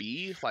gonna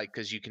be, like,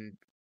 because you can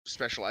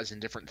specialize in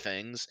different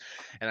things,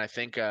 and I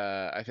think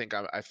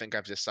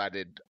I've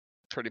decided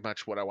pretty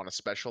much what I want to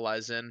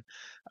specialize in.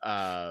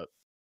 So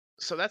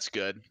that's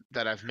good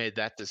that I've made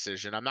that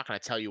decision. I'm not going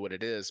to tell you what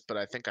it is, but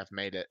I think I've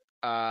made it.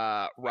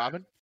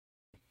 Robin?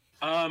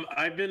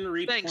 I've been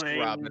replaying. Thanks,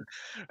 Robin.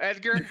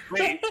 Edgar?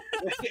 Wait.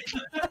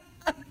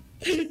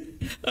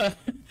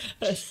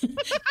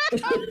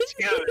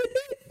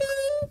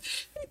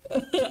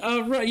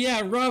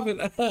 Yeah, Robin.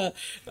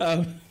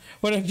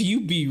 What have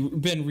you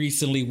been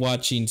recently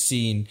watching,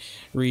 seeing,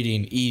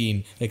 reading,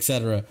 eating,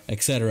 etc.,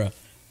 etc.?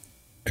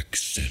 I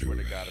swear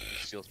to God, if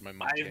it steals my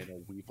Montana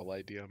Weevil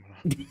idea,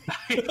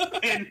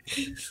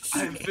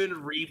 I've been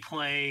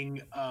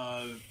replaying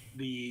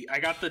I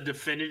got the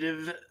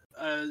definitive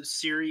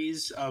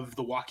series of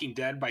The Walking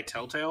Dead by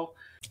Telltale,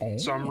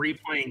 so I'm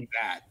replaying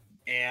that,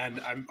 and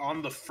I'm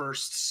on the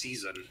first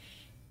season,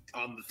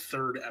 on the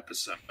third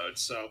episode.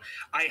 So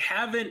I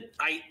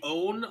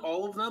own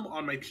all of them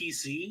on my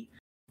PC,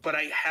 but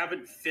I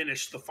haven't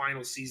finished the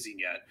final season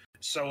yet.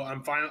 So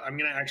I'm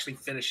gonna actually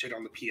finish it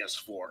on the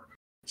PS4.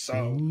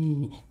 So,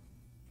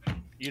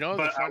 you know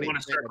the funny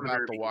thing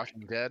about The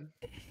Walking Dead?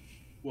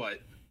 What?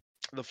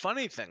 The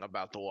funny thing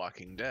about The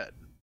Walking Dead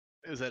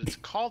is that it's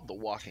called The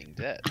Walking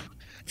Dead,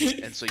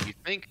 and so you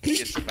think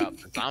it's about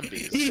the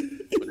zombies,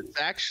 but it's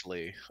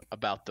actually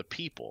about the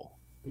people.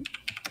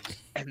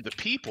 And the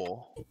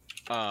people,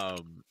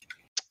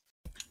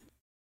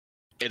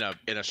 in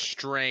a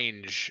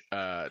strange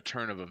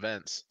turn of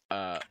events,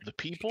 the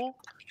people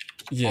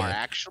are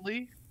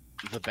actually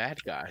the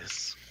bad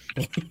guys.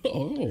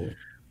 Oh.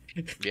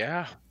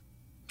 Yeah.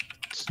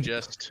 It's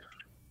just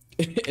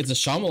it's a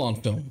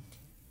Shyamalan film.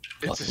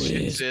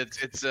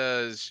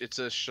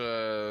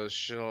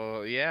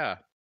 Yeah.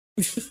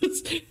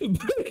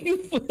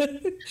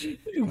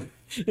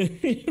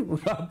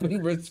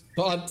 Robin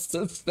responds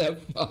to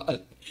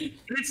Stefan.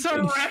 It's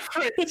a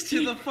reference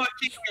to the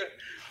fucking.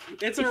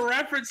 It's a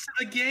reference to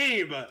the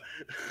game.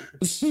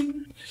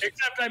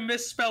 Except I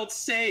misspelled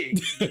saying.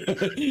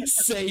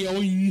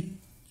 Saying.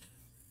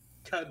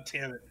 God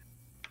damn it.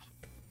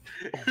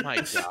 Oh my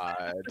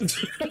God.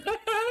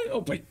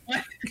 Oh my.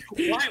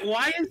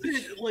 Why is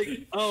it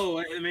like?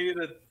 Oh, maybe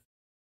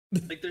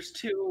like there's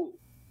two.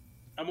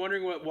 I'm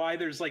wondering why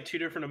there's like two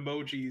different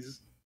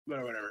emojis.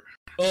 But whatever.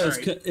 Oh,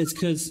 it's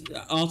because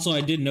also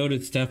I did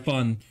notice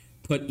Stefan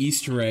put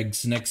Easter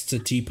eggs next to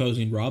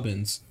T-posing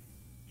Robins.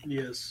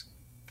 Yes.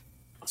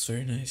 That's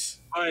very nice.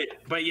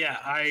 But yeah,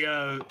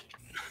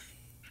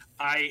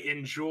 I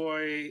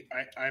enjoy.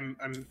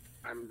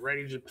 I'm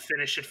ready to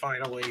finish it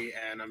finally,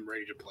 and I'm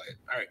ready to play it.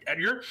 All right,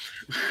 Edgar.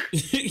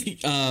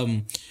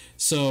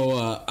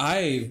 So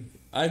I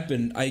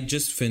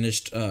just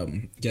finished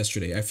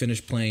yesterday. I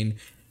finished playing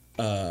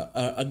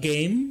a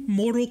game,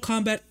 Mortal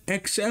Kombat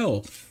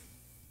XL.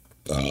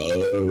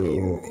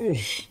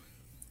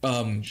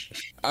 I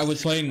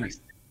was playing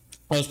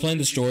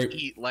the story.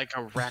 Eat like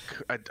a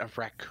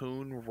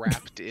raccoon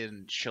wrapped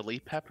in chili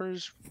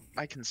peppers.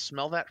 I can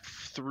smell that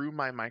through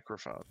my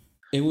microphone.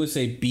 It was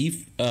a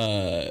beef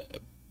taco.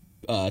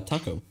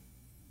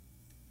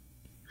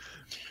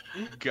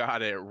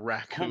 Got it.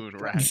 Raccoon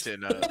wrapped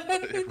in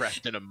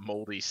a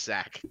moldy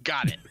sack.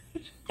 Got it.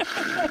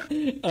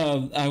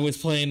 I was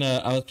playing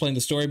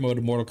the story mode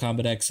of Mortal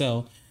Kombat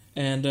XL,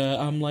 and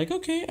I'm like,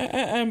 okay,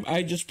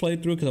 I just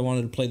played through because I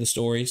wanted to play the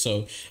story.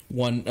 So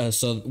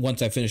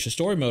once I finished the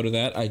story mode of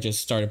that, I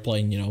just started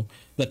playing,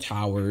 the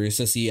towers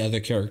to see other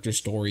character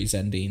stories,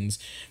 endings,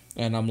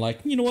 and I'm like,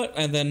 you know what?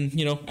 And then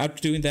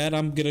after doing that,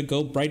 I'm gonna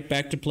go right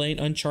back to playing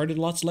Uncharted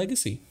Lost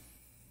Legacy.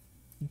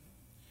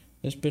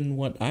 That's been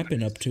what I've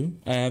been up to.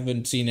 I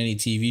haven't seen any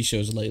TV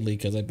shows lately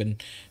because I've been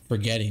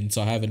forgetting,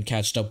 so I haven't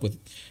catched up with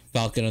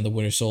Falcon and the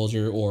Winter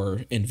Soldier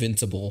or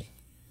Invincible.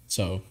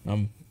 So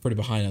I'm pretty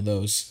behind on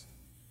those.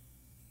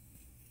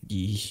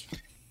 Yee.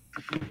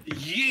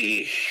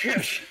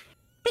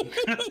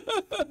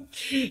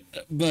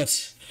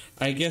 But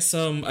I guess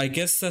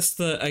that's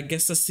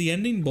the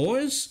ending,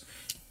 boys.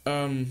 The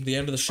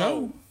end of the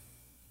show.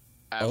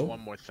 I have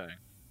one more thing.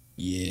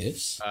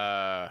 Yes.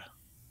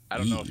 I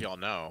don't know if y'all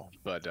know,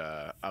 but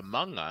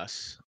Among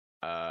Us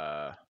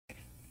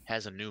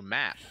has a new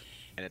map,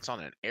 and it's on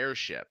an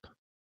airship.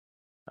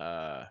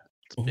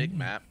 It's a big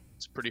map.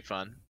 It's pretty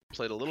fun.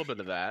 Played a little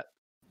bit of that.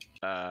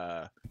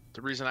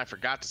 The reason I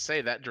forgot to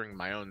say that during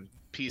my own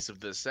piece of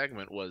this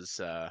segment was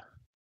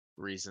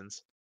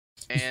reasons.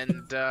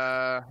 And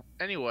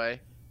anyway,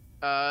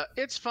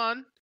 it's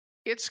fun.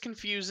 It's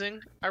confusing.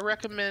 I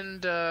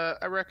recommend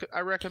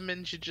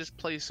you just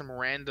play some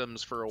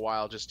randoms for a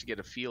while just to get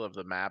a feel of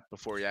the map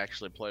before you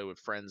actually play with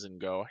friends and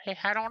go, hey,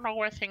 I don't know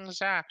where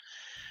things are.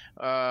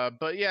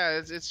 But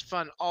yeah, it's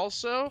fun.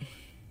 Also,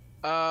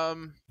 I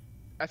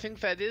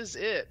think that is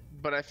it.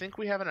 But I think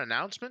we have an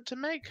announcement to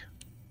make.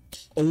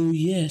 Oh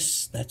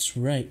yes, that's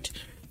right.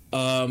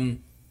 Probably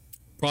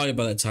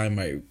by the time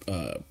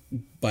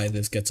by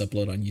this gets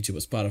uploaded on YouTube or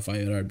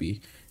Spotify,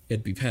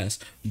 it'd be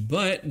passed.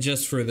 But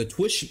just for the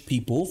Twitch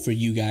people, for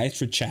you guys,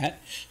 for chat,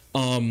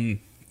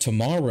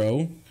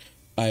 tomorrow,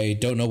 I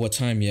don't know what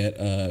time yet.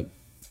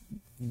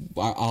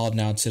 I'll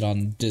announce it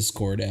on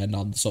Discord and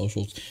on the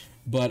socials.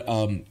 But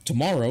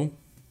tomorrow,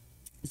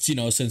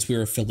 since we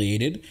were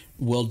affiliated,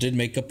 Will did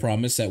make a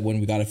promise that when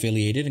we got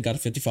affiliated and got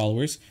 50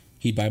 followers,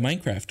 he'd buy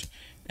Minecraft,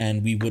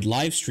 and we would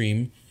live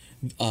stream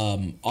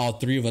all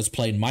three of us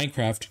playing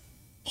Minecraft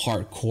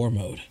hardcore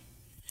mode.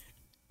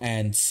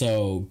 And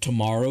so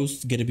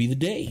tomorrow's gonna be the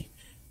day.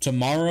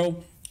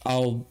 Tomorrow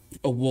I'll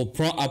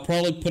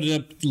probably put it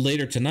up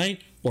later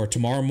tonight or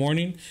tomorrow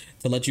morning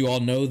to let you all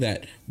know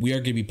that we are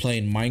gonna be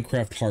playing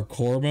Minecraft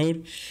hardcore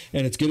mode,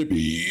 and it's gonna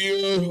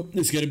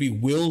be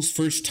Will's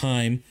first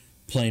time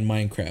playing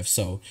Minecraft.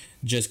 So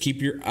just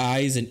keep your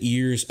eyes and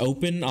ears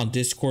open on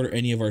Discord or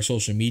any of our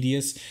social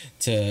medias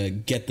to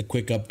get the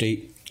quick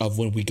update of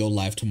when we go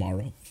live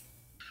tomorrow.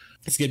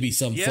 It's gonna be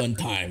some fun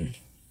time.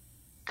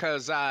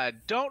 Because I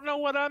don't know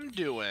what I'm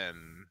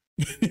doing.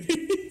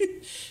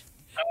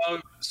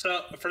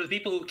 So for the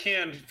people who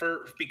can,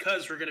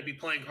 because we're going to be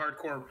playing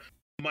hardcore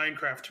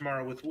Minecraft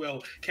tomorrow with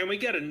Will, can we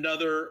get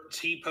another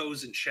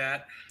T-pose in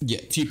chat? Yeah,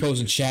 T-pose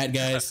in chat,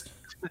 guys.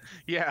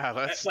 Yeah,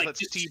 let's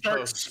just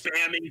T-pose. Start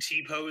spamming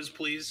T-pose,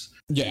 please.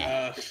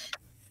 Yeah.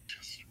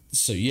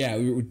 So yeah,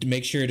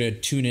 make sure to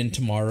tune in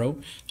tomorrow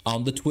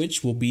on the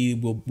Twitch. We'll be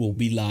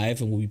live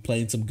and we'll be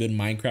playing some good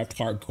Minecraft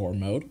hardcore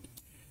mode.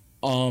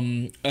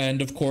 And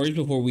of course,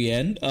 before we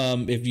end,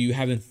 if you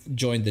haven't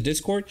joined the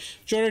Discord,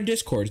 join our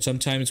Discord.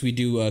 Sometimes we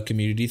do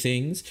community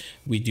things.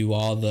 We do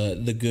all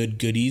the good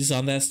goodies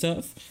on that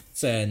stuff.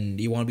 And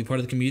you want to be part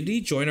of the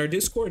community, join our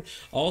Discord.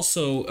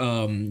 Also,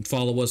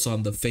 follow us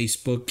on the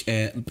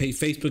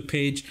Facebook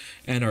page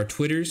and our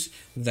Twitters.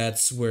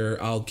 That's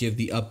where I'll give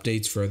the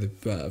updates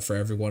for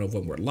everyone of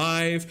when we're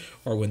live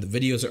or when the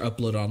videos are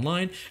uploaded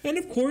online. And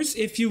of course,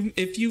 if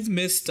you've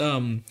missed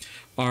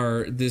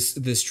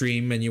this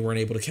stream and you weren't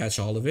able to catch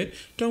all of it,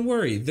 don't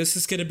worry. This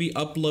is going to be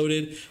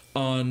uploaded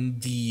on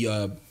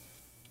the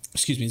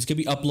it's going to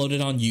be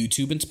uploaded on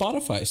YouTube and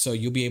Spotify, so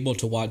you'll be able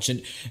to watch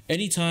it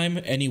anytime,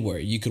 anywhere.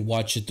 You could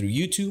watch it through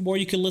YouTube, or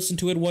you can listen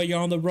to it while you're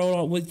on the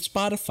road with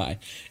Spotify.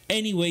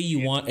 Any way you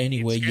want,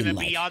 any way you like. It's going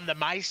to be on the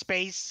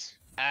MySpace.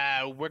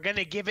 We're going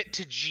to give it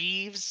to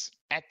Jeeves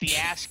at the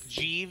Ask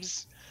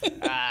Jeeves.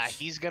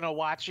 He's going to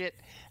watch it.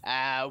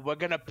 We're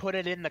going to put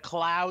it in the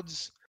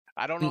clouds.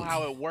 I don't know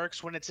how it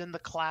works when it's in the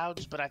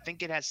clouds, but I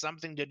think it has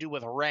something to do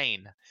with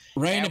rain.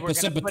 Rain and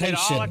precipitation. We're going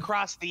to put it all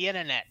across the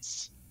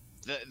internets.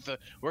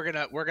 We're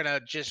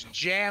gonna just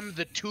jam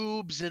the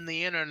tubes in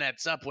the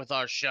internets up with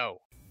our show.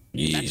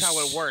 Yes. That's how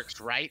it works,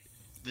 right?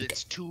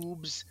 It's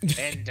tubes,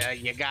 and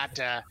you got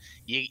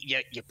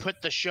you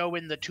put the show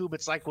in the tube.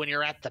 It's like when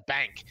you're at the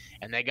bank,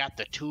 and they got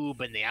the tube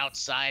in the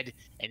outside,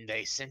 and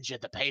they send you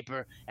the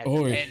paper,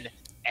 and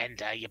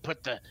you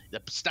put the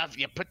stuff.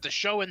 You put the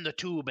show in the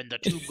tube, and the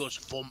tube goes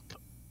thump.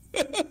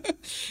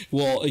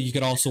 Well, you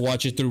could also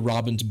watch it through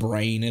Robin's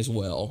brain as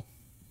well.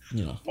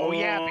 Yeah. Oh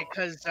yeah,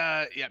 because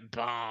it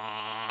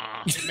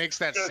makes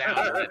that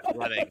sound when it's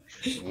running.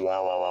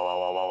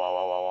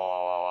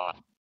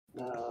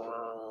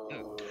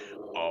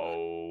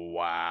 Oh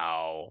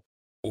wow!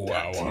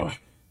 Wow!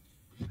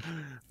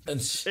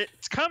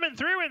 It's coming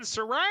through in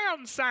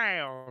surround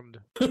sound.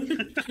 I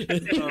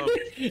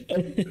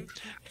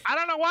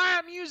don't know why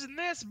I'm using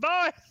this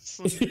voice.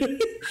 Go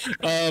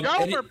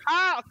for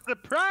the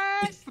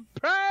price.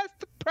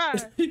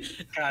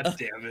 God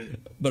damn it!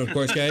 But of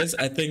course, guys,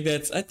 I think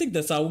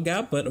that's all we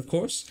got. But of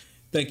course,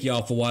 thank you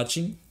all for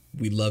watching.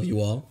 We love you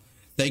all.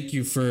 Thank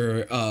you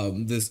for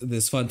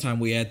this fun time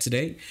we had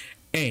today,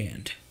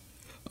 and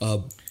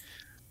bye-bye.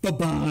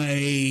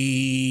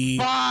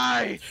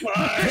 Bye.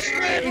 This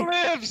man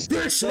lives.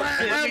 This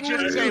man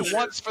lives. Say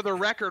once for the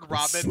record,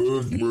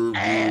 Robin.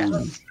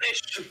 Ass.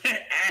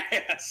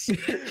 Ass.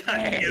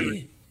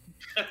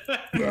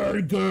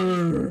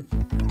 Burger.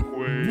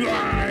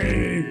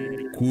 Bye.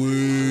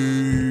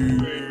 Queen.